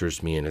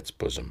 shelters me in its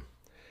bosom,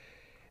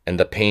 and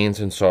the pains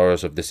and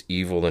sorrows of this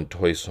evil and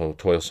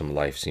toilsome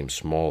life seem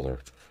smaller,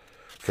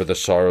 for the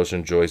sorrows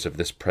and joys of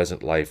this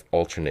present life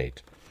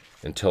alternate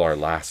until our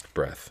last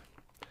breath.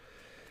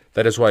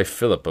 That is why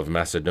Philip of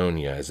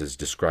Macedonia, as is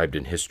described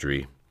in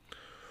history,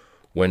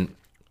 when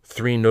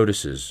 3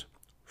 notices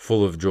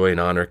full of joy and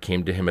honor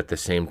came to him at the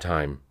same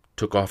time,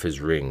 took off his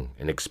ring,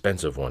 an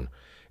expensive one,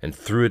 and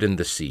threw it in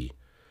the sea,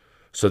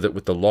 so that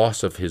with the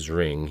loss of his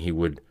ring he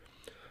would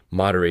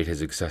moderate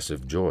his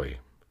excessive joy.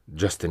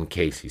 Just in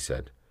case, he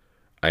said,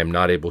 I am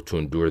not able to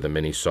endure the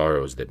many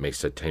sorrows that may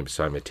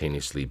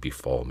simultaneously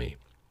befall me.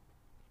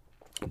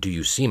 Do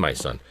you see, my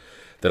son,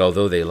 that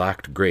although they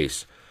lacked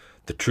grace,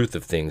 the truth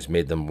of things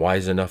made them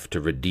wise enough to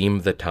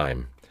redeem the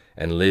time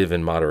and live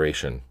in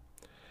moderation?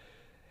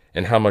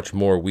 And how much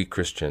more we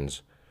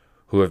Christians,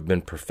 who have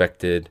been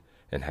perfected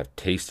and have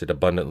tasted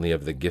abundantly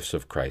of the gifts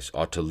of Christ,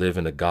 ought to live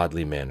in a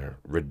godly manner,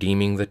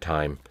 redeeming the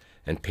time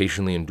and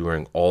patiently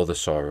enduring all the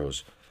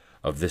sorrows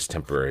of this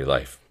temporary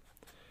life.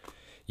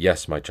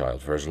 Yes, my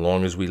child, for as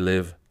long as we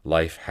live,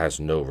 life has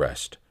no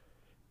rest.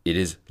 It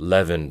is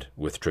leavened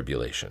with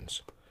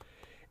tribulations.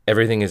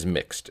 Everything is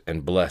mixed,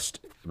 and blessed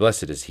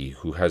is he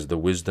who has the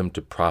wisdom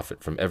to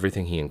profit from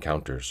everything he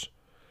encounters.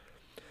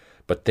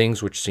 But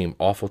things which seem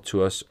awful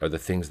to us are the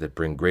things that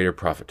bring greater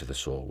profit to the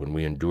soul when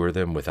we endure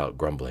them without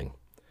grumbling.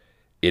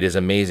 It is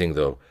amazing,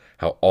 though,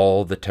 how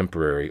all the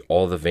temporary,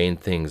 all the vain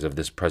things of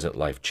this present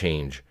life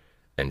change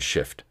and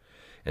shift,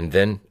 and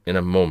then, in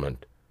a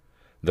moment,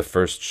 the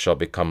first shall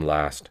become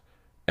last,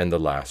 and the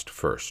last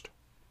first.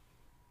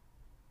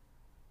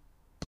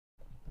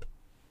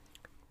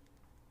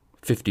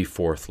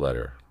 54th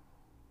letter.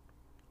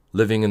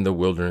 Living in the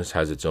wilderness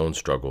has its own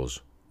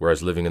struggles,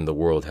 whereas living in the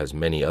world has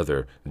many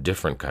other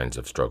different kinds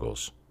of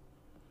struggles.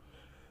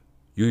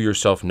 You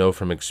yourself know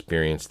from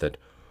experience that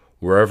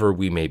wherever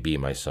we may be,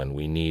 my son,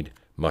 we need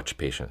much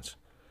patience.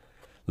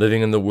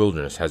 Living in the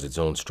wilderness has its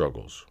own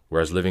struggles,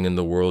 whereas living in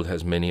the world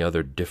has many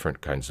other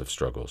different kinds of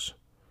struggles.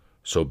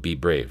 So be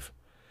brave,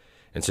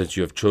 and since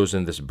you have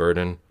chosen this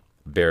burden,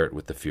 bear it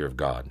with the fear of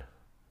God.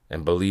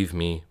 And believe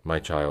me, my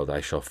child,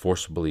 I shall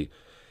forcibly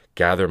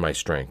gather my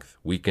strength,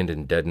 weakened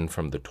and deadened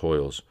from the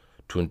toils,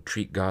 to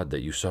entreat God that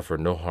you suffer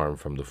no harm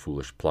from the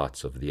foolish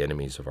plots of the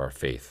enemies of our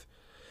faith.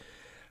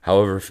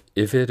 However,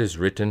 if it is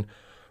written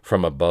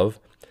from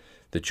above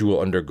that you will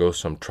undergo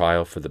some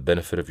trial for the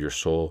benefit of your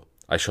soul,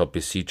 I shall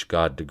beseech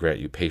God to grant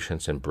you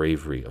patience and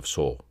bravery of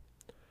soul.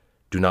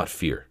 Do not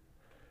fear.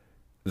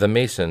 The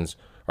Masons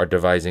are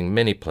devising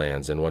many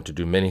plans and want to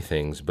do many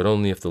things, but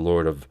only if the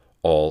Lord of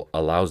all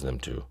allows them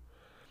to.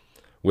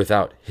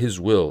 Without his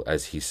will,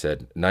 as he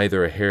said,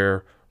 neither a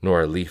hair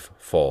nor a leaf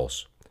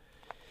falls.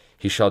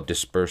 He shall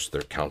disperse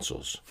their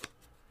counsels.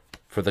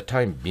 For the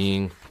time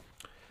being,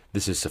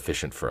 this is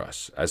sufficient for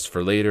us. As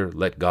for later,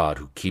 let God,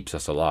 who keeps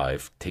us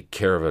alive, take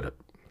care of it.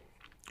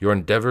 Your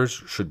endeavors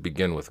should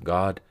begin with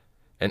God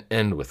and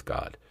end with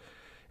God,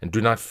 and do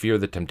not fear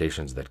the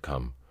temptations that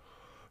come,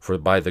 for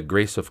by the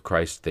grace of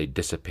Christ they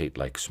dissipate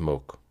like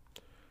smoke.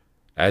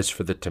 As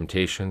for the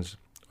temptations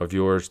of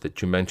yours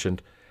that you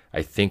mentioned,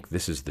 I think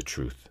this is the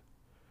truth.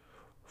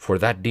 For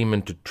that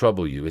demon to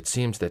trouble you, it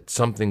seems that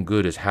something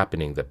good is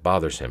happening that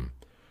bothers him.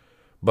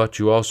 But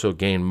you also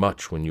gain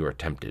much when you are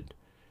tempted.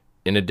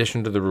 In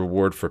addition to the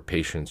reward for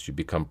patience, you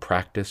become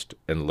practiced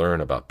and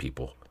learn about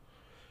people.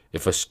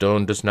 If a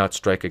stone does not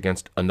strike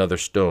against another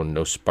stone,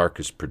 no spark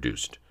is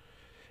produced.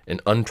 An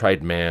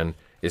untried man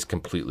is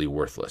completely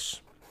worthless.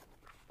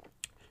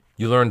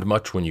 You learned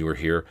much when you were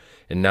here,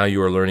 and now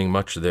you are learning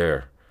much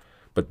there.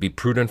 But be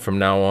prudent from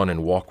now on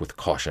and walk with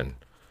caution,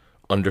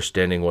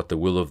 understanding what the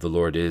will of the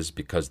Lord is,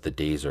 because the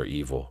days are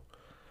evil.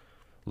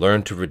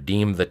 Learn to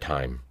redeem the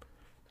time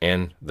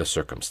and the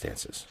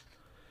circumstances.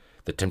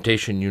 The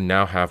temptation you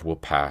now have will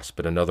pass,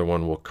 but another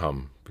one will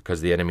come,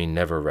 because the enemy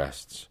never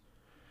rests.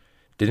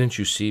 Didn't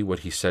you see what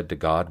he said to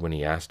God when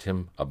he asked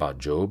him about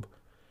Job?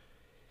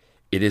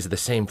 It is the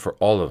same for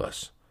all of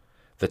us.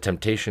 The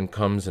temptation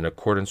comes in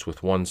accordance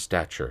with one's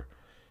stature,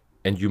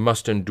 and you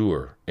must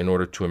endure in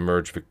order to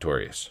emerge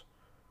victorious.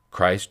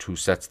 Christ, who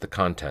sets the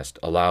contest,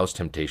 allows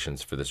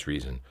temptations for this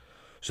reason,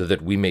 so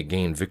that we may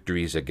gain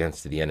victories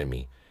against the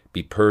enemy,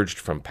 be purged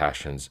from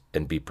passions,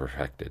 and be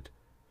perfected.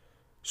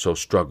 So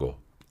struggle,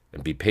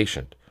 and be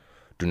patient.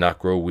 Do not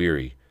grow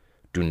weary.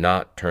 Do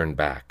not turn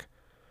back.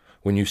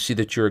 When you see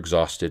that you're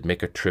exhausted,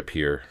 make a trip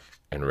here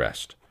and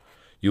rest.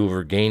 You will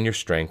regain your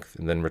strength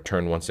and then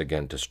return once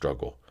again to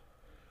struggle.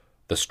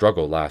 The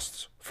struggle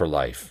lasts for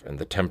life, and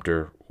the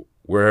tempter,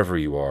 wherever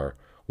you are,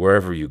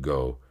 wherever you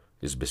go,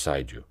 is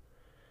beside you.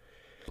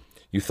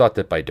 You thought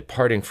that by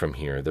departing from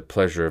here, the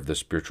pleasure of the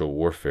spiritual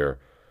warfare,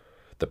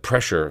 the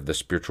pressure of the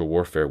spiritual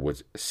warfare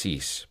would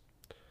cease.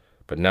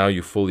 But now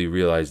you fully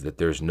realize that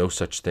there is no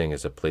such thing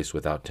as a place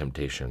without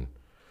temptation.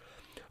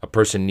 A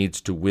person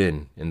needs to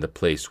win in the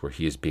place where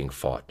he is being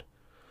fought,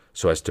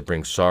 so as to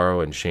bring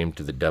sorrow and shame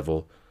to the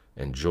devil,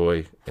 and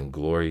joy and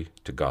glory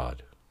to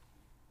God.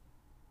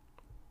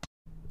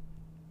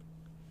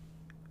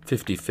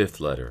 55th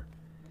letter.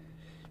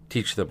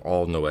 Teach them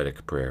all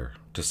noetic prayer,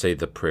 to say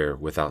the prayer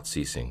without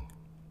ceasing.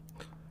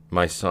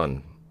 My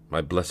son,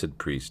 my blessed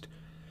priest,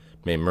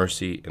 may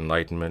mercy,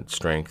 enlightenment,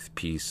 strength,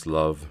 peace,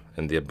 love,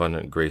 and the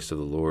abundant grace of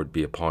the Lord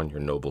be upon your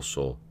noble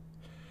soul.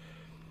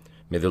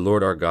 May the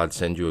Lord our God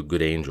send you a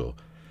good angel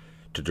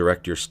to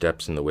direct your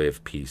steps in the way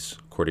of peace,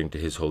 according to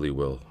his holy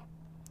will.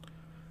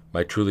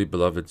 My truly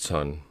beloved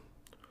son,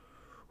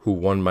 who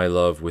won my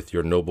love with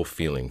your noble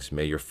feelings,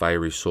 may your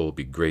fiery soul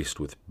be graced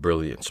with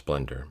brilliant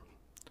splendor.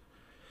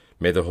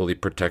 May the holy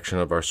protection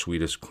of our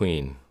sweetest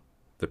queen,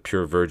 the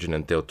pure virgin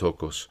and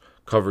Theotokos,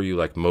 cover you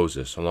like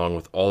Moses, along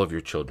with all of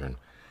your children,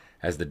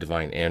 as the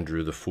divine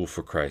Andrew, the fool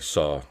for Christ,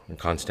 saw in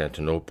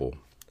Constantinople.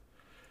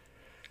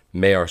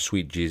 May our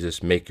sweet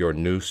Jesus make your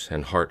nous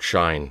and heart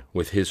shine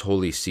with his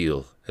holy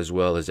seal, as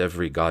well as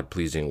every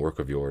God-pleasing work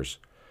of yours,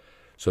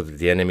 so that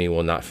the enemy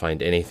will not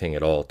find anything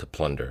at all to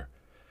plunder.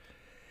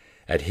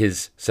 At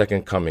his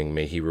second coming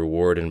may he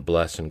reward and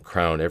bless and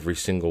crown every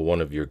single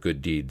one of your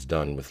good deeds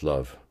done with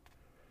love.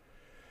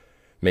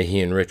 May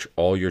he enrich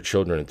all your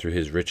children through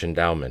his rich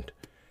endowment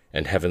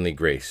and heavenly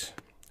grace,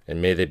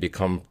 and may they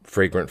become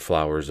fragrant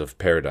flowers of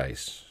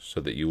paradise,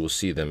 so that you will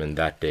see them in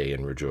that day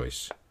and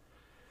rejoice.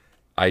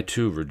 I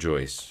too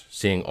rejoice,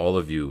 seeing all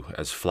of you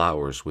as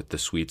flowers with the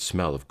sweet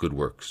smell of good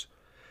works,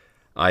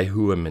 I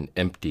who am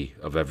empty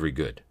of every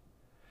good.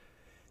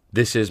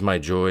 This is my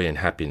joy and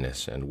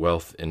happiness and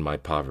wealth in my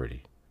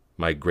poverty,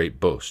 my great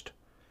boast,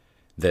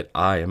 that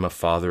I am a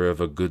father of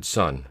a good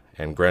son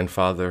and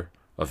grandfather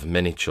of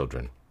many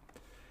children.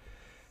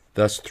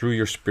 Thus, through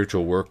your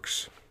spiritual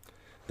works,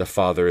 the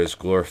Father is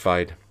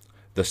glorified,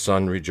 the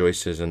Son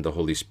rejoices, and the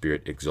Holy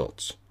Spirit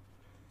exults.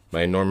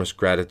 My enormous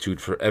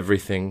gratitude for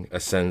everything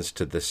ascends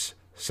to this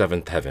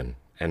seventh heaven,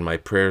 and my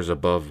prayers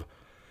above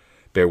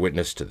bear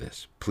witness to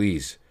this.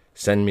 Please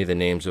send me the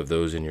names of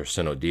those in your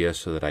synodia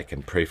so that I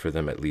can pray for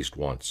them at least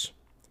once.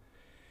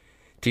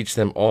 Teach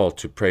them all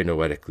to pray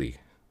noetically,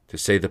 to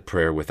say the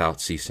prayer without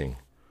ceasing.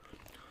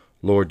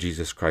 Lord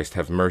Jesus Christ,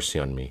 have mercy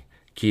on me.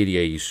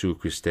 Kyrie Jesu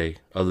Christe,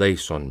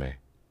 eleison me.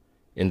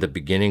 In the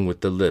beginning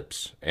with the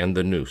lips and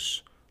the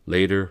nous,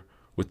 later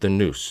with the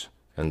nous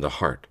and the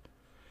heart.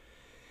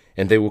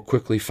 And they will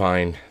quickly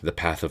find the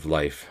path of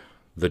life,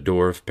 the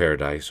door of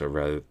paradise,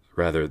 or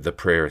rather the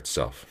prayer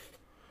itself,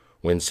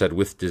 when said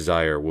with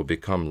desire, will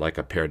become like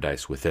a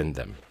paradise within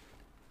them.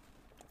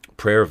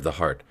 Prayer of the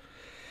heart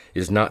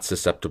is not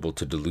susceptible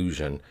to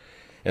delusion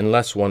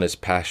unless one is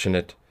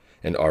passionate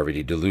and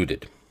already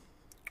deluded.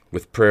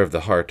 With prayer of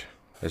the heart,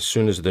 as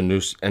soon as the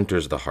nous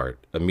enters the heart,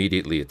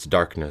 immediately its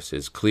darkness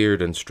is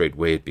cleared and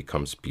straightway it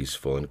becomes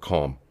peaceful and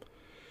calm.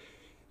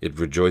 It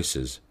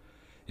rejoices,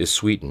 is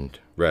sweetened,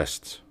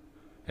 rests,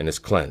 and is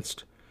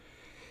cleansed.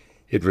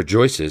 It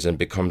rejoices and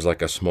becomes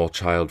like a small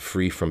child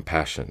free from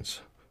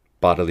passions.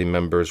 Bodily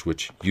members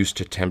which used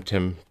to tempt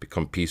him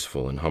become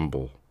peaceful and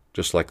humble,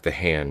 just like the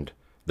hand,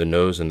 the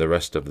nose, and the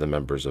rest of the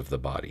members of the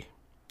body.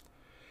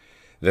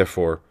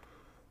 Therefore,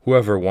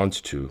 whoever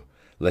wants to,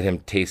 let him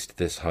taste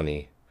this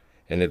honey,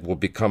 and it will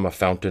become a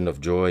fountain of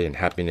joy and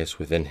happiness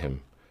within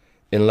him,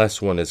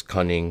 unless one is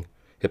cunning,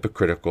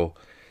 hypocritical,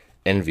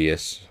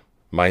 envious,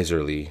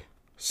 miserly,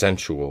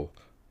 sensual,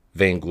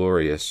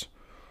 vainglorious,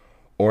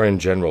 or in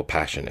general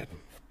passionate,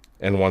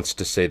 and wants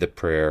to say the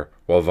prayer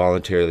while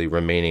voluntarily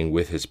remaining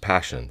with his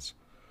passions,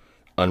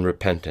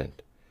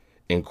 unrepentant,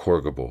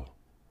 incorrigible.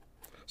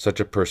 Such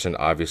a person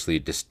obviously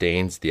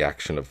disdains the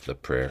action of the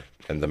prayer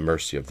and the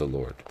mercy of the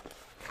Lord.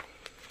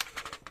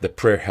 The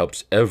prayer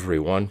helps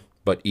everyone,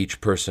 but each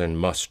person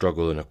must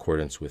struggle in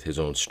accordance with his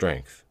own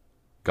strength.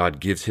 God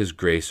gives his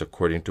grace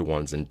according to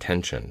one's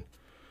intention.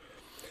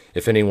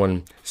 If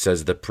anyone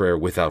says the prayer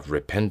without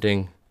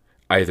repenting,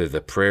 either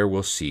the prayer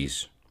will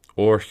cease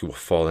or he will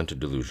fall into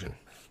delusion.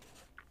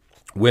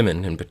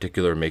 Women, in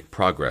particular, make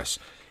progress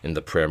in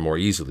the prayer more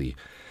easily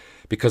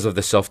because of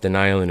the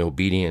self-denial and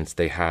obedience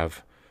they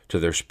have to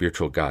their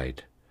spiritual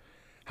guide.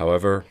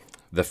 However,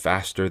 the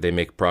faster they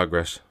make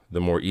progress, the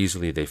more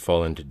easily they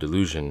fall into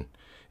delusion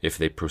if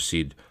they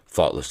proceed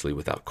thoughtlessly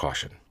without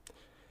caution.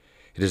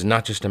 It is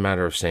not just a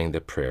matter of saying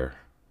the prayer,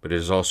 but it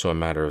is also a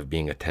matter of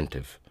being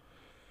attentive.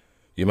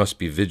 You must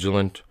be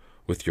vigilant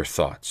with your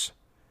thoughts,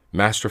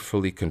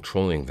 masterfully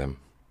controlling them.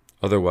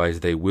 Otherwise,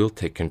 they will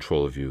take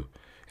control of you,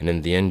 and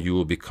in the end you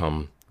will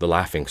become the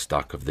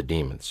laughingstock of the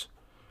demons.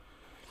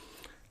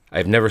 I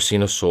have never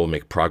seen a soul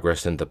make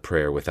progress in the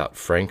prayer without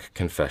frank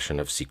confession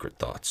of secret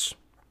thoughts.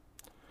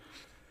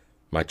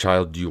 My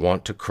child, do you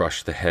want to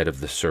crush the head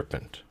of the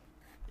serpent?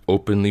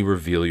 Openly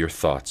reveal your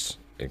thoughts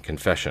in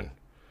confession.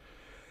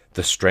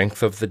 The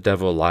strength of the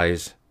devil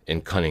lies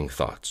in cunning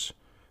thoughts.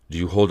 Do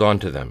you hold on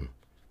to them?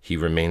 He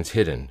remains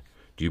hidden.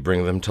 Do you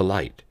bring them to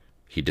light?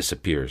 He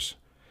disappears.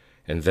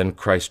 And then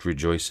Christ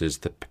rejoices,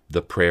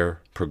 the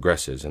prayer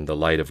progresses, and the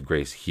light of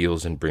grace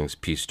heals and brings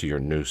peace to your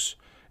nous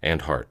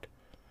and heart.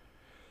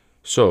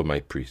 So, my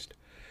priest,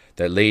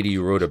 that lady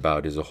you wrote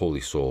about is a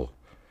holy soul,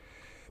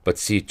 but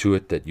see to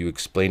it that you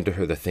explain to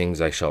her the things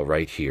I shall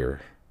write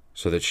here,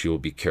 so that she will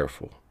be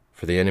careful.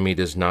 For the enemy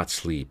does not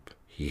sleep.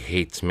 He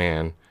hates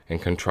man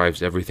and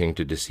contrives everything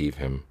to deceive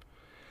him.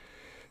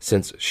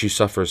 Since she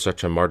suffers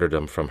such a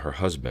martyrdom from her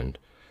husband,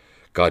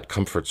 God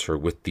comforts her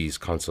with these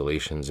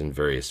consolations in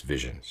various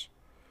visions.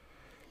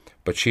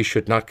 But she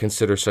should not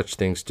consider such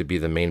things to be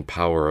the main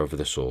power of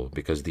the soul,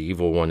 because the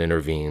evil one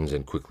intervenes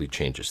and quickly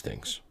changes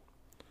things.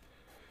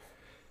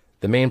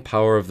 The main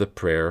power of the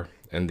prayer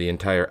and the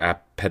entire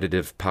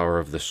appetitive power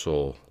of the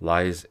soul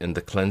lies in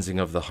the cleansing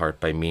of the heart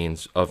by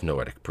means of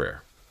noetic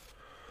prayer.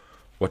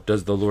 What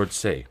does the Lord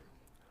say?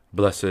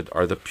 Blessed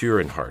are the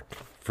pure in heart,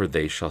 for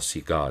they shall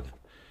see God.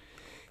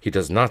 He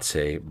does not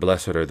say,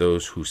 blessed are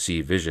those who see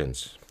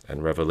visions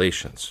and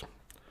revelations.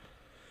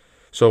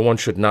 So one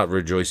should not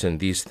rejoice in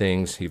these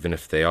things, even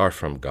if they are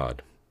from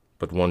God,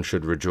 but one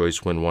should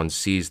rejoice when one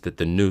sees that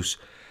the nous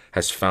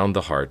has found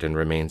the heart and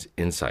remains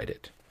inside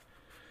it.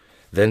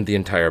 Then the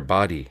entire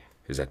body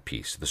is at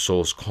peace, the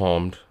soul is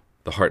calmed,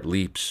 the heart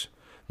leaps,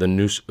 the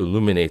nous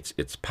illuminates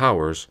its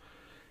powers,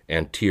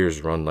 and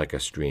tears run like a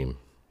stream.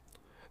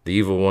 The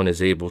evil one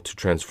is able to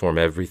transform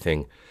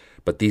everything,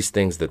 but these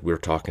things that we're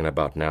talking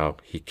about now,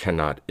 he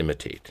cannot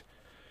imitate.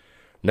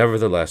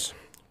 Nevertheless,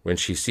 when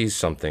she sees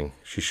something,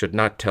 she should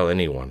not tell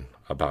anyone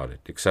about it,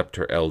 except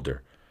her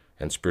elder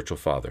and spiritual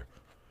father,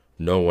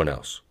 no one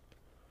else.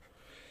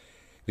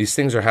 These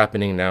things are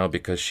happening now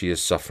because she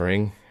is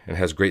suffering and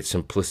has great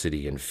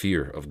simplicity and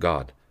fear of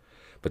God.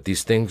 But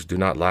these things do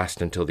not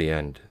last until the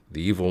end.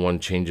 The evil one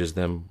changes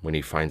them when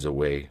he finds a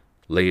way.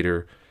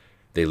 Later,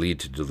 they lead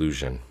to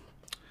delusion.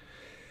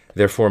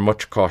 Therefore,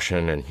 much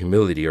caution and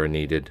humility are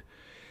needed.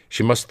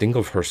 She must think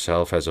of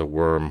herself as a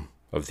worm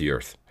of the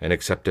earth and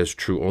accept as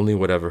true only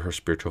whatever her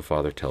spiritual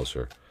father tells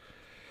her.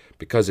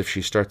 Because if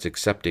she starts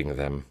accepting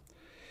them,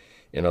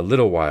 in a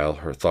little while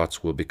her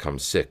thoughts will become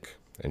sick,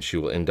 and she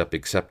will end up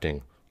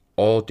accepting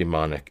all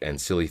demonic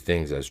and silly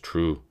things as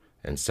true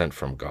and sent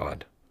from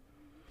God.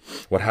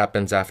 What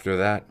happens after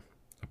that?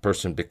 A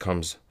person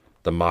becomes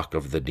the mock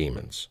of the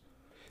demons.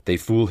 They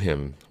fool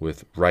him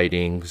with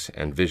writings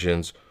and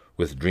visions,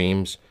 with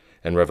dreams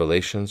and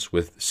revelations,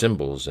 with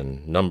symbols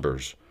and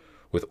numbers,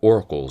 with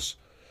oracles,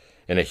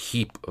 and a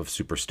heap of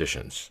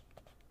superstitions.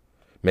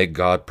 May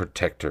God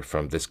protect her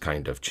from this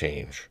kind of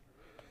change.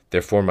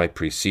 Therefore, my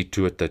priest, see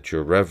to it that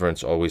your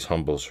reverence always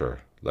humbles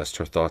her, lest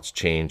her thoughts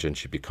change and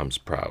she becomes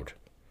proud.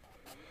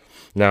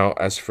 Now,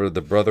 as for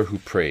the brother who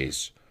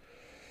prays,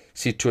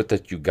 see to it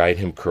that you guide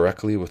him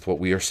correctly with what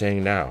we are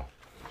saying now,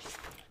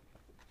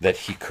 that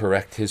he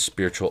correct his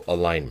spiritual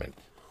alignment.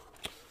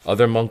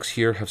 Other monks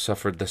here have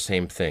suffered the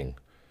same thing.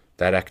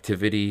 That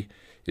activity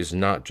is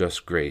not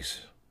just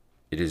grace.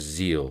 It is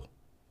zeal,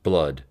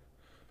 blood,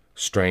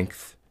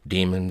 strength,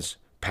 demons,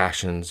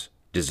 passions,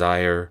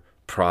 desire,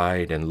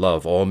 pride, and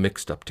love all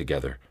mixed up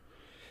together.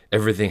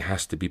 Everything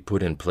has to be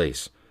put in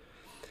place,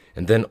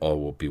 and then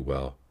all will be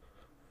well.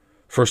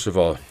 First of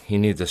all, he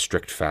needs a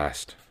strict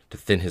fast to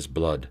thin his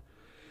blood,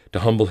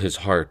 to humble his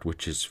heart,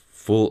 which is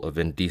full of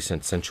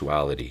indecent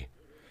sensuality.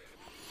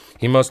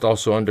 He must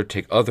also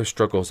undertake other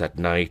struggles at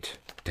night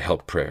to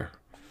help prayer.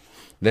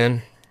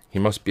 Then he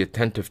must be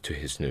attentive to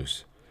his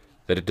nous,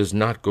 that it does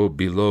not go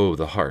below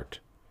the heart,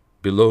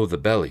 below the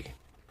belly.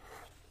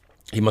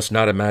 He must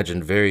not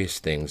imagine various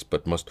things,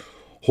 but must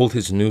hold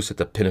his nous at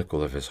the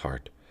pinnacle of his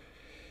heart.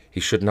 He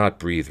should not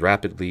breathe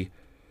rapidly,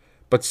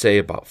 but say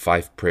about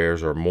 5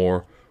 prayers or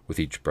more with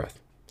each breath.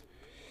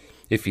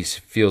 If he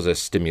feels a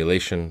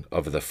stimulation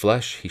of the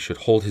flesh, he should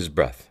hold his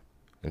breath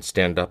and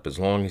stand up as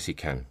long as he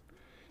can.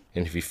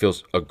 And if he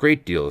feels a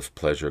great deal of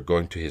pleasure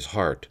going to his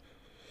heart,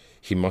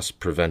 he must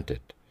prevent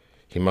it.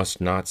 He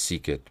must not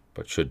seek it,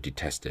 but should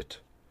detest it.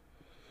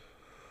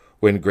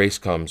 When grace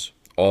comes,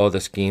 all the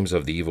schemes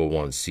of the evil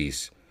one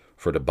cease,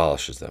 for it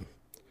abolishes them.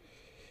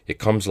 It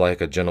comes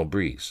like a gentle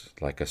breeze,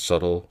 like a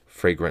subtle,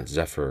 fragrant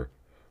zephyr,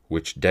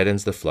 which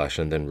deadens the flesh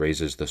and then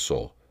raises the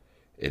soul.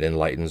 It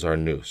enlightens our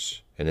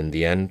nous, and in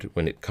the end,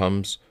 when it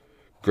comes,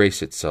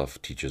 grace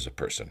itself teaches a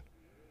person.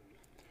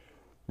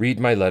 Read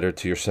my letter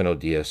to your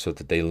synodia so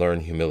that they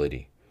learn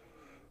humility.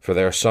 For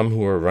there are some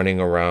who are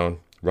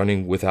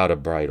running without a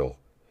bridle,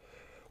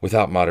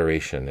 without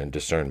moderation and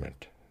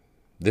discernment.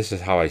 This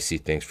is how I see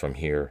things from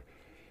here,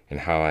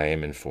 and how I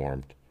am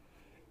informed.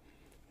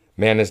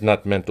 Man is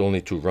not meant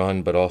only to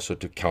run, but also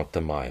to count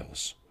the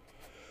miles.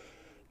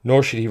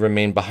 Nor should he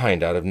remain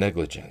behind out of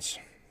negligence.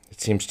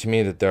 It seems to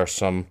me that there are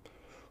some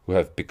who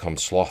have become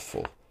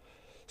slothful.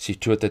 See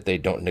to it that they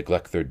don't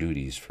neglect their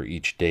duties, for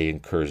each day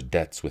incurs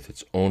debts with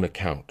its own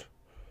account.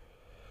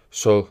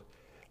 So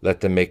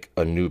let them make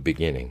a new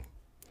beginning.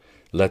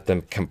 Let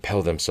them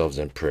compel themselves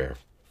in prayer.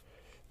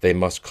 They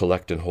must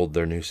collect and hold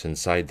their nous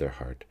inside their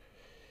heart,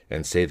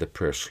 and say the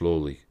prayer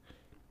slowly.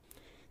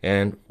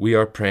 And we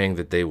are praying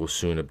that they will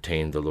soon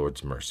obtain the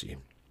Lord's mercy.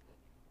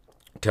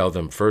 Tell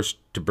them first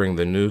to bring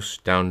the noose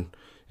down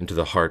into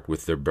the heart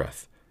with their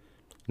breath.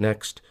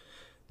 Next,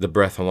 the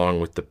breath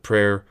along with the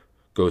prayer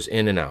goes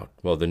in and out,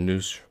 while the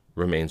noose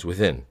remains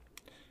within.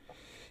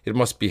 It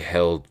must be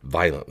held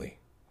violently.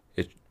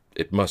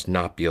 It must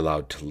not be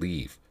allowed to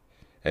leave.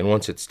 And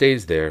once it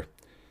stays there,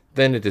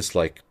 then it is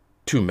like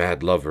two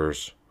mad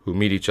lovers who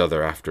meet each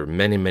other after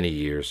many, many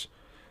years.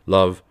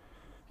 Love,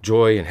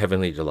 joy, and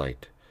heavenly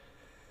delight.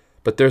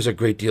 But there's a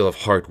great deal of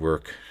hard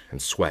work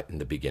and sweat in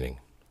the beginning.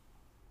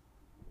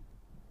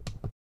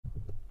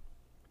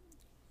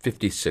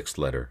 56th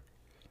letter.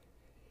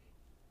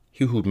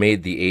 He who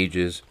made the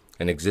ages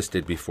and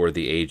existed before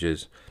the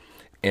ages,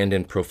 and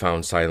in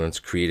profound silence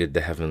created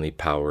the heavenly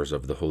powers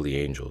of the holy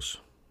angels.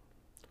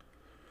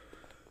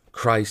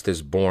 Christ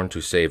is born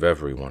to save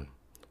everyone.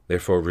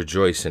 Therefore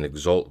rejoice and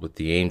exult with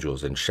the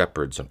angels and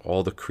shepherds and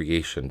all the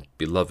creation,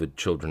 beloved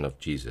children of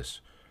Jesus.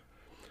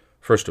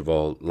 First of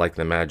all, like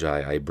the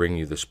Magi, I bring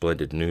you the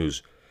splendid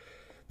news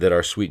that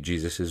our sweet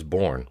Jesus is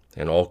born,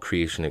 and all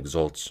creation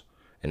exults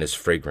and is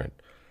fragrant,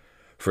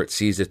 for it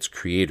sees its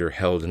Creator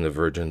held in the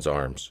Virgin's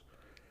arms.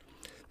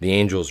 The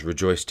angels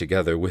rejoice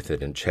together with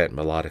it and chant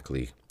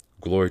melodically,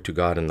 Glory to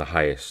God in the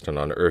highest, and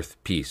on earth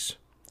peace.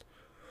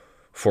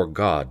 For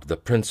God, the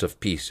Prince of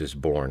Peace, is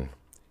born,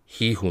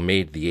 he who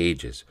made the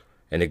ages,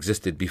 and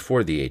existed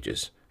before the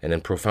ages, and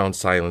in profound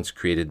silence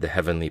created the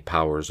heavenly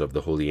powers of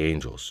the holy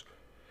angels.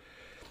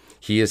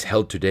 He is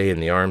held today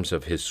in the arms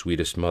of his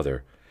sweetest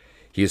mother.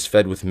 He is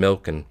fed with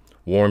milk and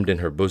warmed in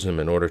her bosom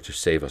in order to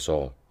save us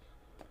all.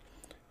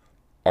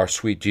 Our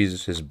sweet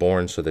Jesus is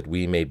born so that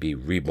we may be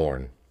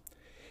reborn.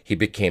 He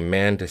became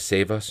man to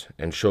save us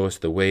and show us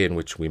the way in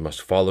which we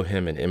must follow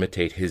him and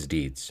imitate his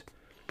deeds.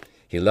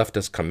 He left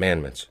us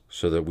commandments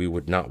so that we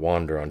would not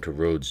wander onto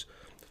roads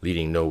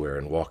leading nowhere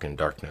and walk in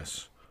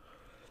darkness.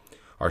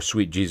 Our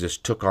sweet Jesus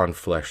took on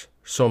flesh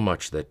so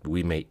much that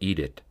we may eat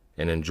it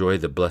and enjoy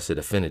the blessed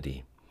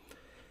affinity,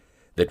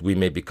 that we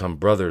may become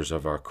brothers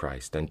of our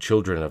Christ and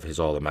children of his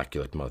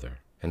all-immaculate mother,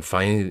 and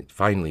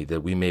finally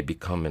that we may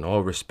become in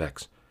all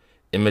respects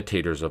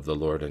imitators of the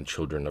Lord and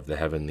children of the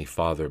Heavenly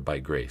Father by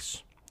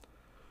grace.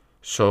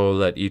 So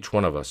let each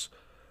one of us,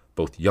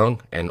 both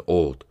young and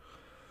old,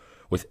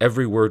 with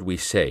every word we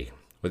say,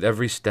 with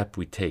every step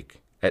we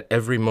take, at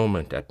every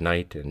moment at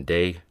night and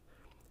day,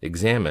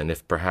 examine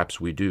if perhaps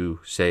we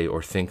do say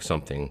or think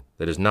something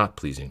that is not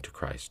pleasing to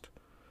Christ.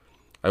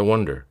 I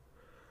wonder,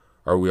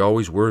 are we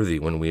always worthy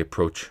when we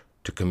approach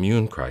to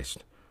commune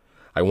Christ?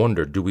 I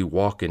wonder, do we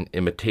walk in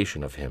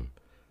imitation of him?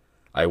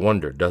 I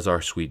wonder, does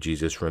our sweet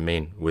Jesus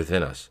remain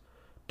within us?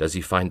 Does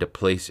he find a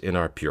place in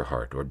our pure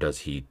heart, or does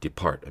he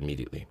depart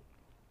immediately?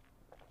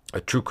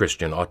 A true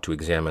Christian ought to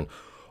examine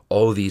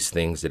all these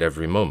things at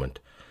every moment,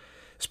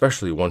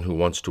 especially one who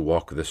wants to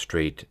walk the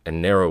straight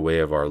and narrow way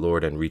of our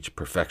Lord and reach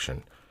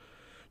perfection,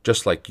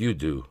 just like you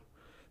do,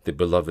 the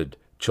beloved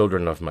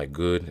children of my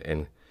good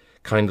and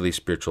kindly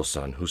spiritual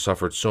Son, who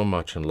suffered so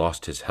much and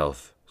lost his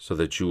health, so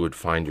that you would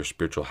find your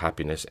spiritual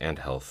happiness and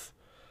health.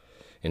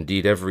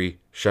 Indeed, every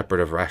shepherd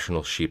of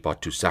rational sheep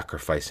ought to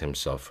sacrifice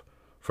himself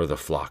for the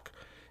flock,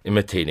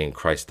 imitating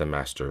Christ the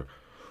Master,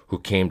 who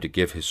came to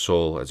give his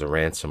soul as a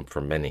ransom for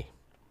many.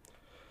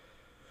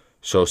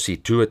 So see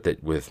to it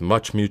that with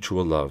much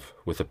mutual love,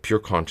 with a pure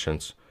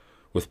conscience,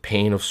 with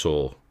pain of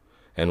soul,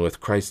 and with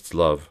Christ's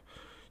love,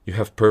 you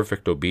have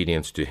perfect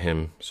obedience to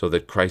him, so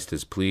that Christ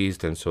is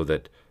pleased, and so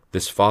that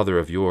this Father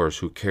of yours,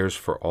 who cares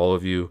for all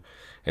of you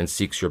and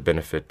seeks your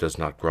benefit, does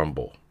not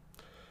grumble.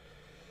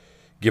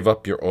 Give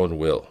up your own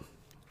will,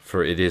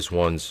 for it is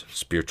one's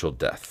spiritual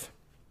death.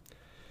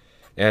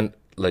 And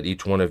let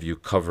each one of you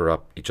cover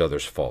up each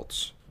other's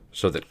faults,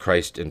 so that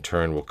Christ in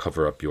turn will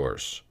cover up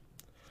yours.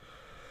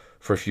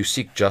 For if you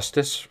seek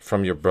justice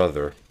from your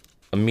brother,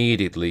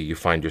 immediately you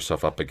find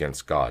yourself up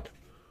against God,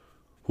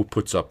 who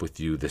puts up with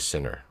you, the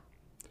sinner.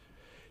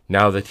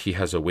 Now that he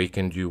has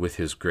awakened you with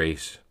his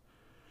grace,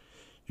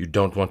 you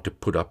don't want to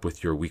put up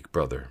with your weak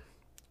brother.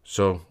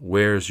 So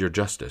where's your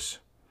justice?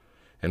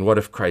 And what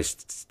if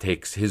Christ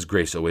takes his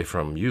grace away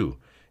from you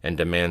and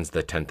demands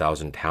the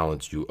 10,000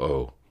 talents you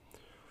owe?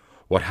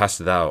 What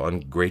hast thou,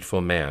 ungrateful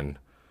man,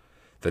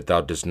 that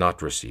thou dost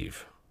not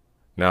receive?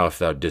 Now if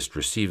thou didst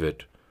receive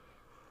it,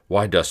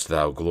 why dost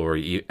thou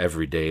glory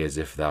every day as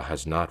if thou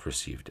hast not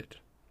received it?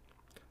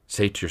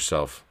 Say to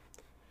yourself,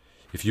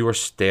 if you are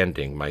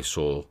standing, my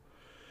soul,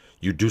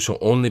 you do so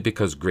only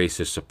because grace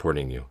is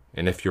supporting you.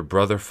 And if your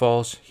brother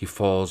falls, he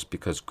falls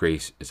because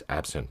grace is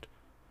absent.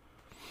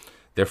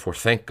 Therefore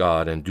thank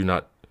God and do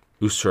not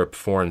usurp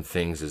foreign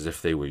things as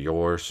if they were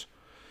yours,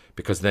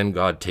 because then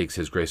God takes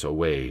his grace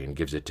away and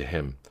gives it to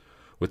him,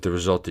 with the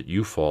result that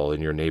you fall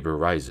and your neighbor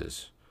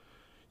rises.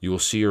 You will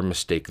see your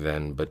mistake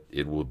then, but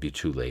it will be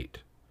too late.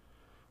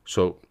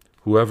 So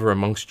whoever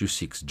amongst you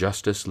seeks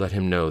justice, let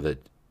him know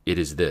that it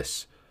is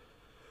this,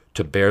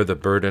 to bear the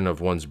burden of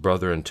one's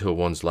brother until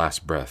one's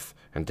last breath,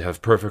 and to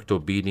have perfect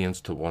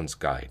obedience to one's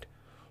guide.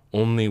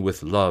 Only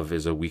with love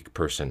is a weak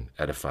person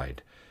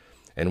edified.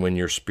 And when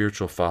your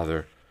spiritual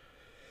father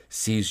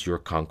sees your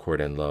concord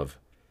and love,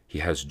 he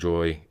has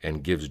joy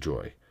and gives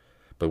joy.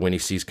 But when he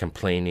sees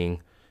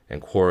complaining and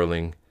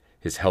quarreling,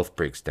 his health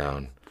breaks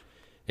down,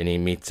 and he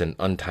meets an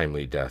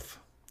untimely death,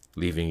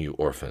 leaving you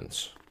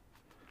orphans.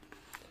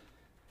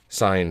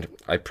 Signed,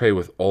 I pray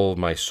with all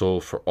my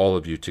soul for all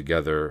of you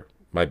together,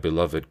 my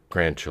beloved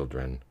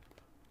grandchildren.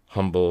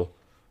 Humble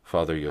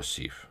Father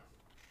Yosef.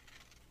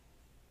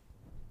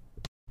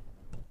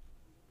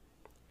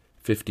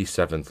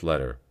 57th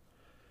letter.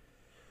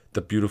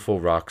 The beautiful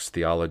rocks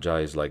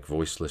theologize like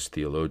voiceless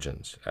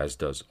theologians, as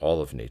does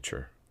all of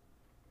nature.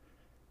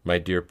 My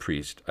dear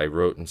priest, I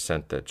wrote and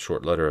sent that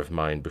short letter of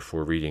mine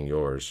before reading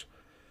yours,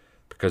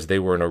 because they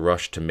were in a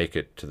rush to make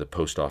it to the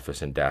post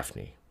office in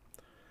Daphne.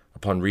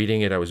 Upon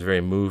reading it, I was very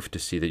moved to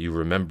see that you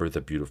remember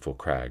the beautiful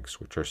crags,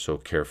 which are so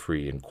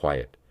carefree and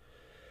quiet.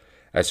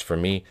 As for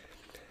me,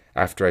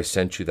 after I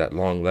sent you that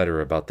long letter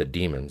about the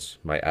demons,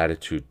 my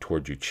attitude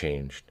toward you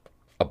changed.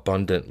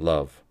 Abundant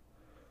love.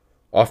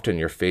 Often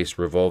your face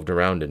revolved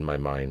around in my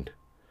mind.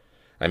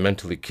 I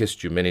mentally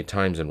kissed you many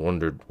times and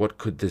wondered, what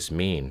could this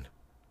mean?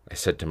 I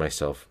said to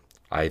myself,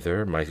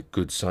 either my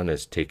good son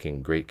is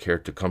taking great care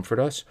to comfort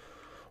us,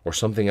 or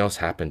something else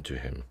happened to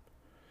him.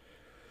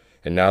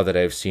 And now that I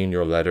have seen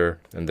your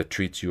letter and the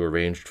treats you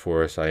arranged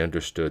for us, I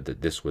understood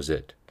that this was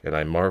it, and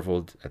I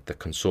marveled at the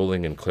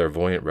consoling and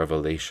clairvoyant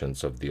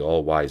revelations of the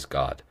all-wise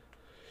God.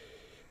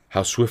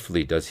 How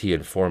swiftly does he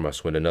inform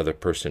us when another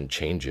person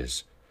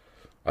changes.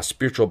 A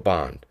spiritual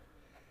bond,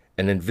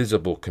 an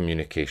invisible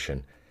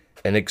communication,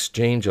 an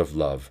exchange of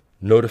love,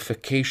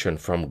 notification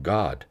from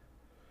God.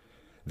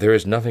 There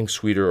is nothing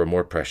sweeter or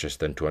more precious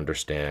than to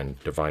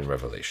understand divine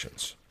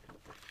revelations.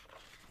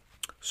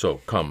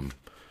 So come,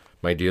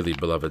 my dearly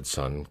beloved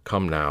son,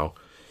 come now,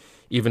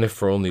 even if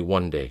for only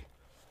one day,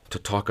 to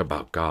talk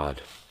about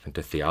God and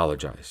to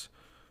theologize,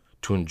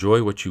 to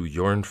enjoy what you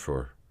yearn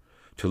for,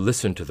 to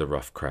listen to the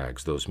rough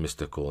crags, those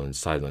mystical and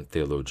silent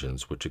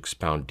theologians which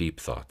expound deep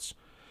thoughts,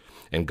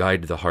 and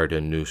guide the heart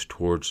and nous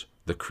towards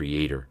the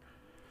Creator.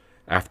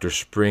 After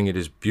spring it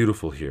is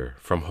beautiful here,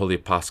 from Holy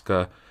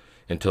Pascha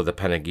until the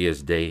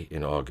Panagia's day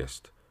in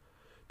August.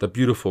 The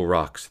beautiful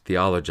rocks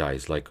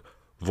theologize like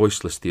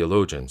voiceless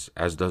theologians,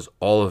 as does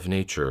all of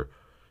nature,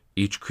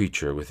 each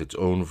creature with its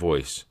own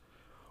voice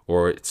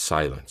or its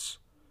silence.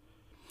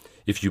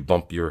 If you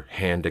bump your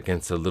hand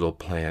against a little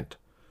plant,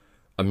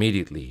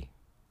 immediately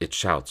it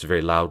shouts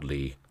very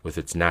loudly with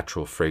its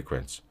natural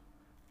fragrance,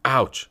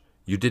 "Ouch!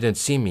 You didn't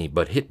see me,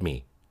 but hit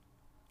me."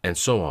 And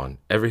so on.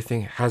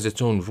 Everything has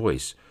its own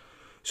voice,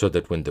 so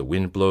that when the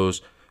wind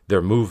blows,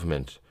 their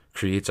movement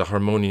creates a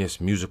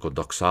harmonious musical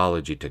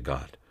doxology to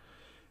God.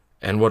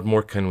 And what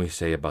more can we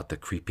say about the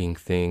creeping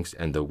things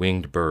and the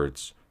winged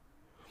birds?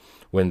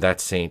 When that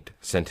saint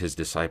sent his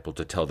disciple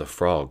to tell the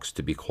frogs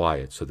to be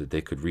quiet so that they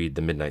could read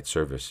the midnight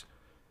service,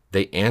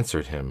 they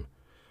answered him,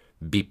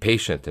 "Be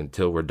patient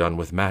until we're done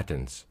with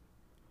matins."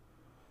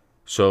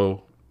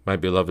 So, my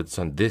beloved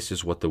son, this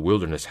is what the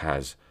wilderness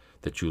has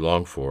that you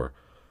long for.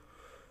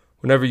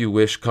 Whenever you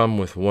wish, come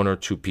with one or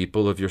two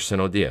people of your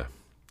synodia.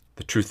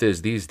 The truth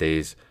is, these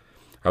days,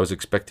 I was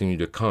expecting you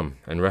to come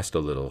and rest a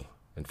little.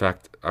 In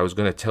fact, I was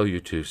going to tell you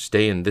to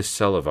stay in this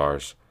cell of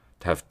ours,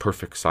 to have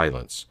perfect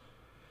silence.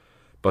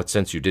 But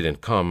since you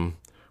didn't come,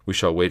 we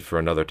shall wait for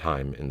another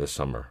time in the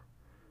summer.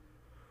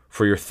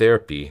 For your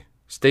therapy,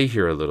 stay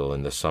here a little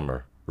in the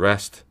summer.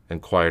 Rest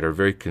and quiet are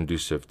very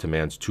conducive to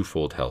man's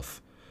twofold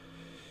health.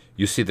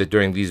 You see that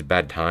during these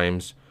bad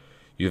times,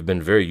 you have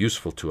been very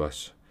useful to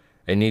us.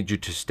 I need you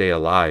to stay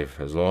alive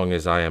as long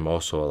as I am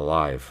also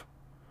alive.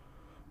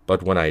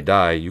 But when I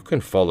die, you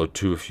can follow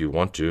too if you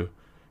want to,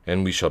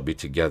 and we shall be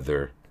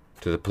together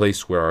to the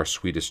place where our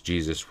sweetest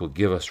Jesus will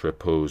give us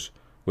repose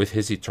with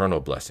his eternal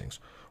blessings,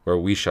 where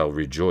we shall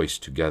rejoice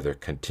together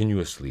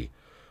continuously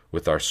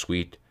with our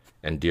sweet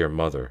and dear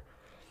mother,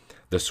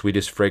 the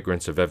sweetest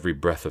fragrance of every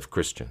breath of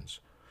Christians,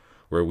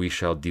 where we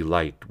shall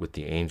delight with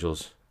the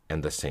angels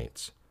and the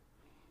saints.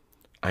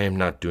 I am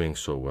not doing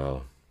so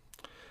well.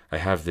 I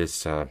have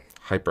this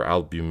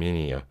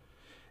hyperalbuminemia,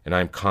 and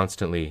I am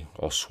constantly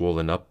all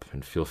swollen up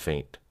and feel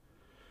faint.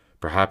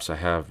 Perhaps I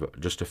have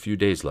just a few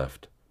days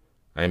left.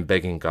 I am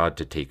begging God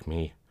to take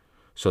me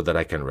so that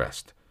I can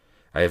rest.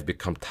 I have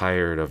become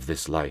tired of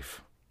this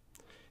life.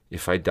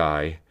 If I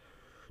die,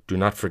 do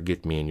not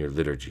forget me in your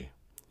liturgy,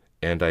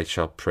 and I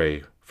shall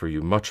pray for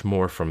you much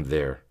more from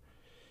there,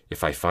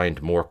 if I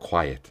find more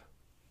quiet.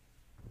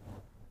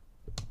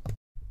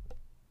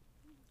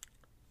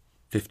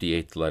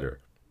 58th letter.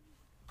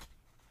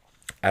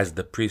 As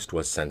the priest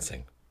was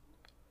sensing.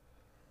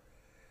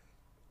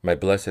 My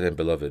blessed and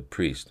beloved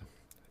priest,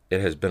 it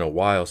has been a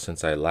while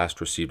since I last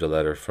received a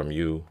letter from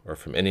you or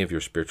from any of your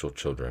spiritual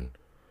children.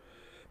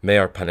 May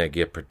our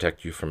Panagia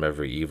protect you from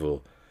every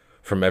evil,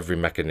 from every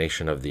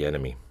machination of the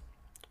enemy.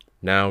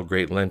 Now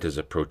Great Lent is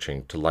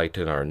approaching to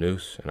lighten our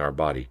nous and our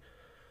body,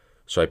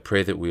 so I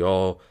pray that we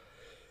all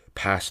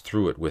pass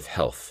through it with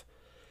health,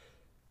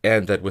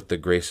 and that with the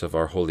grace of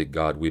our holy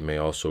God we may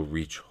also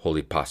reach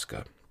Holy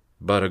Pascha.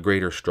 But a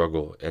greater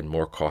struggle and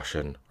more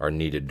caution are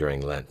needed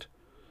during Lent.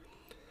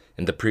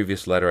 In the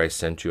previous letter I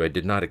sent you, I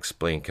did not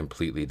explain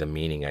completely the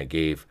meaning I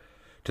gave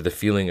to the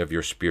feeling of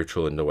your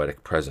spiritual and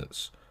noetic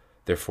presence.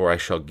 Therefore I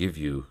shall give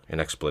you an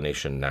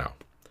explanation now.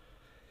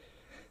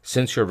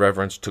 Since your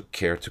reverence took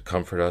care to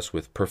comfort us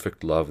with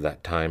perfect love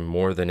that time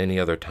more than any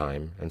other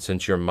time, and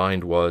since your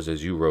mind was,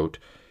 as you wrote,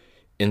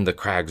 in the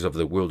crags of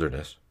the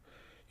wilderness,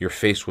 your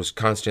face was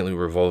constantly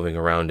revolving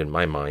around in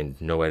my mind,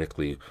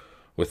 noetically,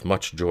 with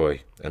much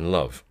joy and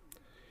love.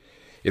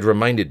 It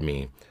reminded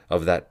me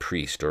of that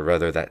priest, or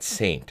rather that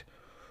saint,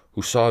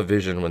 who saw a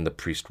vision when the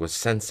priest was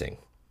censing.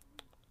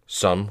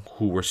 Some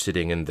who were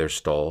sitting in their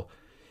stall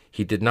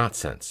he did not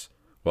sense,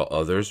 while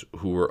others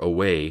who were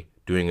away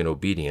doing an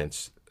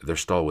obedience, their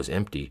stall was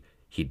empty,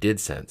 he did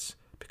sense,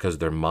 because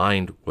their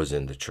mind was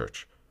in the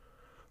church,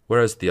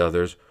 whereas the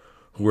others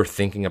who were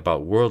thinking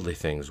about worldly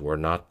things were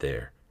not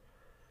there.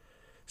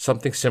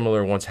 Something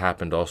similar once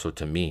happened also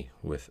to me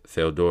with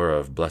Theodora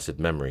of blessed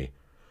memory.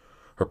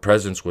 Her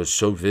presence was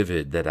so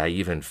vivid that I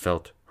even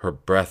felt her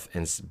breath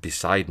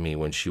beside me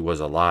when she was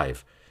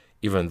alive,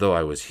 even though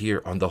I was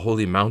here on the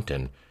holy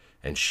mountain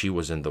and she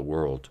was in the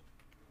world.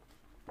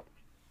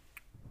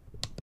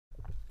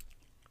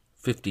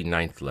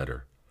 59th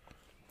letter.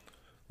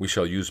 We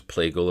shall use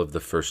plagal of the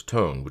first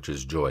tone, which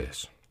is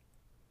joyous.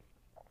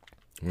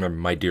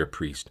 My dear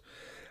priest,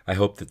 I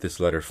hope that this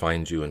letter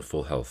finds you in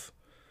full health.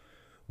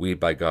 We,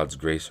 by God's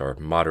grace, are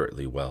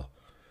moderately well.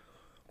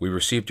 We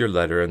received your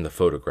letter and the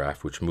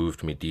photograph, which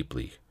moved me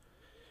deeply.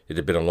 It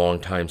had been a long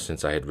time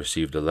since I had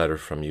received a letter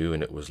from you,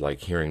 and it was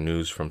like hearing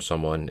news from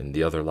someone in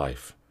the other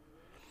life.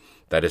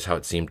 That is how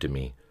it seemed to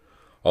me,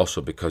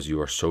 also because you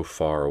are so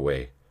far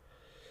away.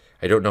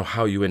 I don't know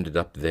how you ended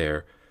up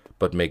there,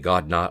 but may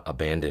God not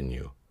abandon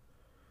you.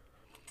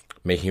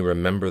 May he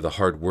remember the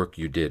hard work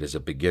you did as a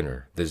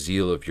beginner, the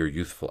zeal of your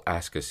youthful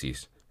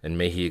ascetics, and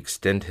may he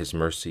extend his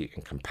mercy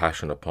and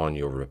compassion upon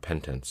your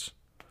repentance.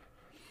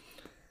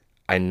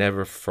 I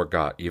never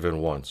forgot even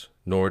once,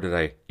 nor did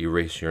I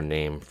erase your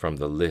name from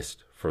the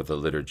list for the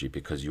liturgy,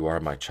 because you are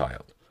my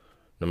child.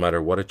 No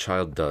matter what a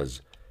child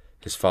does,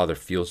 his father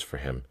feels for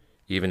him,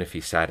 even if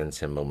he saddens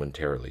him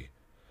momentarily.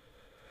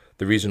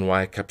 The reason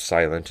why I kept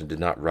silent and did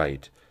not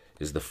write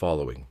is the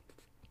following.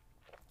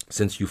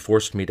 Since you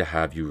forced me to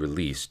have you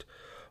released,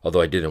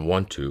 although I didn't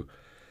want to,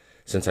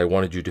 since I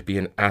wanted you to be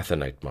an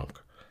Athonite monk,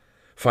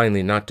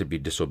 finally not to be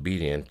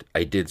disobedient,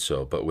 I did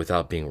so, but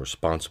without being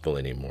responsible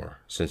anymore,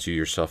 since you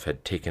yourself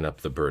had taken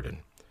up the burden.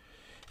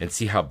 And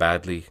see how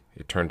badly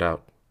it turned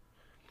out?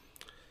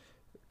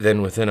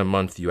 Then within a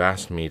month you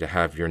asked me to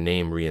have your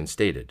name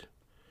reinstated.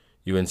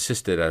 You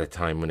insisted at a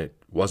time when it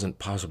wasn't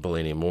possible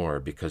anymore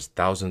because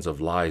thousands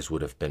of lies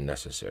would have been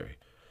necessary.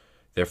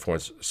 Therefore,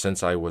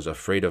 since I was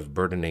afraid of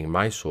burdening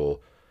my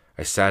soul,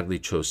 I sadly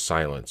chose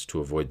silence to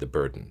avoid the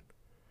burden.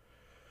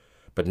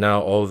 But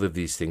now all of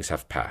these things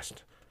have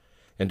passed,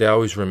 and I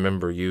always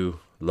remember you,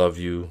 love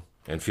you,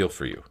 and feel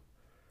for you.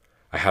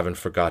 I haven't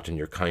forgotten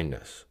your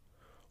kindness.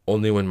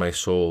 Only when my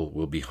soul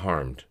will be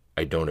harmed,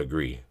 I don't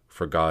agree,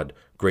 for God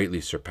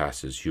greatly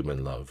surpasses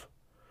human love.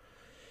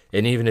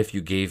 And even if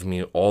you gave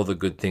me all the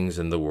good things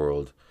in the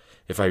world,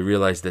 if I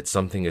realize that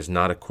something is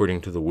not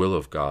according to the will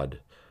of God,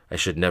 I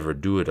should never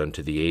do it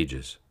unto the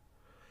ages.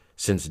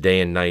 Since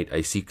day and night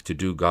I seek to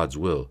do God's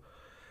will,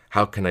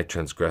 how can I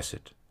transgress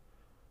it?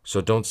 So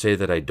don't say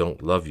that I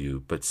don't love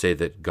you, but say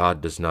that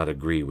God does not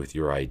agree with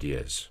your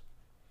ideas.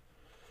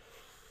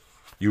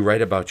 You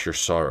write about your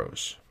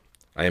sorrows.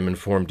 I am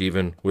informed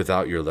even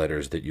without your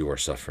letters that you are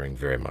suffering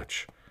very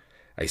much.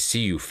 I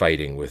see you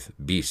fighting with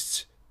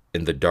beasts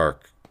in the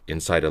dark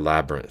inside a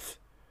labyrinth,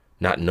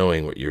 not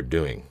knowing what you're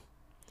doing.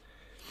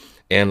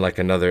 And like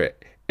another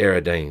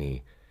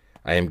Ariadne,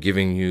 I am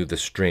giving you the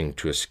string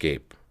to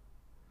escape.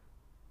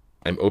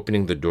 I'm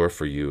opening the door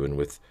for you, and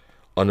with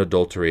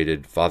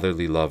unadulterated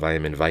fatherly love I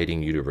am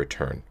inviting you to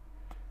return.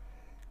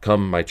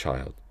 Come, my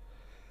child.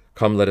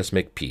 Come, let us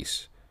make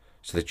peace,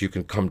 so that you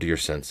can come to your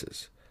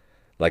senses.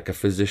 Like a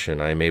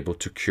physician, I am able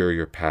to cure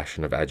your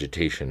passion of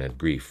agitation and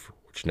grief,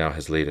 which now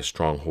has laid a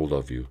strong hold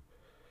of you.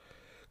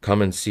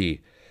 Come and see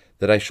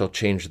that I shall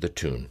change the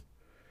tune.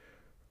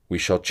 We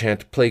shall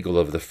chant plagal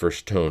of the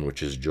first tone,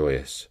 which is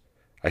joyous.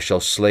 I shall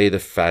slay the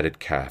fatted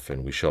calf,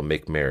 and we shall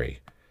make merry.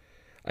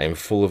 I am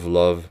full of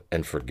love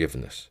and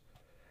forgiveness.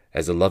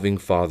 As a loving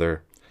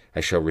father,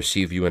 I shall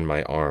receive you in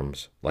my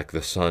arms, like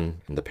the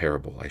son in the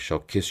parable. I shall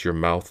kiss your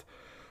mouth,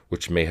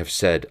 which may have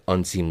said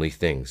unseemly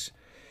things,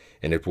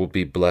 and it will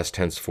be blessed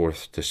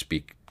henceforth to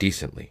speak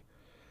decently.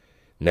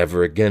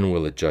 Never again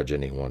will it judge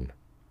anyone.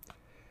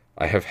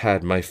 I have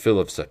had my fill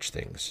of such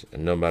things,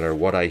 and no matter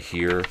what I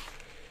hear,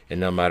 and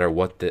no matter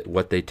what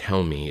they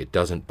tell me, it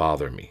doesn't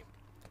bother me.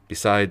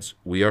 Besides,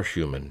 we are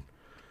human.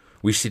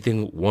 We see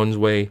things one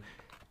way,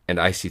 and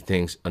I see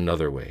things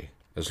another way,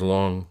 as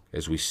long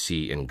as we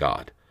see in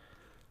God.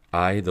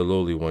 I, the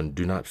lowly one,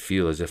 do not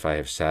feel as if I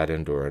have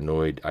saddened or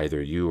annoyed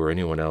either you or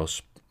anyone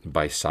else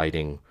by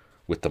siding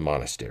with the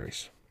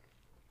monasteries.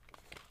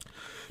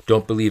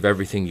 Don't believe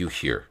everything you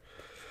hear.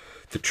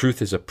 The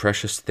truth is a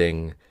precious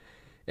thing,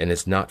 and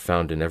is not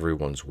found in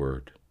everyone's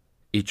word.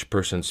 Each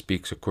person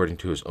speaks according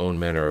to his own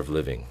manner of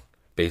living,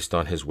 based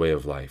on his way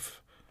of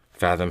life.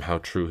 Fathom how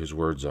true his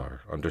words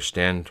are.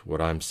 Understand what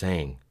I'm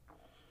saying.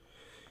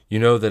 You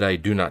know that I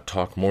do not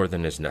talk more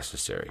than is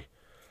necessary.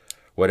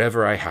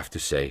 Whatever I have to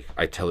say,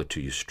 I tell it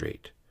to you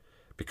straight,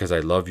 because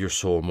I love your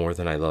soul more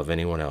than I love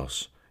anyone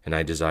else, and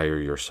I desire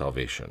your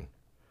salvation.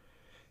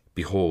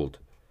 Behold,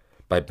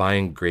 by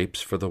buying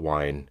grapes for the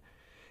wine,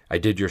 I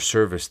did your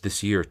service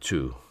this year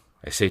too.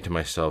 I say to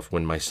myself,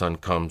 when my son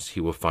comes,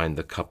 he will find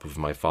the cup of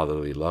my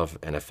fatherly love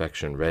and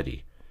affection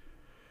ready.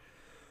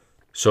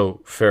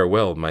 So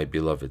farewell, my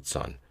beloved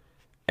son,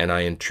 and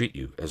I entreat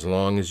you, as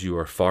long as you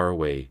are far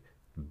away,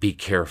 be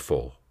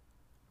careful,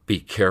 be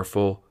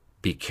careful,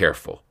 be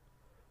careful.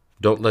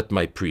 Don't let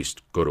my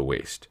priest go to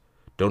waste.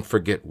 Don't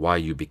forget why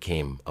you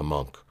became a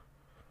monk.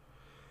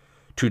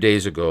 2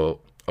 days ago,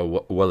 a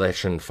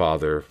Walesian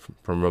father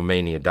from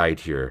Romania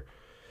died here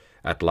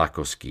at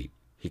Lakoski.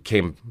 He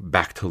came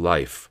back to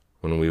life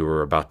when we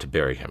were about to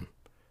bury him.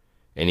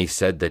 And he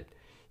said that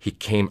he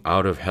came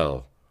out of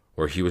hell,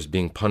 where he was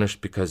being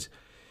punished because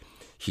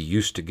he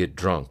used to get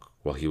drunk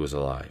while he was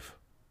alive.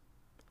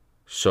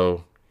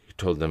 So he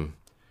told them,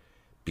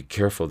 be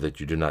careful that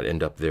you do not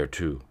end up there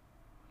too.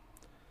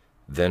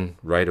 Then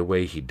right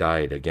away he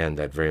died again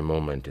that very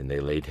moment, and they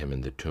laid him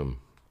in the tomb.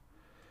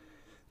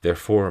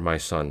 Therefore, my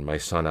son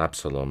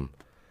Absalom,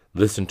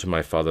 listen to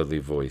my fatherly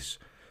voice,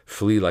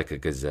 flee like a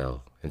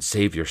gazelle, and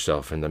save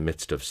yourself in the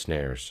midst of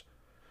snares,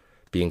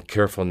 being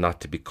careful not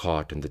to be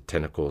caught in the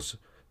tentacles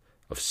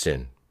of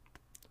sin.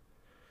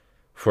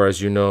 For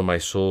as you know, my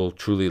soul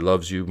truly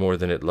loves you more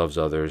than it loves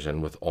others,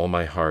 and with all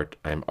my heart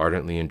I am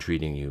ardently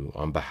entreating you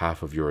on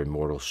behalf of your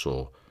immortal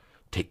soul.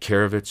 Take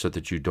care of it so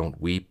that you don't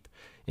weep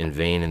in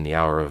vain in the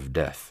hour of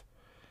death.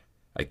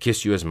 I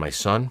kiss you as my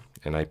son,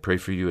 and I pray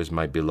for you as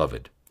my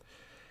beloved.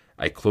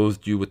 I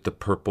clothed you with the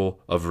purple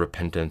of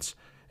repentance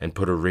and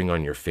put a ring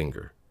on your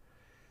finger.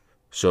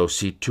 So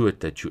see to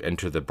it that you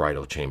enter the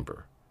bridal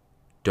chamber.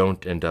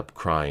 Don't end up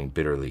crying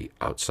bitterly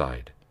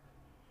outside.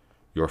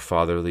 Your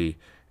fatherly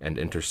and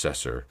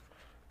intercessor,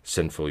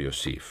 sinful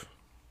Yosef.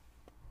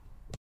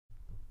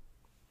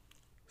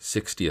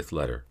 60th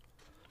letter.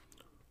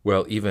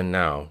 Well, even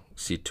now,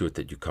 see to it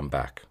that you come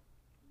back.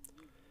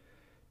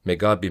 May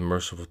God be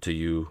merciful to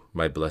you,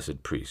 my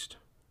blessed priest.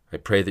 I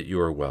pray that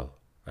you are well.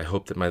 I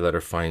hope that my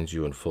letter finds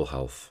you in full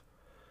health.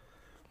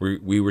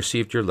 We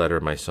received your letter,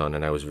 my son,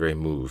 and I was very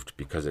moved,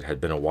 because it had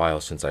been a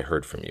while since I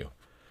heard from you.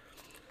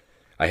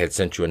 I had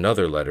sent you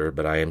another letter,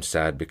 but I am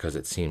sad because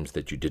it seems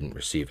that you didn't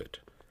receive it.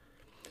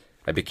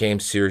 I became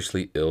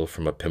seriously ill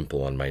from a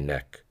pimple on my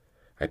neck.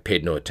 I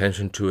paid no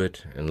attention to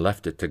it and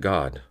left it to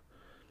God.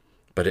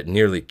 But it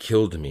nearly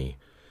killed me,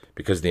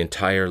 because the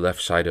entire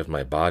left side of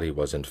my body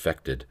was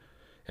infected,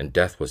 and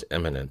death was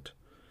imminent.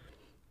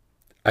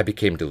 I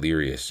became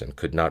delirious and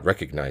could not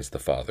recognize the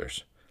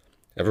fathers.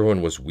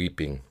 Everyone was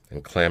weeping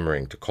and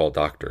clamoring to call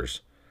doctors.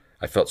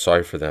 I felt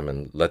sorry for them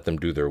and let them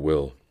do their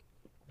will.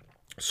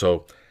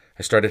 So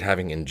I started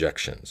having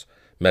injections,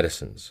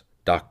 medicines,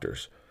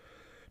 doctors,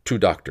 2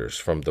 doctors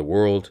from the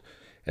world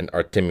and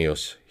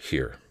Artemios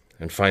here.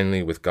 And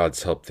finally, with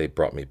God's help, they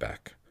brought me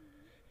back.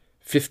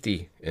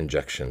 50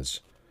 injections,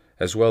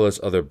 as well as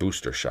other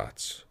booster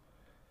shots.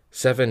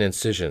 7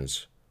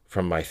 incisions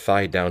from my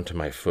thigh down to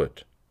my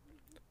foot.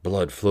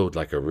 Blood flowed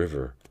like a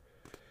river.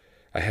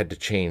 I had to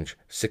change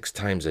 6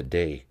 times a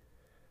day.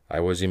 I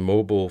was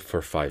immobile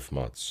for 5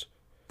 months.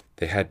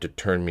 They had to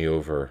turn me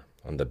over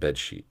on the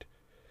bedsheet.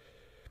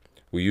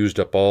 We used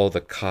up all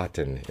the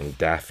cotton in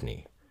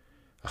Daphne.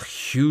 A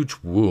huge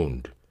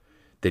wound.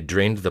 They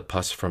drained the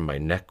pus from my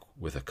neck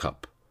with a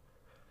cup.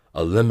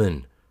 A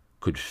lemon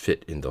could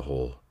fit in the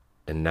hole,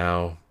 and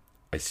now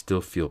I still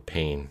feel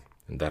pain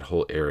in that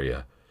whole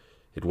area.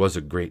 It was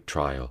a great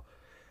trial.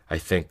 I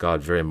thank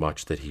God very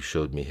much that he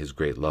showed me his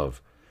great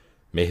love.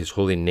 May his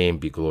holy name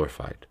be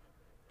glorified.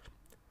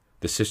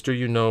 The sister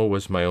you know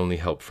was my only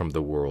help from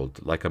the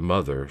world. Like a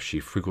mother, she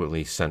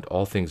frequently sent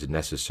all things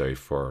necessary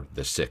for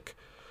the sick.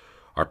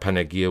 Our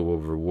Panagia will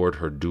reward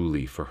her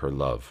duly for her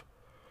love.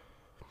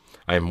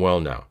 I am well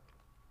now.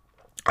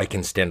 I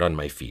can stand on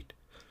my feet.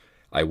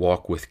 I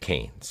walk with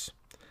canes.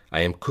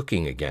 I am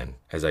cooking again,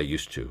 as I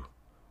used to.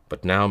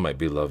 But now, my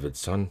beloved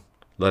son,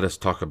 let us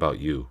talk about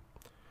you.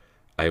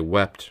 I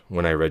wept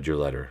when I read your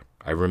letter.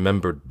 I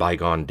remembered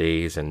bygone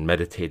days and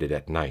meditated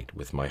at night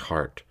with my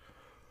heart.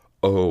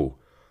 Oh,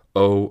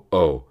 oh,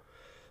 oh,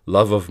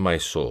 love of my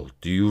soul,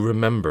 do you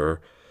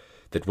remember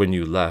that when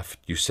you left,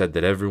 you said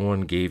that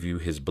everyone gave you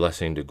his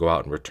blessing to go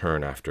out and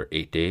return after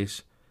 8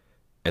 days,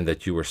 and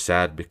that you were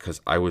sad because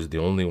I was the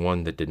only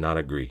one that did not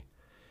agree?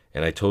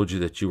 And I told you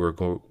that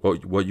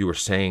what you were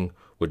saying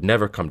would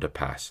never come to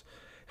pass,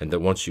 and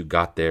that once you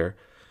got there,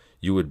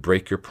 you would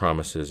break your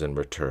promises and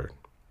return.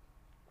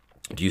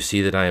 Do you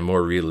see that I am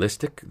more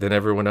realistic than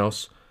everyone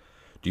else?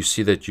 Do you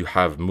see that you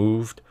have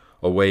moved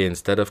away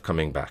instead of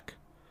coming back?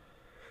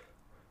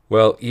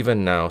 Well,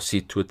 even now, see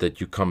to it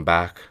that you come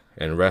back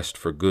and rest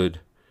for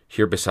good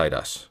here beside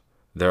us.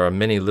 There are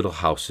many little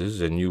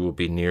houses, and you will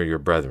be near your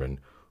brethren,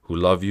 who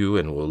love you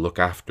and will look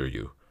after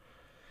you.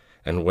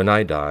 And when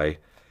I die,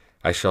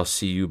 I shall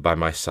see you by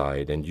my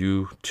side, and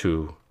you,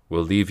 too,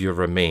 will leave your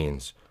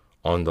remains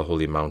on the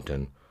holy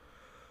mountain,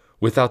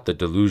 without the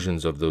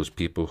delusions of those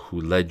people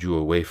who led you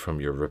away from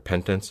your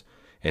repentance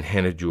and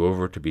handed you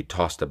over to be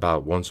tossed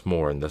about once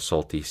more in the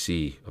salty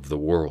sea of the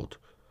world.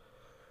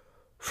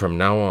 From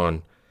now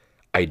on,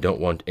 I don't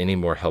want any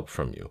more help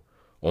from you.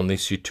 Only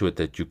see to it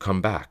that you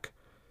come back,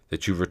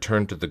 that you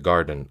return to the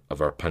garden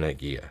of our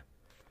Panagia.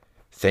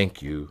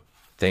 Thank you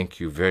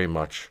very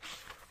much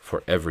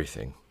for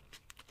everything.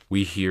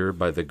 We here,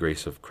 by the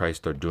grace of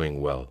Christ, are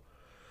doing well.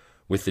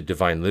 With the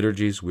divine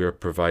liturgies, we are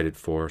provided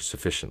for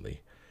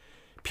sufficiently.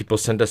 People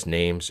send us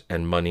names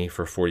and money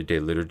for 40-day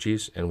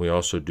liturgies, and we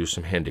also do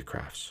some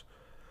handicrafts.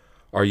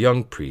 Our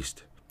young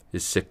priest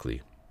is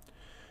sickly.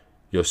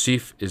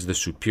 Yosif is the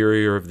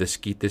superior of the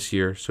skit this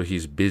year, so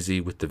he's busy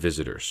with the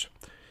visitors.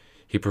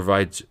 He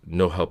provides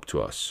no help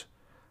to us.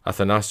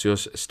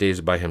 Athanasios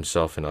stays by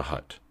himself in a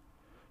hut.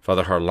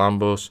 Father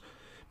Harlambos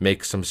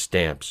makes some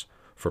stamps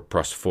for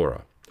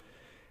Prosphora.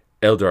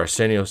 Elder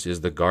Arsenios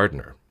is the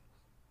gardener,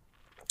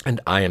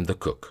 and I am the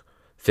cook.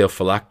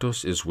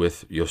 Theophylactos is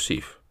with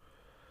Yosif.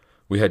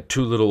 We had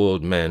 2 little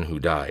old men who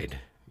died.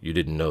 You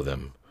didn't know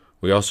them.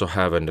 We also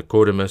have a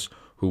Nicodemus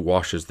who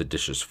washes the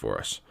dishes for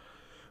us.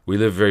 We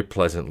live very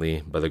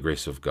pleasantly by the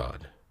grace of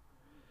God.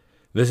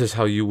 This is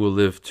how you will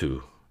live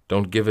too.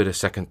 Don't give it a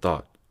second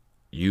thought.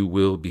 You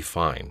will be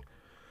fine.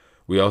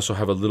 We also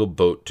have a little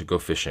boat to go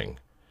fishing.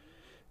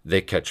 They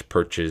catch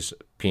perches,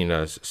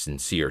 pinas, and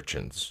sea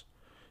urchins.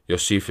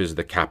 Yosif is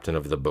the captain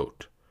of the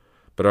boat.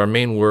 But our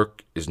main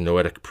work is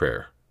noetic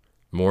prayer,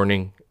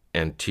 mourning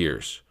and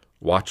tears,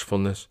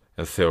 watchfulness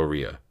and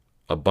theoria.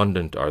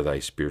 Abundant are thy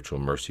spiritual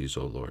mercies,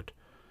 O Lord.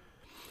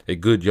 A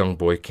good young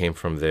boy came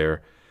from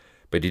there,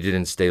 but he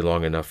didn't stay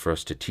long enough for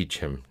us to teach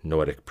him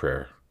noetic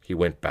prayer. He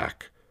went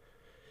back.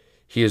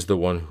 He is the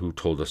one who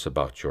told us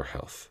about your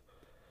health.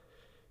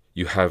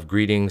 You have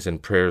greetings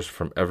and prayers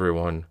from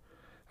everyone.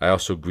 I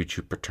also greet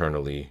you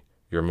paternally,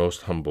 your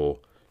most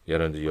humble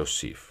Yeranda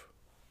Yosif.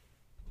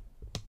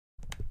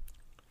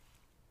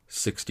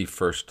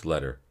 61st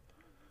letter.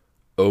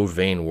 O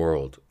vain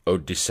world, O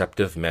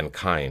deceptive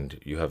mankind,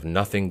 you have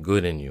nothing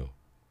good in you.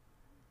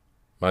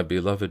 My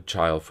beloved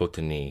child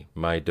Photini,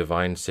 my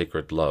divine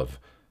sacred love,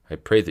 I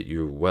pray that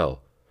you are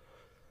well.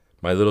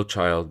 My little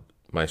child,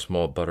 my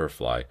small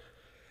butterfly,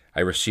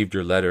 I received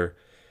your letter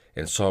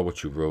and saw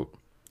what you wrote.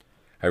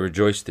 I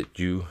rejoice that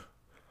you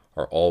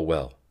are all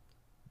well.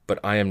 But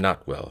I am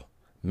not well.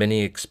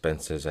 Many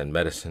expenses and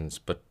medicines,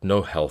 but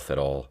no health at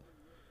all.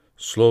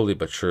 Slowly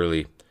but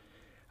surely,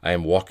 I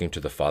am walking to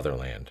the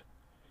fatherland.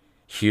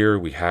 Here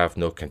we have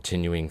no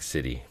continuing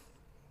city.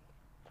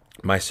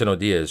 My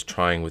synodia is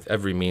trying with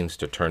every means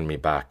to turn me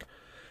back,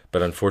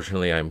 but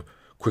unfortunately I am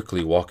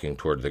quickly walking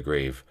toward the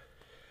grave.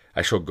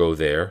 I shall go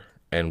there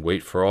and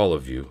wait for all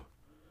of you.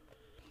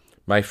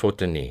 My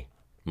Photini,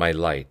 my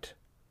light,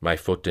 my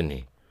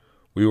Photini,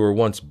 we were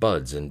once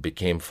buds and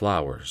became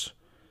flowers.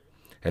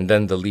 And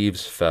then the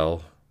leaves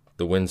fell,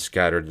 the wind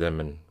scattered them,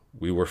 and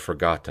we were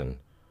forgotten.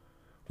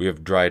 We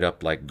have dried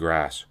up like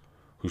grass,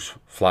 whose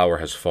flower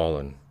has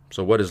fallen.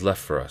 So what is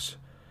left for us?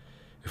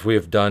 If we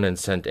have done and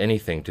sent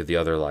anything to the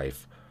other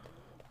life,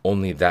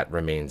 only that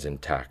remains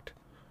intact.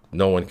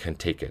 No one can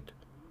take it.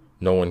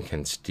 No one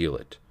can steal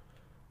it.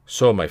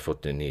 So, my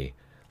Photini,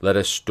 let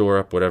us store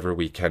up whatever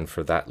we can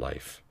for that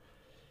life.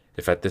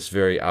 If at this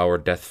very hour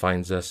death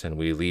finds us and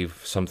we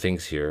leave some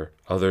things here,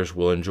 others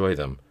will enjoy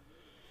them.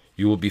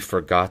 You will be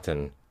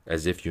forgotten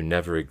as if you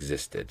never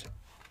existed.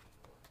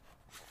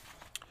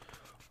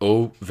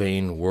 O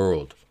vain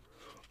world,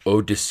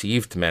 O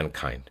deceived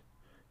mankind,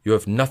 you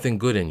have nothing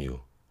good in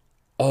you,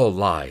 all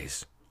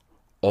lies,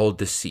 all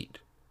deceit.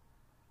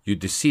 You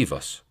deceive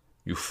us,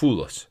 you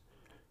fool us,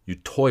 you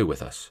toy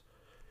with us.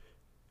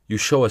 You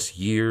show us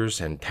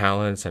years and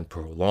talents and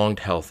prolonged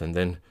health, and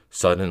then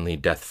suddenly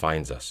death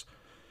finds us.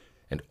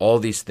 And all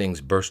these things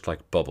burst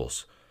like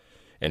bubbles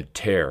and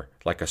tear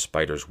like a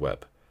spider's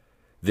web.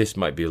 This,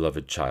 my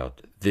beloved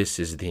child, this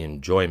is the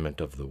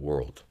enjoyment of the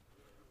world.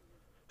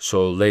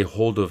 So lay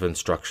hold of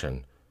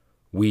instruction,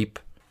 weep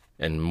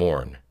and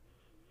mourn.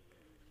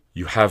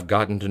 You have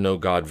gotten to know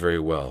God very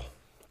well.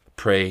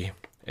 Pray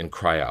and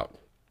cry out.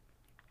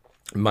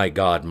 My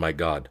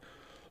God,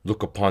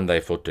 look upon thy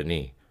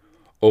Photini.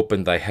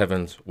 Open thy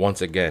heavens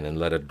once again, and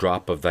let a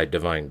drop of thy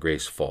divine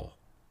grace fall.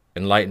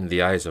 Enlighten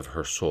the eyes of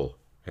her soul,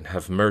 and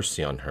have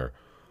mercy on her.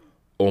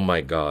 O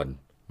my God,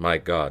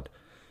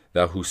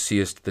 thou who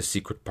seest the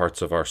secret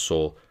parts of our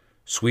soul,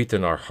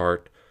 sweeten our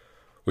heart,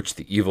 which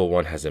the evil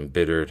one has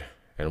embittered,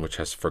 and which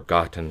has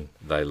forgotten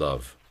thy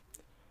love.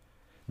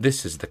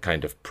 This is the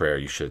kind of prayer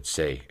you should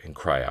say and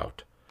cry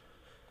out.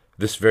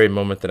 This very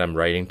moment that I'm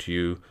writing to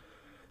you,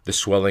 the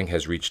swelling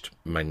has reached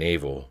my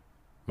navel.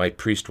 My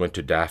priest went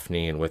to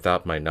Daphne, and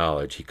without my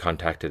knowledge, he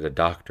contacted a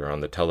doctor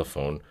on the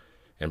telephone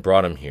and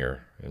brought him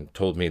here, and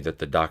told me that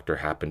the doctor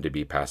happened to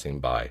be passing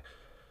by.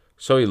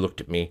 So he looked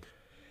at me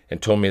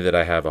and told me that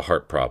I have a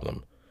heart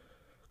problem,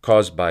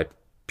 caused by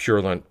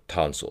purulent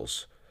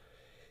tonsils.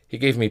 He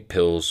gave me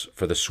pills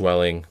for the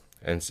swelling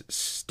and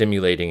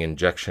stimulating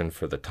injection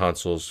for the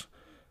tonsils,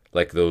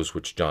 like those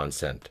which John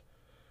sent.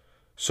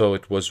 So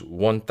it was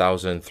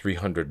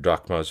 1,300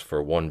 drachmas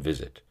for one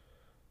visit.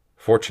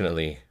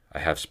 Fortunately, I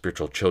have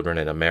spiritual children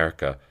in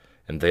America,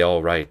 and they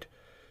all write,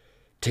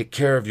 "Take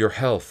care of your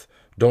health,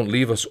 don't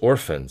leave us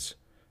orphans."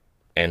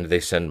 And they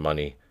send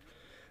money.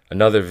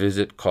 Another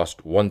visit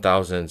cost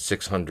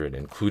 1,600,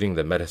 including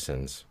the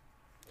medicines.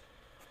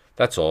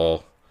 That's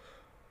all.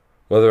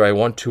 Whether I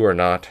want to or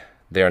not,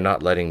 they are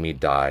not letting me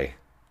die.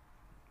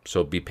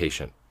 So be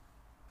patient.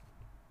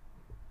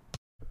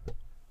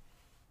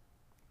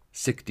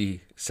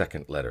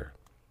 62nd letter.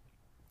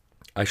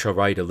 I shall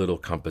write a little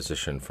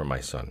composition for my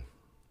son.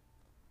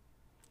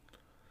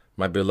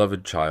 My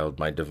beloved child,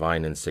 my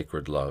divine and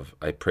sacred love,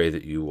 I pray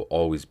that you will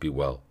always be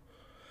well.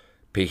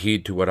 Pay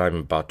heed to what I am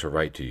about to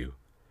write to you.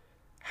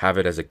 Have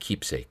it as a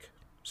keepsake.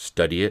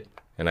 Study it,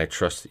 and I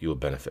trust that you will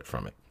benefit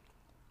from it.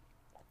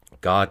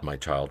 God, my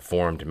child,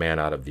 formed man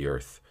out of the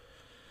earth.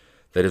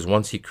 That is,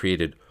 once he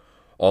created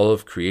all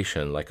of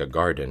creation like a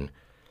garden,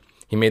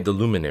 he made the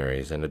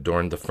luminaries and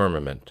adorned the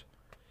firmament.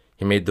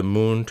 He made the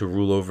moon to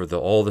rule over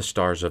all the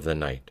stars of the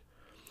night,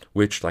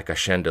 which, like a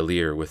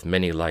chandelier with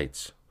many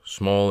lights,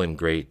 small and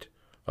great,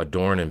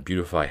 adorn and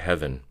beautify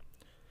heaven.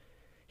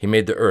 He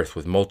made the earth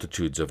with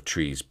multitudes of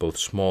trees, both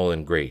small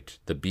and great,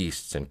 the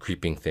beasts and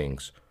creeping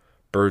things,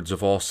 birds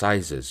of all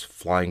sizes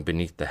flying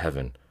beneath the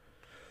heaven,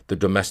 the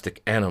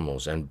domestic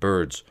animals and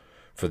birds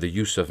for the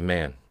use of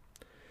man,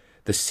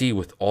 the sea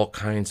with all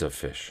kinds of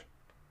fish.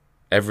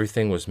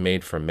 Everything was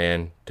made for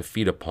man to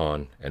feed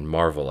upon and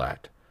marvel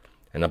at.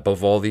 And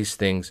above all these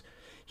things,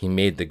 he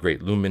made the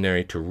great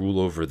luminary to rule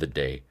over the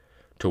day,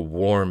 to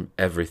warm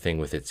everything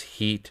with its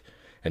heat,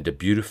 and to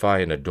beautify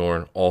and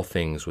adorn all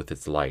things with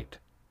its light.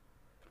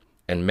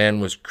 And man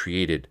was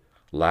created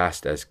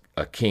last as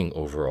a king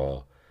over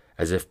all,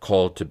 as if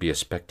called to be a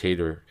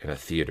spectator in a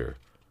theater.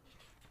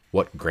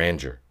 What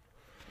grandeur!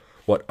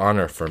 What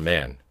honor for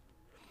man!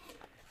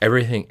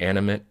 Everything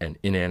animate and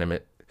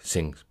inanimate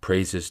sings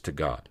praises to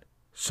God,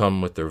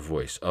 some with their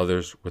voice,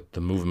 others with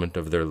the movement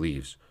of their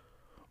leaves.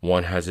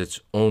 One has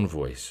its own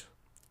voice,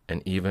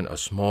 and even a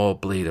small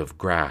blade of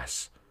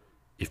grass,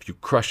 if you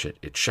crush it,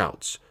 it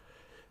shouts.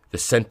 The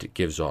scent it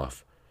gives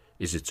off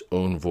is its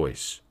own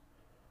voice.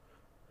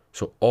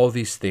 So all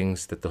these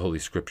things that the Holy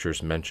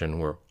Scriptures mention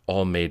were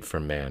all made for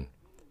man.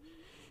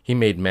 He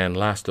made man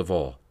last of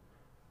all,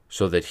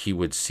 so that he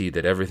would see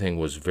that everything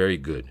was very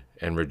good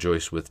and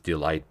rejoice with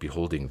delight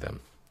beholding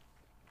them.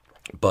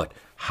 But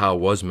how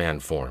was man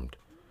formed?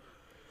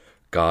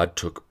 God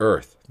took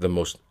earth, the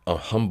most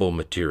humble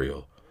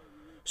material,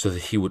 so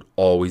that he would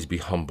always be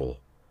humble.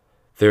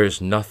 There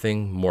is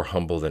nothing more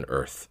humble than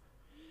earth.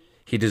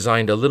 He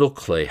designed a little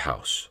clay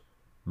house,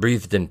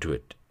 breathed into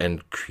it,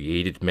 and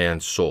created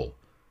man's soul.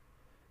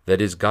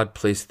 That is, God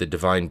placed the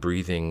divine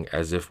breathing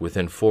as if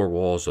within 4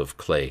 walls of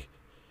clay.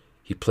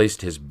 He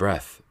placed his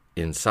breath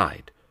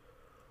inside.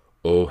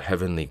 O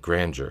heavenly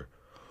grandeur!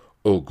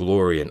 O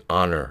glory and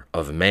honor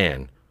of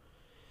man!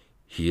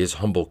 He is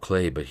humble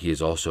clay, but he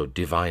is also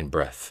divine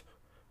breath.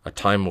 A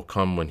time will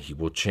come when he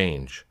will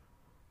change.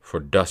 For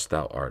dust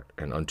thou art,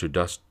 and unto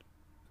dust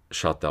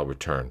shalt thou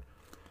return.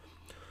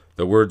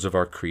 The words of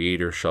our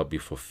Creator shall be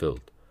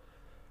fulfilled.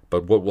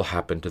 But what will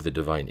happen to the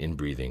divine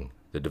inbreathing,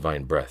 the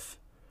divine breath?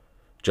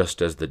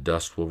 Just as the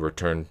dust will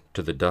return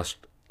to the dust,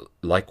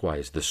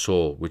 likewise the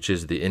soul, which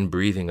is the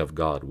inbreathing of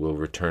God, will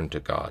return to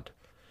God.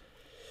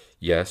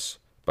 Yes,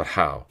 but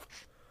how?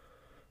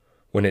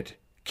 When it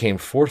came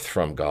forth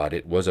from God,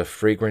 it was a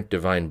fragrant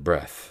divine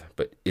breath.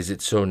 But is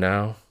it so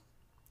now?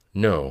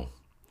 No,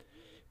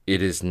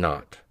 it is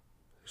not.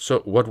 So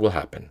what will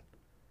happen?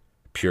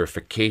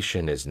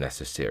 Purification is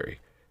necessary.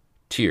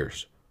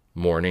 Tears,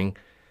 mourning,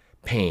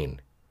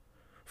 pain.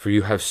 For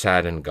you have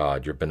saddened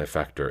God, your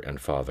benefactor and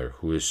Father,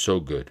 who is so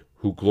good,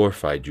 who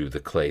glorified you,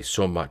 the clay,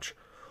 so much,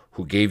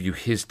 who gave you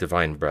his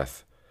divine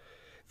breath.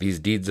 These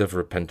deeds of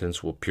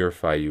repentance will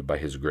purify you by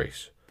his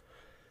grace.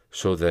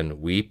 So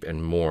then weep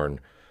and mourn,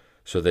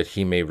 so that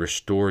he may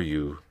restore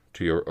you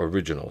to your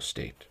original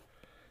state.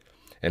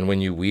 And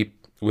when you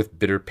weep with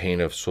bitter pain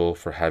of soul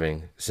for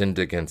having sinned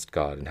against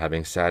God and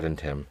having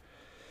saddened him,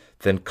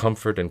 then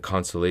comfort and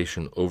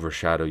consolation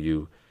overshadow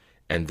you,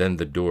 and then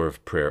the door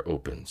of prayer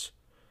opens.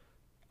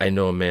 I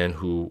know a man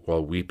who,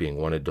 while weeping,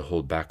 wanted to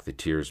hold back the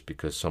tears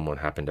because someone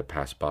happened to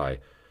pass by,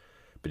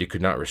 but he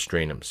could not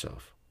restrain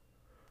himself,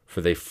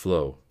 for they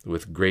flow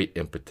with great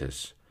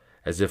impetus,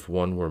 as if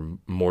one were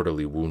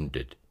mortally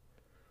wounded.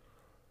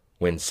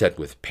 When set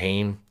with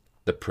pain,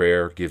 the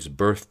prayer gives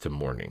birth to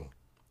mourning.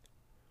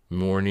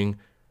 Mourning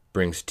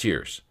brings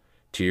tears.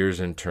 Tears,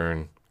 in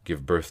turn,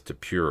 give birth to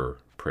purer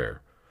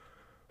prayer.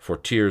 For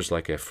tears,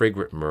 like a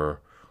fragrant myrrh,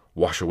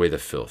 wash away the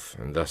filth,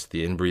 and thus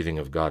the inbreathing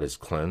of God is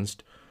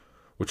cleansed,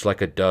 which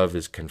like a dove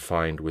is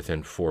confined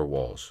within 4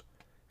 walls,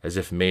 as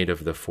if made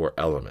of the 4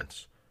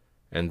 elements.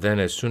 And then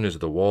as soon as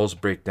the walls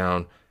break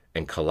down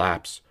and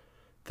collapse,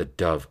 the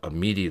dove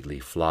immediately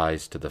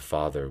flies to the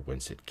Father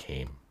whence it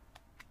came.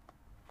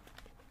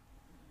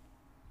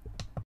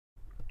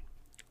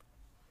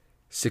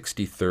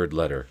 63rd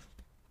letter.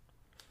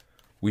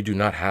 We do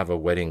not have a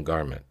wedding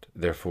garment,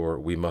 therefore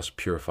we must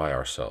purify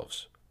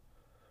ourselves.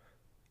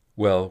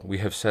 Well, we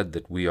have said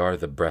that we are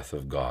the breath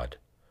of God.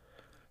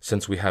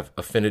 Since we have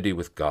affinity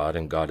with God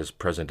and God is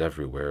present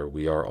everywhere,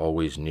 we are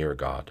always near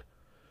God.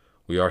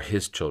 We are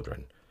His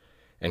children,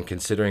 and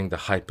considering the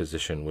high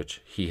position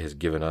which He has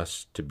given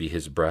us to be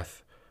His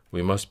breath,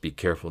 we must be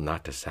careful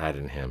not to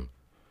sadden Him.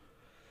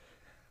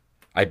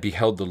 I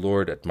beheld the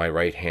Lord at my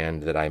right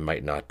hand, that I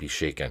might not be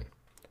shaken.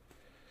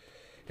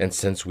 And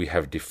since we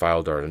have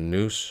defiled our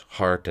nous,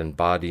 heart and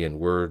body in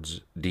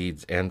words,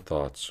 deeds, and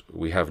thoughts,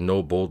 we have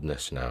no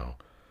boldness now.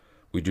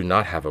 We do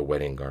not have a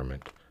wedding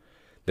garment.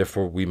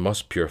 Therefore we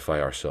must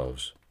purify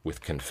ourselves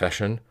with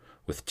confession,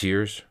 with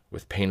tears,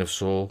 with pain of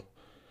soul,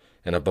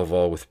 and above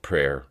all with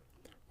prayer,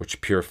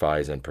 which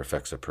purifies and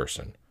perfects a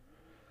person.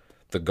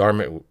 The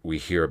garment we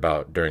hear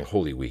about during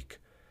Holy Week,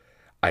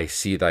 I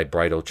see thy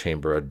bridal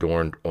chamber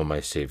adorned, O my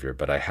Savior,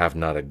 but I have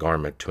not a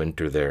garment to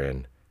enter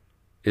therein,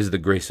 is the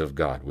grace of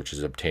God, which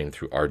is obtained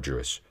through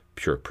arduous,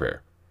 pure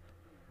prayer.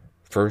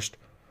 First,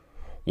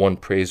 one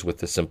prays with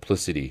the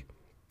simplicity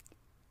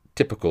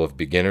typical of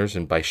beginners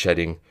and by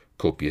shedding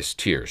copious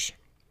tears.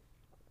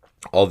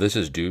 All this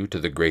is due to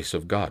the grace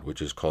of God,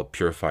 which is called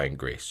purifying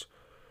grace,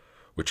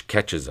 which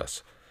catches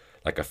us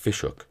like a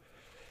fishhook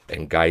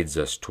and guides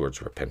us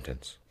towards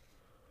repentance.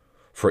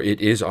 For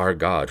it is our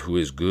God who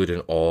is good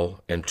in all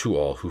and to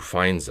all who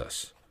finds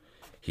us.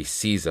 He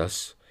sees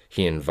us,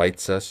 He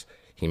invites us,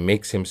 He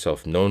makes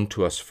Himself known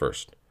to us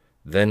first.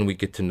 Then we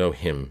get to know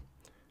Him,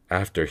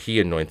 after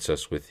He anoints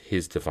us with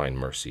His divine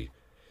mercy.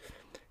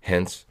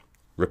 Hence,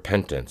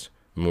 repentance,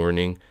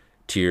 mourning,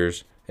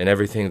 tears, and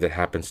everything that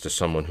happens to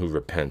someone who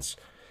repents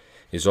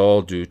is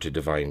all due to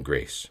divine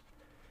grace.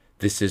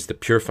 This is the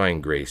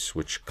purifying grace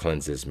which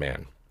cleanses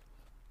man.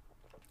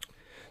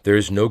 There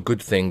is no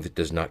good thing that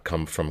does not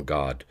come from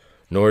God,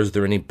 nor is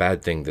there any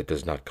bad thing that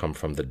does not come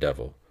from the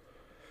devil.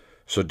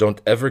 So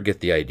don't ever get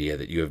the idea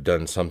that you have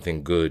done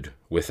something good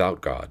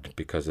without God,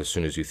 because as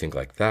soon as you think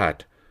like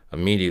that,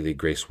 immediately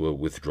grace will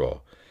withdraw,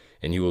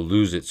 and you will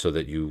lose it so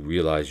that you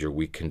realize your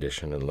weak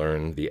condition and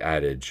learn the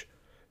adage,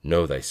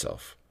 know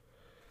thyself.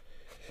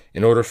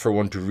 In order for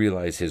one to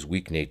realize his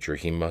weak nature,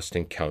 he must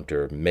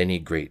encounter many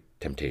great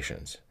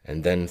temptations,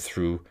 and then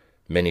through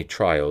many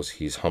trials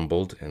he is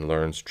humbled and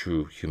learns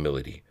true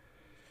humility.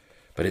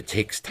 But it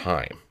takes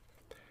time.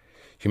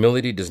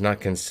 Humility does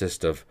not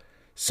consist of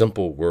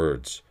simple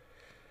words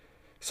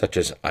such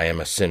as I am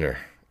a sinner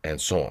and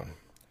so on.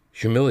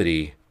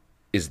 Humility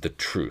is the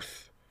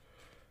truth.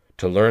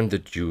 To learn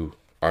that you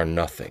are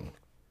nothing.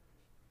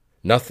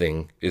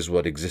 Nothing is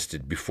what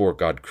existed before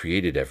God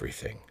created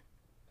everything.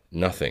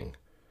 Nothing.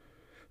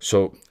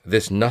 So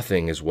this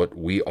nothing is what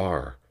we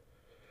are.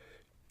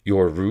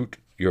 Your root,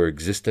 your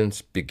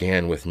existence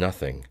began with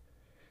nothing,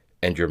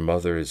 and your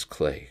mother is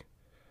clay,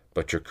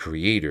 but your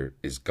Creator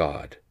is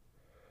God.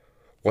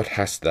 What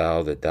hast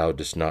thou that thou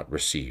dost not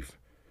receive?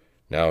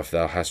 Now if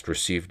thou hast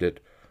received it,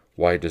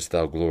 why dost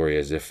thou glory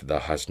as if thou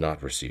hast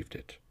not received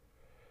it?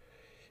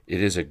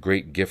 It is a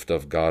great gift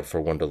of God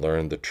for one to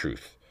learn the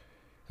truth,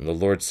 and the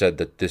Lord said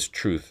that this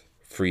truth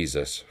frees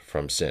us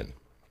from sin.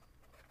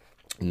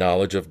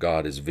 Knowledge of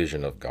God is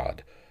vision of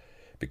God,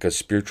 because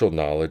spiritual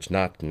knowledge,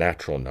 not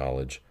natural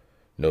knowledge,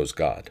 knows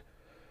God.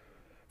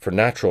 For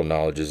natural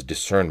knowledge is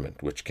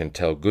discernment, which can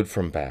tell good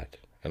from bad,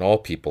 and all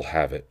people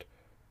have it,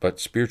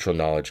 but spiritual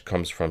knowledge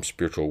comes from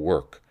spiritual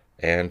work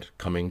and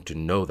coming to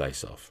know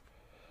thyself.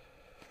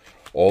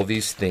 All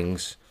these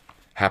things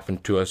happen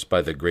to us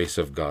by the grace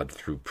of God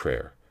through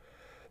prayer.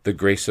 The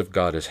grace of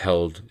God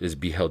is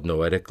beheld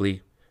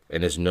noetically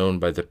and is known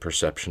by the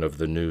perception of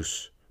the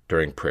nous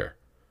during prayer.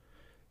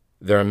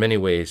 There are many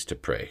ways to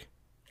pray.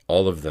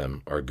 All of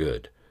them are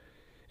good,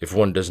 if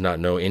one does not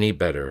know any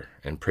better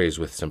and prays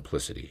with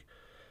simplicity.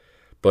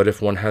 But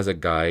if one has a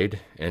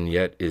guide and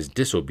yet is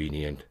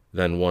disobedient,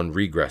 then one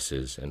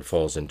regresses and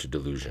falls into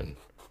delusion.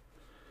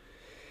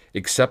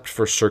 Except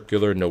for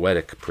circular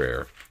noetic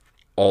prayer,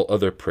 all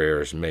other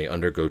prayers may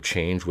undergo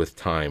change with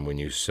time when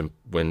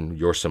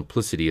your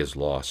simplicity is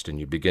lost and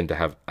you begin to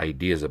have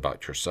ideas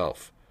about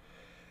yourself.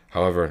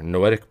 However,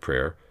 noetic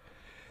prayer,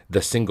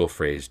 the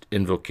single-phrased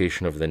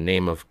invocation of the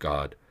name of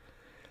God,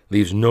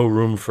 leaves no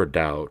room for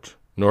doubt,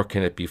 nor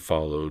can it be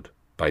followed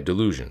by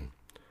delusion.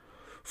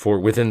 For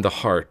within the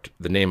heart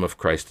the name of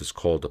Christ is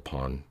called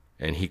upon,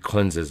 and He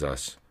cleanses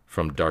us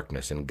from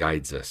darkness and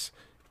guides us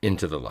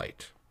into the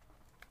light.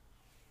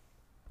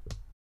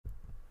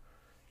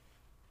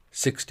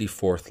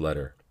 64th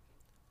letter.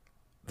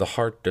 The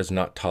heart does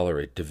not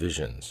tolerate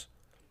divisions.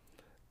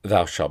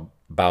 Thou shalt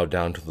bow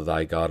down to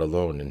thy God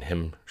alone, and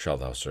Him shalt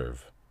thou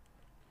serve.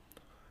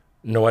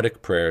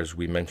 Noetic prayers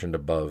we mentioned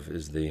above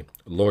is the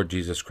Lord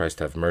Jesus Christ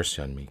have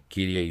mercy on me,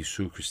 Kyrie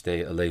Jesu Christe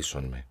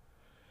eleison me.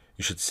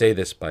 You should say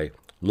this by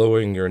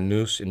lowering your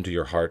nous into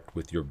your heart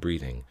with your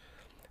breathing,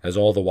 as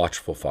all the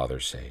watchful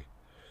fathers say.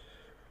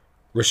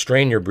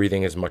 Restrain your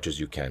breathing as much as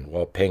you can,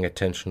 while paying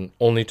attention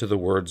only to the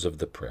words of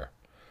the prayer.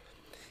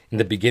 In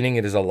the beginning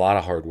it is a lot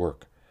of hard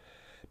work,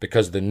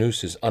 because the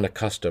nous is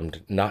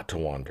unaccustomed not to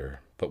wander,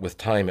 but with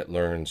time it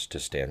learns to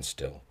stand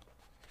still.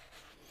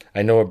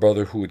 I know a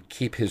brother who would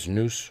keep his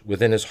noose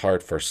within his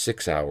heart for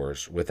 6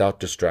 hours without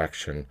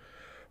distraction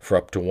for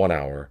up to 1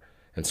 hour,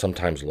 and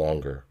sometimes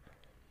longer.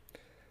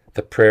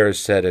 The prayer is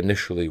said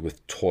initially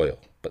with toil,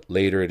 but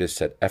later it is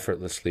said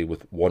effortlessly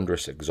with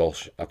wondrous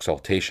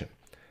exaltation.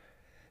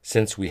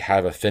 Since we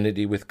have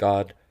affinity with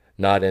God,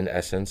 not in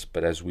essence,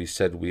 but as we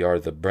said, we are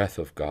the breath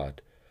of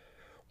God.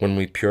 When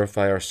we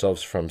purify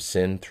ourselves from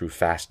sin through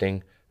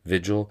fasting,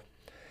 vigil,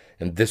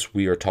 and this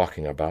we are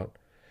talking about,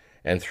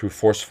 and through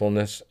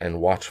forcefulness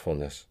and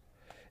watchfulness,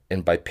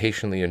 and by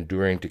patiently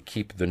enduring to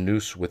keep the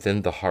noose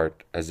within the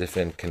heart as if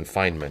in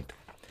confinement,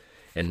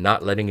 and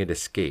not letting it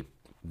escape,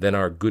 then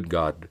our good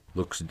God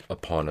looks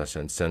upon us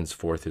and sends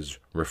forth his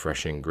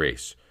refreshing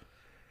grace.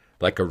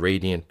 Like a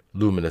radiant,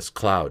 luminous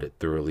cloud, it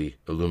thoroughly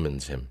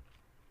illumines him.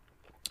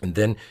 And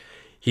then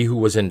he who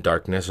was in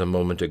darkness a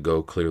moment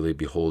ago clearly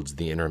beholds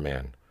the inner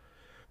man.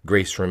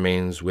 Grace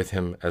remains with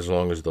him as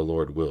long as the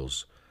Lord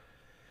wills.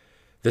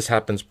 This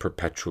happens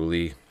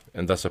perpetually,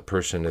 and thus a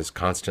person is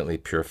constantly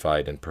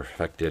purified and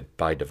perfected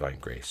by divine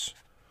grace.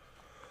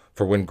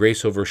 For when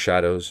grace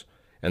overshadows,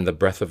 and the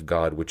breath of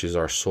God, which is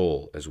our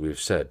soul, as we have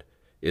said,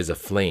 is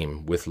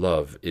aflame with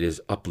love, it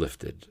is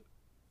uplifted,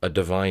 a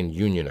divine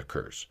union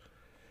occurs.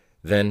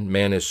 Then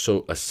man is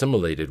so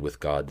assimilated with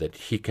God that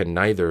he can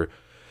neither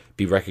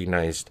be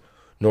recognized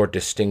nor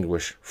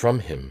distinguish from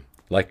him,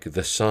 like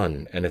the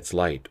sun and its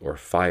light, or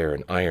fire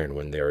and iron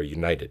when they are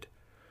united.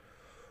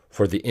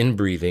 For the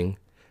inbreathing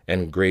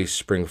and grace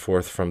spring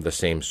forth from the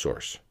same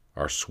source,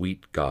 our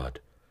sweet God.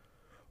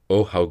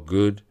 Oh, how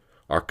good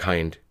our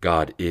kind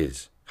God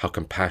is, how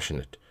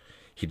compassionate.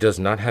 He does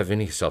not have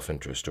any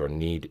self-interest or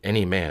need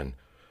any man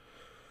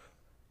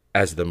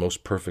as the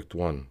most perfect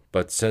one,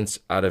 but since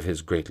out of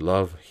his great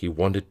love he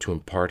wanted to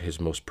impart his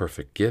most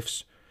perfect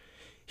gifts,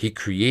 he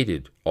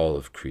created all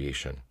of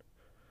creation.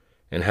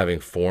 And having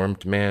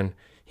formed man,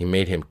 he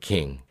made him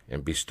king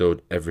and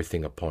bestowed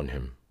everything upon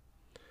him.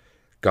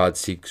 God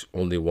seeks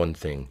only one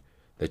thing,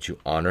 that you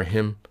honor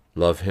him,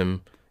 love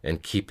him,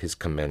 and keep his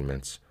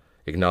commandments,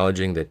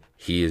 acknowledging that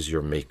he is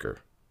your maker.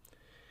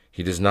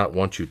 He does not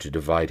want you to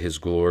divide his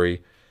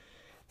glory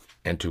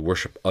and to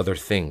worship other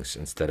things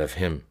instead of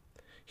him.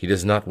 He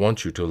does not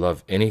want you to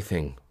love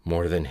anything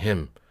more than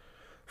him.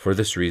 For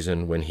this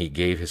reason, when he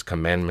gave his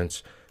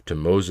commandments to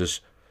Moses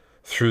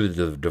through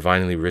the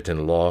divinely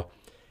written law,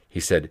 he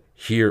said,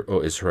 "Hear,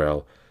 O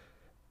Israel,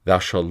 thou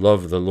shalt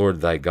love the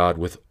Lord thy God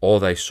with all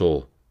thy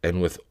soul,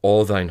 and with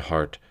all thine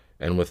heart,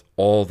 and with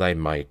all thy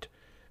might,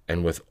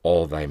 and with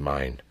all thy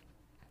mind."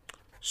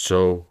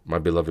 So, my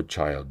beloved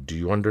child, do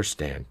you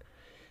understand?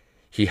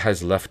 He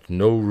has left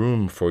no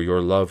room for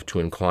your love to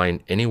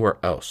incline anywhere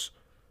else,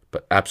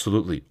 but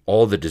absolutely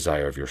all the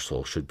desire of your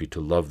soul should be to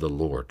love the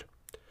Lord.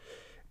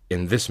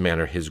 In this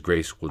manner his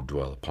grace will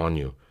dwell upon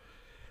you.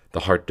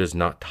 The heart does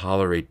not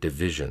tolerate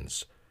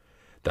divisions.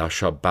 Thou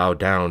shalt bow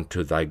down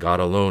to thy God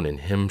alone, and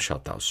him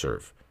shalt thou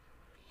serve.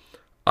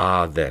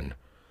 Ah, then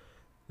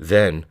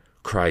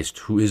Christ,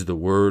 who is the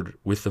Word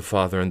with the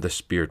Father and the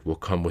Spirit, will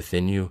come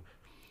within you,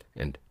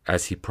 and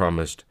as he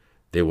promised,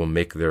 they will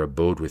make their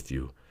abode with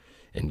you,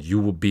 and you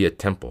will be a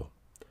temple.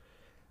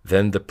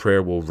 Then the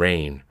prayer will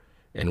reign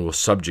and will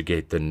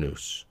subjugate the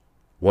noose.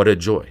 What a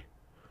joy!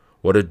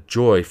 What a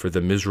joy for the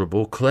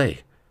miserable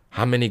clay!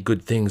 How many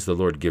good things the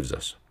Lord gives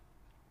us!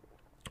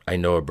 I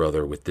know a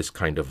brother with this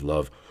kind of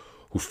love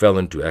who fell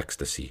into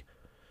ecstasy.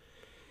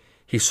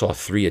 He saw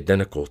 3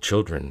 identical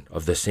children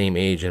of the same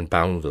age and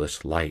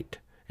boundless light,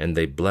 and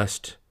they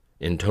blessed,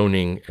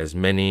 intoning, as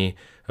many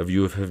of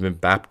you have been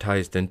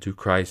baptized into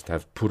Christ,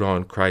 have put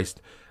on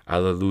Christ,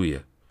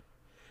 Alleluia.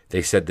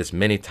 They said this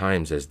many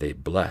times as they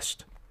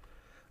blessed.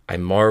 I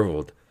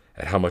marveled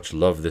at how much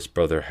love this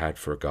brother had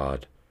for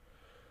God.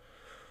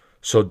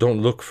 So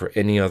don't look for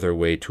any other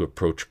way to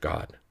approach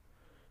God.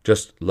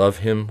 Just love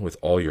him with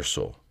all your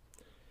soul.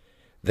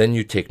 Then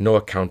you take no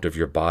account of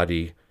your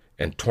body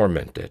and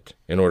torment it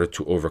in order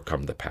to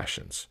overcome the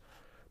passions.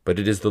 But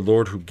it is the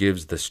Lord who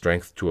gives the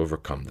strength to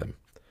overcome them.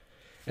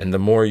 And the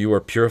more you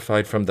are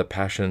purified from the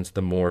passions,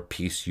 the more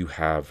peace you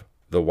have,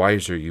 the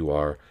wiser you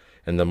are,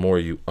 and the more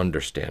you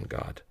understand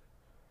God.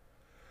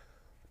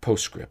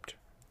 Postscript.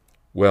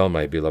 Well,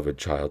 my beloved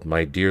child,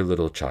 my dear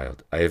little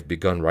child, I have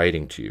begun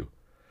writing to you.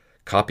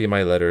 Copy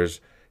my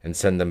letters and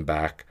send them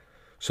back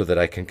so that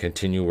I can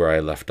continue where I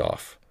left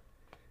off.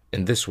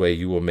 In this way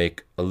you will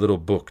make a little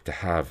book to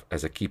have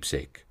as a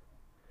keepsake.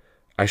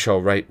 I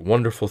shall write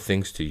wonderful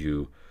things to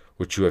you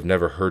which you have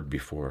never heard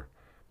before,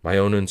 my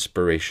own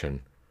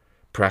inspiration,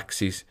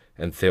 praxis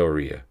and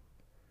theoria.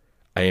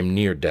 I am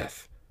near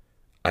death.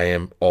 I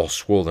am all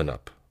swollen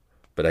up,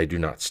 but I do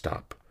not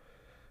stop.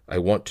 I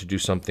want to do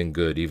something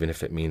good, even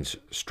if it means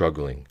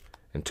struggling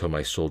until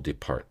my soul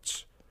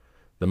departs.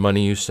 The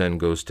money you send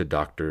goes to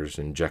doctors,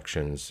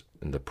 injections,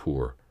 and the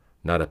poor.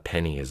 Not a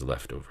penny is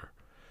left over.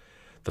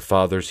 The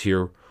fathers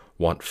here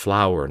want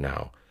flour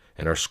now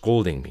and are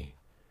scolding me,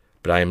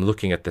 but I am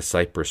looking at the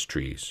cypress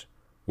trees,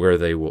 where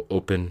they will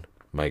open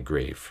my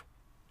grave.